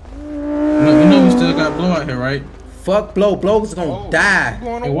 You know we still got Blow out here, right? Fuck Blow. Blow is gonna die.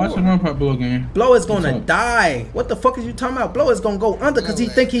 Hey, watch the run part Blow game. Blow is gonna die. What the fuck is you talking about? Blow is gonna go under because he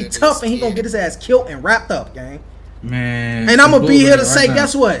think he tough and he gonna get his ass killed and wrapped up, gang. Man. And I'm gonna be here to say,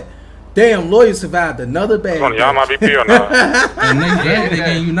 guess what? Damn, lawyer survived another bad. Y'all my VP or not? And they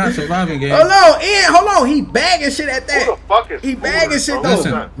game, you not surviving game. Hold on, he bagging shit at that. Who the fuck is he bagging shit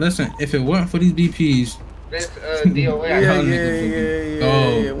though? Listen, if it weren't for these BPs, yeah.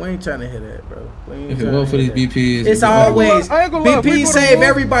 We ain't trying to hear that, bro. If it weren't for these BPs, it's always BP save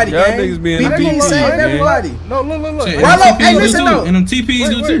everybody, gang. BP save everybody. No, look. Rollo, hey, listen though. And them TPs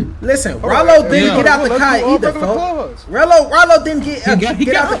do too. Listen, Rollo didn't get out the car either, folks. Rollo didn't get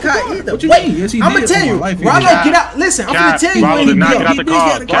out the car either. Wait, I'm gonna tell you, Rollo get out. Listen, I'm gonna tell you when he get out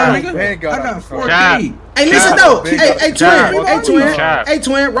the car. I got 4K. Hey, listen though. Hey,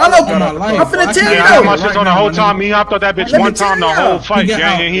 twin. Rollo, I'm finna tell you how though. much is on the whole time? He hopped out that bitch one time the whole fight,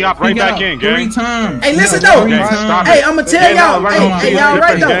 gang, and he hopped right back in, gang. 3 times. Hey, listen though. Hey, I'ma tell y'all. Hey, y'all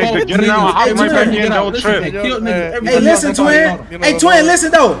right though. Get him out, hop right back in, don't trip. Hey, listen, twin. Hey, twin,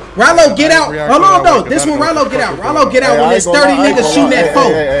 listen though. Rollo get out. Hold on though. This one Rollo get out. Rollo get out when there's 30 niggas shooting at 4.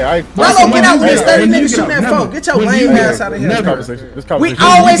 Rollo get out when there's 30 niggas shooting at 4. Get your lame ass out of here. We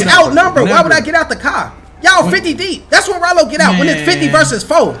always outnumbered. Why would I get out the car? Y'all 50 deep. That's when Rollo get out. When it's 50 versus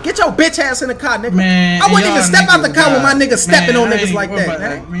 4. Get your bitch ass in the car, nigga. I wouldn't even step out the car when my niggas stepping on niggas like that,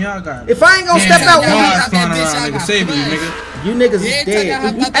 man. If I ain't gonna step out when you niggas is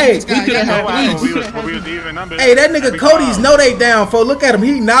dead. Hey, hey, that nigga Cody's know they down for. Look at him.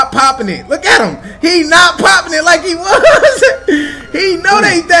 He not popping it. Look at him. He not popping it like he was. He know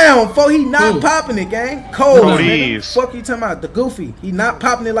they down for. He not popping it, gang. Cody's. Fuck you talking about the goofy. He not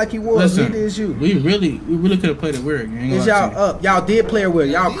popping it like he was. Neither is you. We really could have played it weird, gang. Is y'all up? Y'all did play it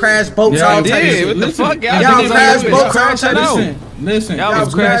weird. Y'all crashed boats all type of shit. What the fuck? Y'all crashed boats all type of shit. Listen, y'all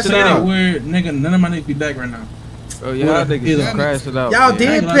was crashing out weird, nigga. None of my niggas be back right now. Oh y'all niggas crashed it out. Y'all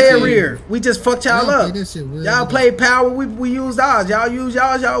did play it weird. We just fucked y'all up. Y'all played power. We used ours. Y'all use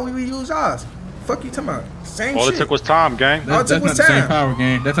y'all. We use ours. Fuck you talking about? Same shit. All it took was time, gang. All it took was time. Same power,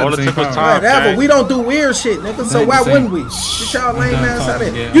 gang. That's all it took was time. Whatever. We don't do weird shit, nigga. So why wouldn't we? Get y'all lame ass out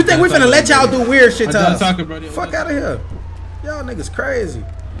of here. You think we finna let y'all do weird shit to us? Fuck out of here. Y'all niggas crazy.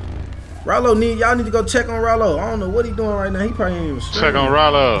 Rollo y'all need to go check on Rollo. I don't know what he doing right now. He probably ain't even streaming. Check on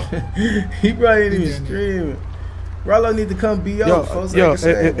Rollo. He probably ain't even streaming. Rollo need to come be up, folks. Yo,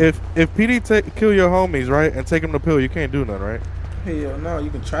 if PD kill your homies, right, and take them to pill, you can't do nothing, right? Hell no, you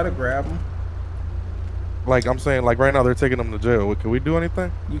can try to grab them. Like I'm saying, like right now they're taking them to jail. Can we do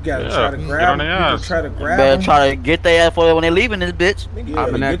anything? You gotta try to grab them. You can try to grab them. Better try to get their ass for them when they leaving this bitch.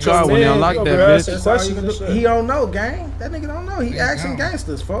 I'm in that car when they unlock that bitch. He don't know, gang. That nigga don't know. He asking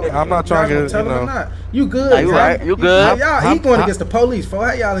gangsters, folks. I'm not trying to tell him or not. You good? You right? You good? Y'all, he going against the police, folks.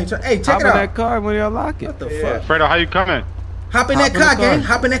 How y'all ain't trying? Hey, check it out. Hop in that car when they unlock it. What the fuck? Fredo, how you coming? Hop in that car, gang.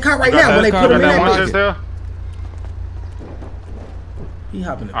 Hop in that car right now when they put him in that bitch. He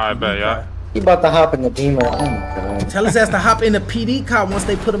hopping in the Alright, bet, y'all. He about to hop in the Beamer. Oh my god. Tell his ass to hop in the PD car once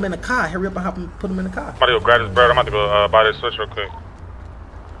they put him in the car. Hurry up and hop and put him in the car. I'm about to go grab this bread. I'm about to go buy this switch real quick.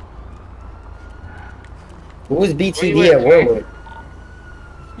 Who's BTD at Warwood?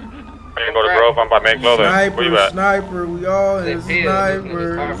 I can go to Grove. I'm about to make clothing. Where you at? Sniper, we all is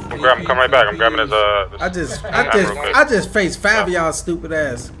snipers. I'm come right back. I'm grabbing his I just faced 5 of y'all stupid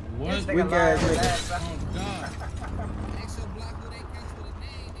ass. Weak ass niggas.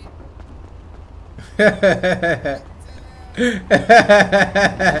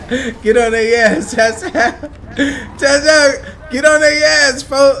 Get on their ass, Chacha. Get on their ass,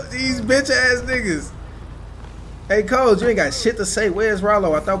 folks. These bitch ass niggas. Hey, Coles, you ain't got shit to say. Where's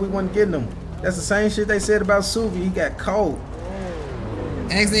Rollo? I thought we wasn't getting him. That's the same shit they said about Suvi. He got cold.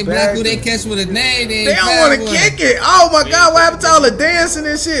 Ask they black who they catch with a name. They don't want to kick it. Oh my god, what happened to all the dancing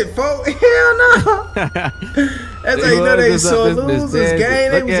and shit, folks? Hell no. That's how you know they so losers,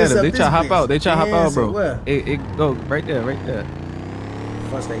 gang. They was just up this bitch. They try to hop out. They try to hop out, bro. Where? It go right there, right there.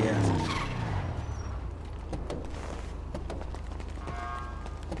 First they ass.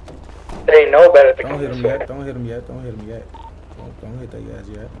 They know better to Don't hit him yet. Don't hit him yet. Don't hit him yet. Don't hit their ass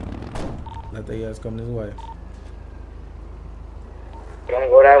yet. Let their ass come this way. Gonna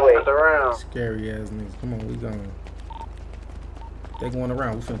go that way. Around. Scary ass niggas. Come on, we going. They going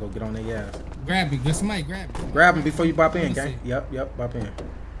around. We finna go get on their ass. Grab me. Just somebody grab me. Grab him before you bop in, gang. Yep, bop in.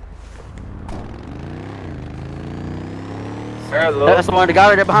 That's the one that got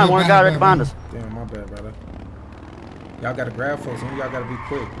right there behind. One guy right behind us. Damn, my bad, brother. Y'all gotta grab folks, and y'all gotta be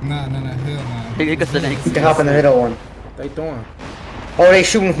quick. Nah, hell nah. He can hop in the middle one. They throwing. Oh, they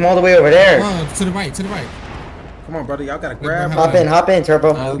shooting from all the way over there. Oh, to the right, to the right. Come on, brother. Y'all gotta grab. Hop in,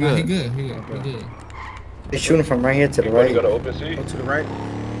 Turbo. Oh, no, he good. They're shooting from right here to the right. Go to open seat. Go to the right.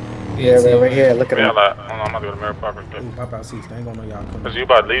 Yeah, right here. Look at them. I'm about to go to Mirror Park. Pop out seats. They ain't gonna know y'all coming. Cause you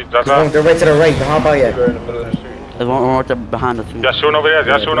about to leave. They're right to the right. Don't hop out yet. There's one right there behind us. Y'all shooting over there?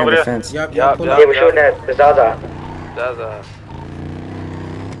 Y'all shooting over there? Yup. Yeah, we're shooting at the Zaza. Zaza.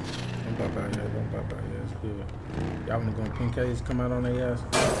 Don't pop out here. It's good. Y'all wanna go in pink case, come out on their ass?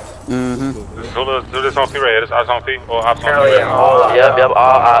 Mm-hmm. Do this on P right here. This ops on P or ops on P. Yep, all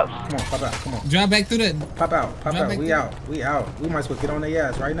ops. Come on, pop out, come on. Drive back through that. Pop out. We out. We might as well get on their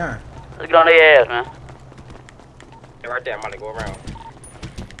ass right now. Let's get on their ass, man. Yeah, right there, I'm about to go around.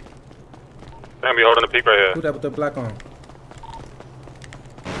 Damn, be holding the peak right here. Who that with the black on?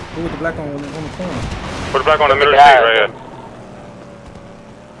 Who with the black on the corner? Put the black on the middle of the street right here.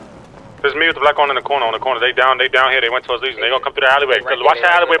 There's me with the black on the corner. They down here. They went towards Legion. They gonna come through the alleyway. Cause watch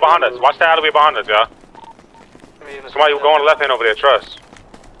the alleyway behind us. Watch the alleyway behind us, y'all. Somebody go on the left hand over there. Trust.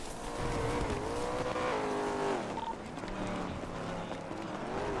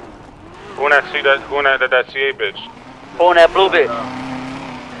 Who in that CA bitch? Who in that blue bitch?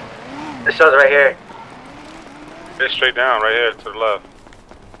 It shows right here. It's straight down right here to the left.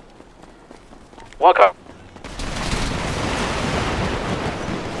 One car.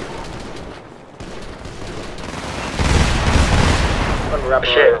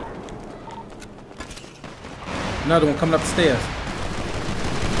 Shit. Another one coming up the stairs.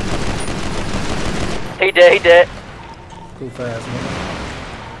 He dead. Too fast, man.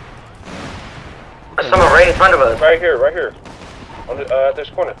 There's someone right in front of us. Right here. On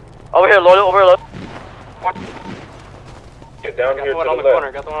this corner. Over here, Lloyd. Get down here to the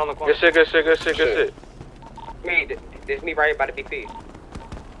left. Got the one on the corner. Good shit. It's me right by the BP.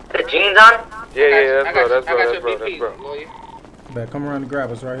 The jeans on? Yeah, I got that's your bro. BP, lawyer. Back, come around and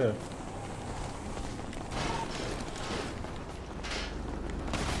grab us right here.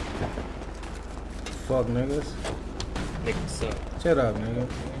 Fuck niggas. Niggas suck. Shut up, nigga.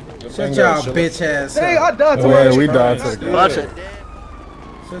 Shut y'all bitch ass up. Hey, I died to Yeah, we died to the Watch it.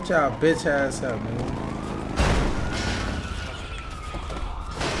 Shut y'all bitch ass up, man.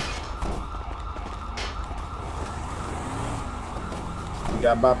 You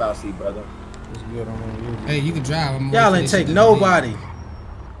got bop out seat, brother. It's good on you. Hey, you can drive. Y'all ain't take nobody.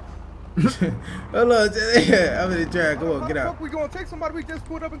 Hold on, I'm gonna drive. Go on, get out. How the fuck we gonna take somebody we just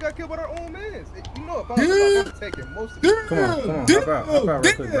pulled up and got killed by our own mans? You know, if I was taking most of it. Come on, hop out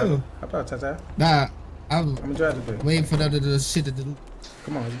real quick, bro. Hop out, Tata. Nah, I'm gonna drive this bitch. waiting for them to do the shit to do.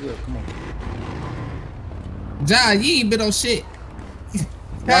 Come on, it's good. Come on. John, you ain't been on shit.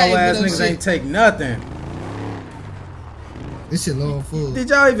 Y'all ass niggas ain't take nothing. This shit low on food. Did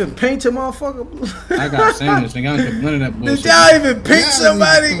y'all even paint your motherfucker blue? I got sandwich, nigga. I don't take none of that bullshit. Did y'all even paint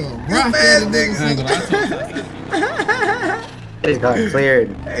somebody? Goof ass niggas. It got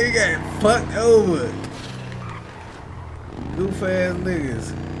cleared. Hey, you got fucked over. Goof ass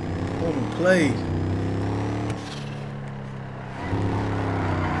niggas. Wanna play.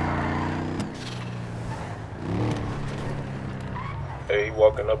 Hey, he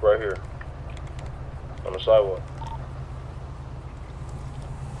walking up right here. On the sidewalk.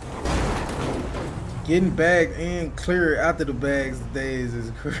 Getting bagged and clear after the bags days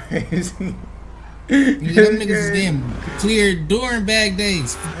is crazy. Them niggas is getting cleared during bag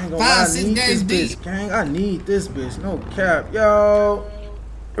days. 5-6 days deep. Gang, I need this bitch. No cap, yo.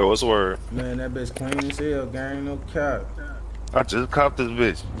 Yo, what's the word? Man, that bitch clean as hell, gang. No cap. I just copped this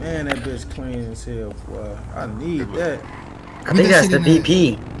bitch. Man, that bitch clean as hell, boy. I need that. I think that's the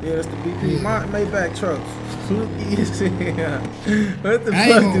BP. Yeah, that's the BP. My Maybach truck. Fluky as hell. What the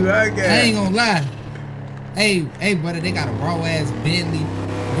fuck do I got? I ain't gonna lie. Hey, brother, they got a raw ass Bentley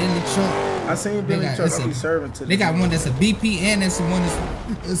truck. I seen Bentley truck. I be serving to. They got one that's a BP and that's one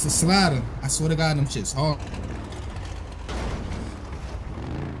that's a slider. I swear to God, them shit's hard.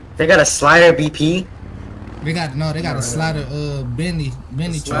 They got a slider BP. They got a slider Bentley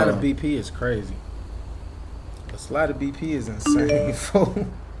truck. Slider BP is crazy. A slider BP is insane, fool.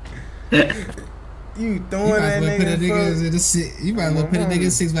 You throwing that nigga in you might as well put a nigga in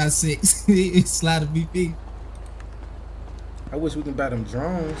 6x6. Slider BP. I wish we can buy them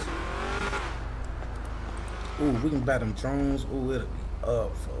drones. Ooh, we can buy them drones. Ooh, it'll be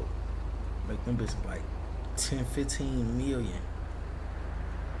up, folks. Make them bitches like 10-15 million.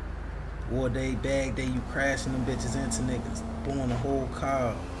 War day, bag day, you crashing them bitches into niggas, blowing the whole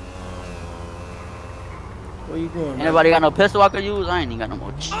car. What you doing, man? Anybody got no pistol I could use? I ain't even got no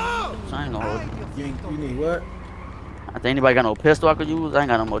more. So I ain't gonna hold you. You need what? I think anybody got no pistol I could use? I ain't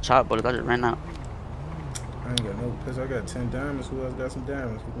got no more chop bullets. I just ran out. I ain't got no pistol. I got 10 diamonds. Who else got some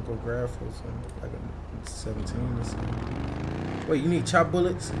diamonds? We can go grab for some. Like a 17 or something. Wait, you need chop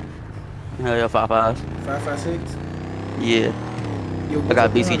bullets? Hell yeah, 5.5. 5.56? Yeah. Yo, I got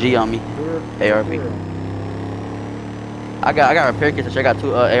BCG on me. ARP. I got repair kits. I got 2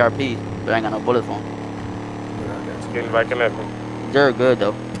 ARPs, but I ain't got no bullets for them. Yeah, I got Getting back in that. They're good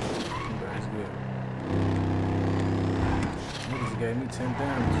though. That's good. Niggas gave me 10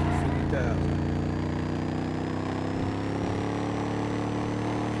 damage for 50,000.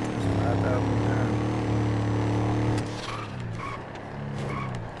 That's 5,000 damage.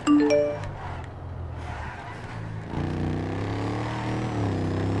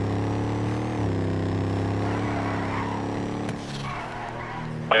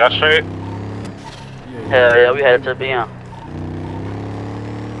 Are y'all straight? Hell yeah, we headed to the BM.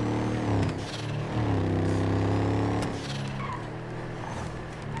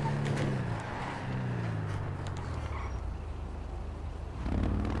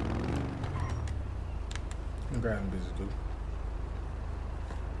 I'm grabbing busy too.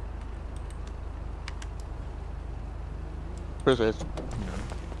 Appreciate it.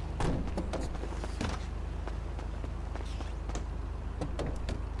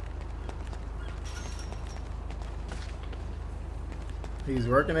 He's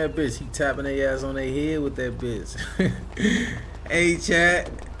working that bitch. He tapping their ass on their head with that bitch. Hey, chat.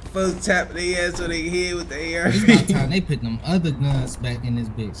 Folks tapping their ass on their head with the AR. It's about time they put them other guns back in this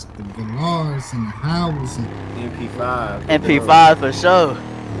bitch. The Galars and the Howells and MP5. MP5 for sure.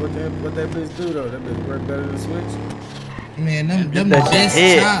 What that bitch do though? That bitch work better than Switch? Man, them the best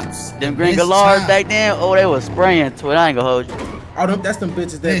chops. Them green Galars back then, oh, they was spraying to it. I ain't gonna hold you. Oh, that's them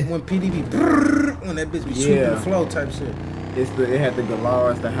bitches that when PDB, when that bitch be shooting the flow type shit. It had the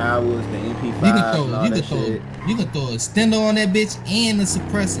Galars, the Howells, the MP5, you can throw a extender on that bitch and a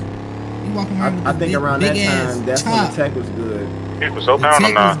suppressor. You walking around with I think around that time, that's when the tech was good. It was so pound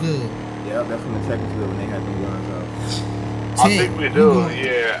or not? Yeah, that's when the tech was good when they had them guns out. I think we do,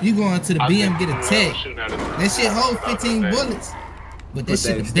 yeah. You going to the BM get a tech. That shit hold 15 bullets. But that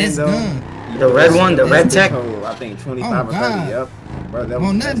shit the best gun. The red one, the red tech. I think 25 or 30, yep. Bro, that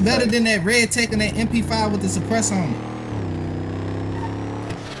well, nothing better than that red tech and that MP5 with the suppressor on it.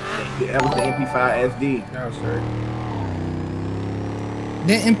 That was the MP5 SD. That was right.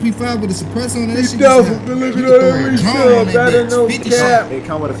 That MP5 with the suppressor on it. He definitely looking at every shot. Better no cap. It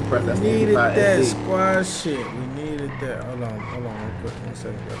come with a suppressor. That's We needed MP5 that SD. squad shit. We needed that. Hold on real quick. 1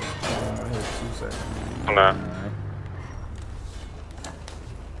 second, brother. Here's 2 seconds. Nah.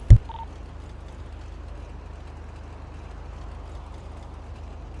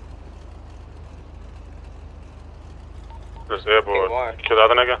 This airboard. Kill the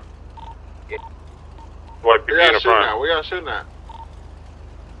other nigga? Yeah. White people in the front. We are shooting at.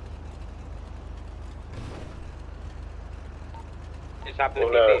 Just hop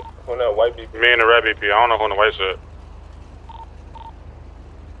in the Who that white BP? Me and the red BP. I don't know who in the white shirt.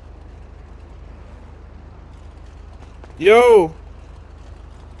 Yo!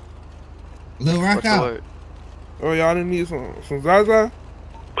 Lil Rock out. Oh, y'all didn't need some Zaza?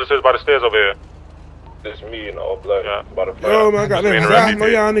 What is this by the stairs over here? This me and all black. Yeah. By the Yo, man, I got that Zaza. No,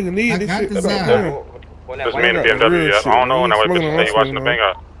 y'all nigga need this shit. This me and the BMW. I don't know when that white bitch say you watching the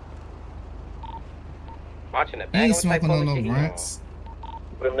banger. Watching the He banger? ain't smoking on no rats.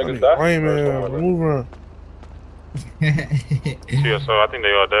 Them niggas die. I ain't, man. Move on. Yeah, so I think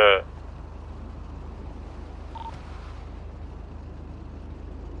they all dead.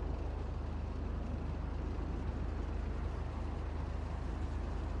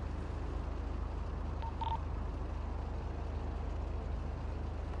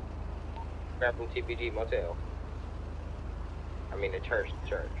 Grab from TPG Motel. I mean the church.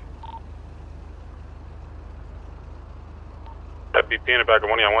 That BP in the back of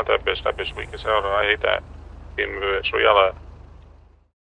one of y'all want that bitch. That bitch weak as hell though. I hate that. Being the bitch. Where y'all at?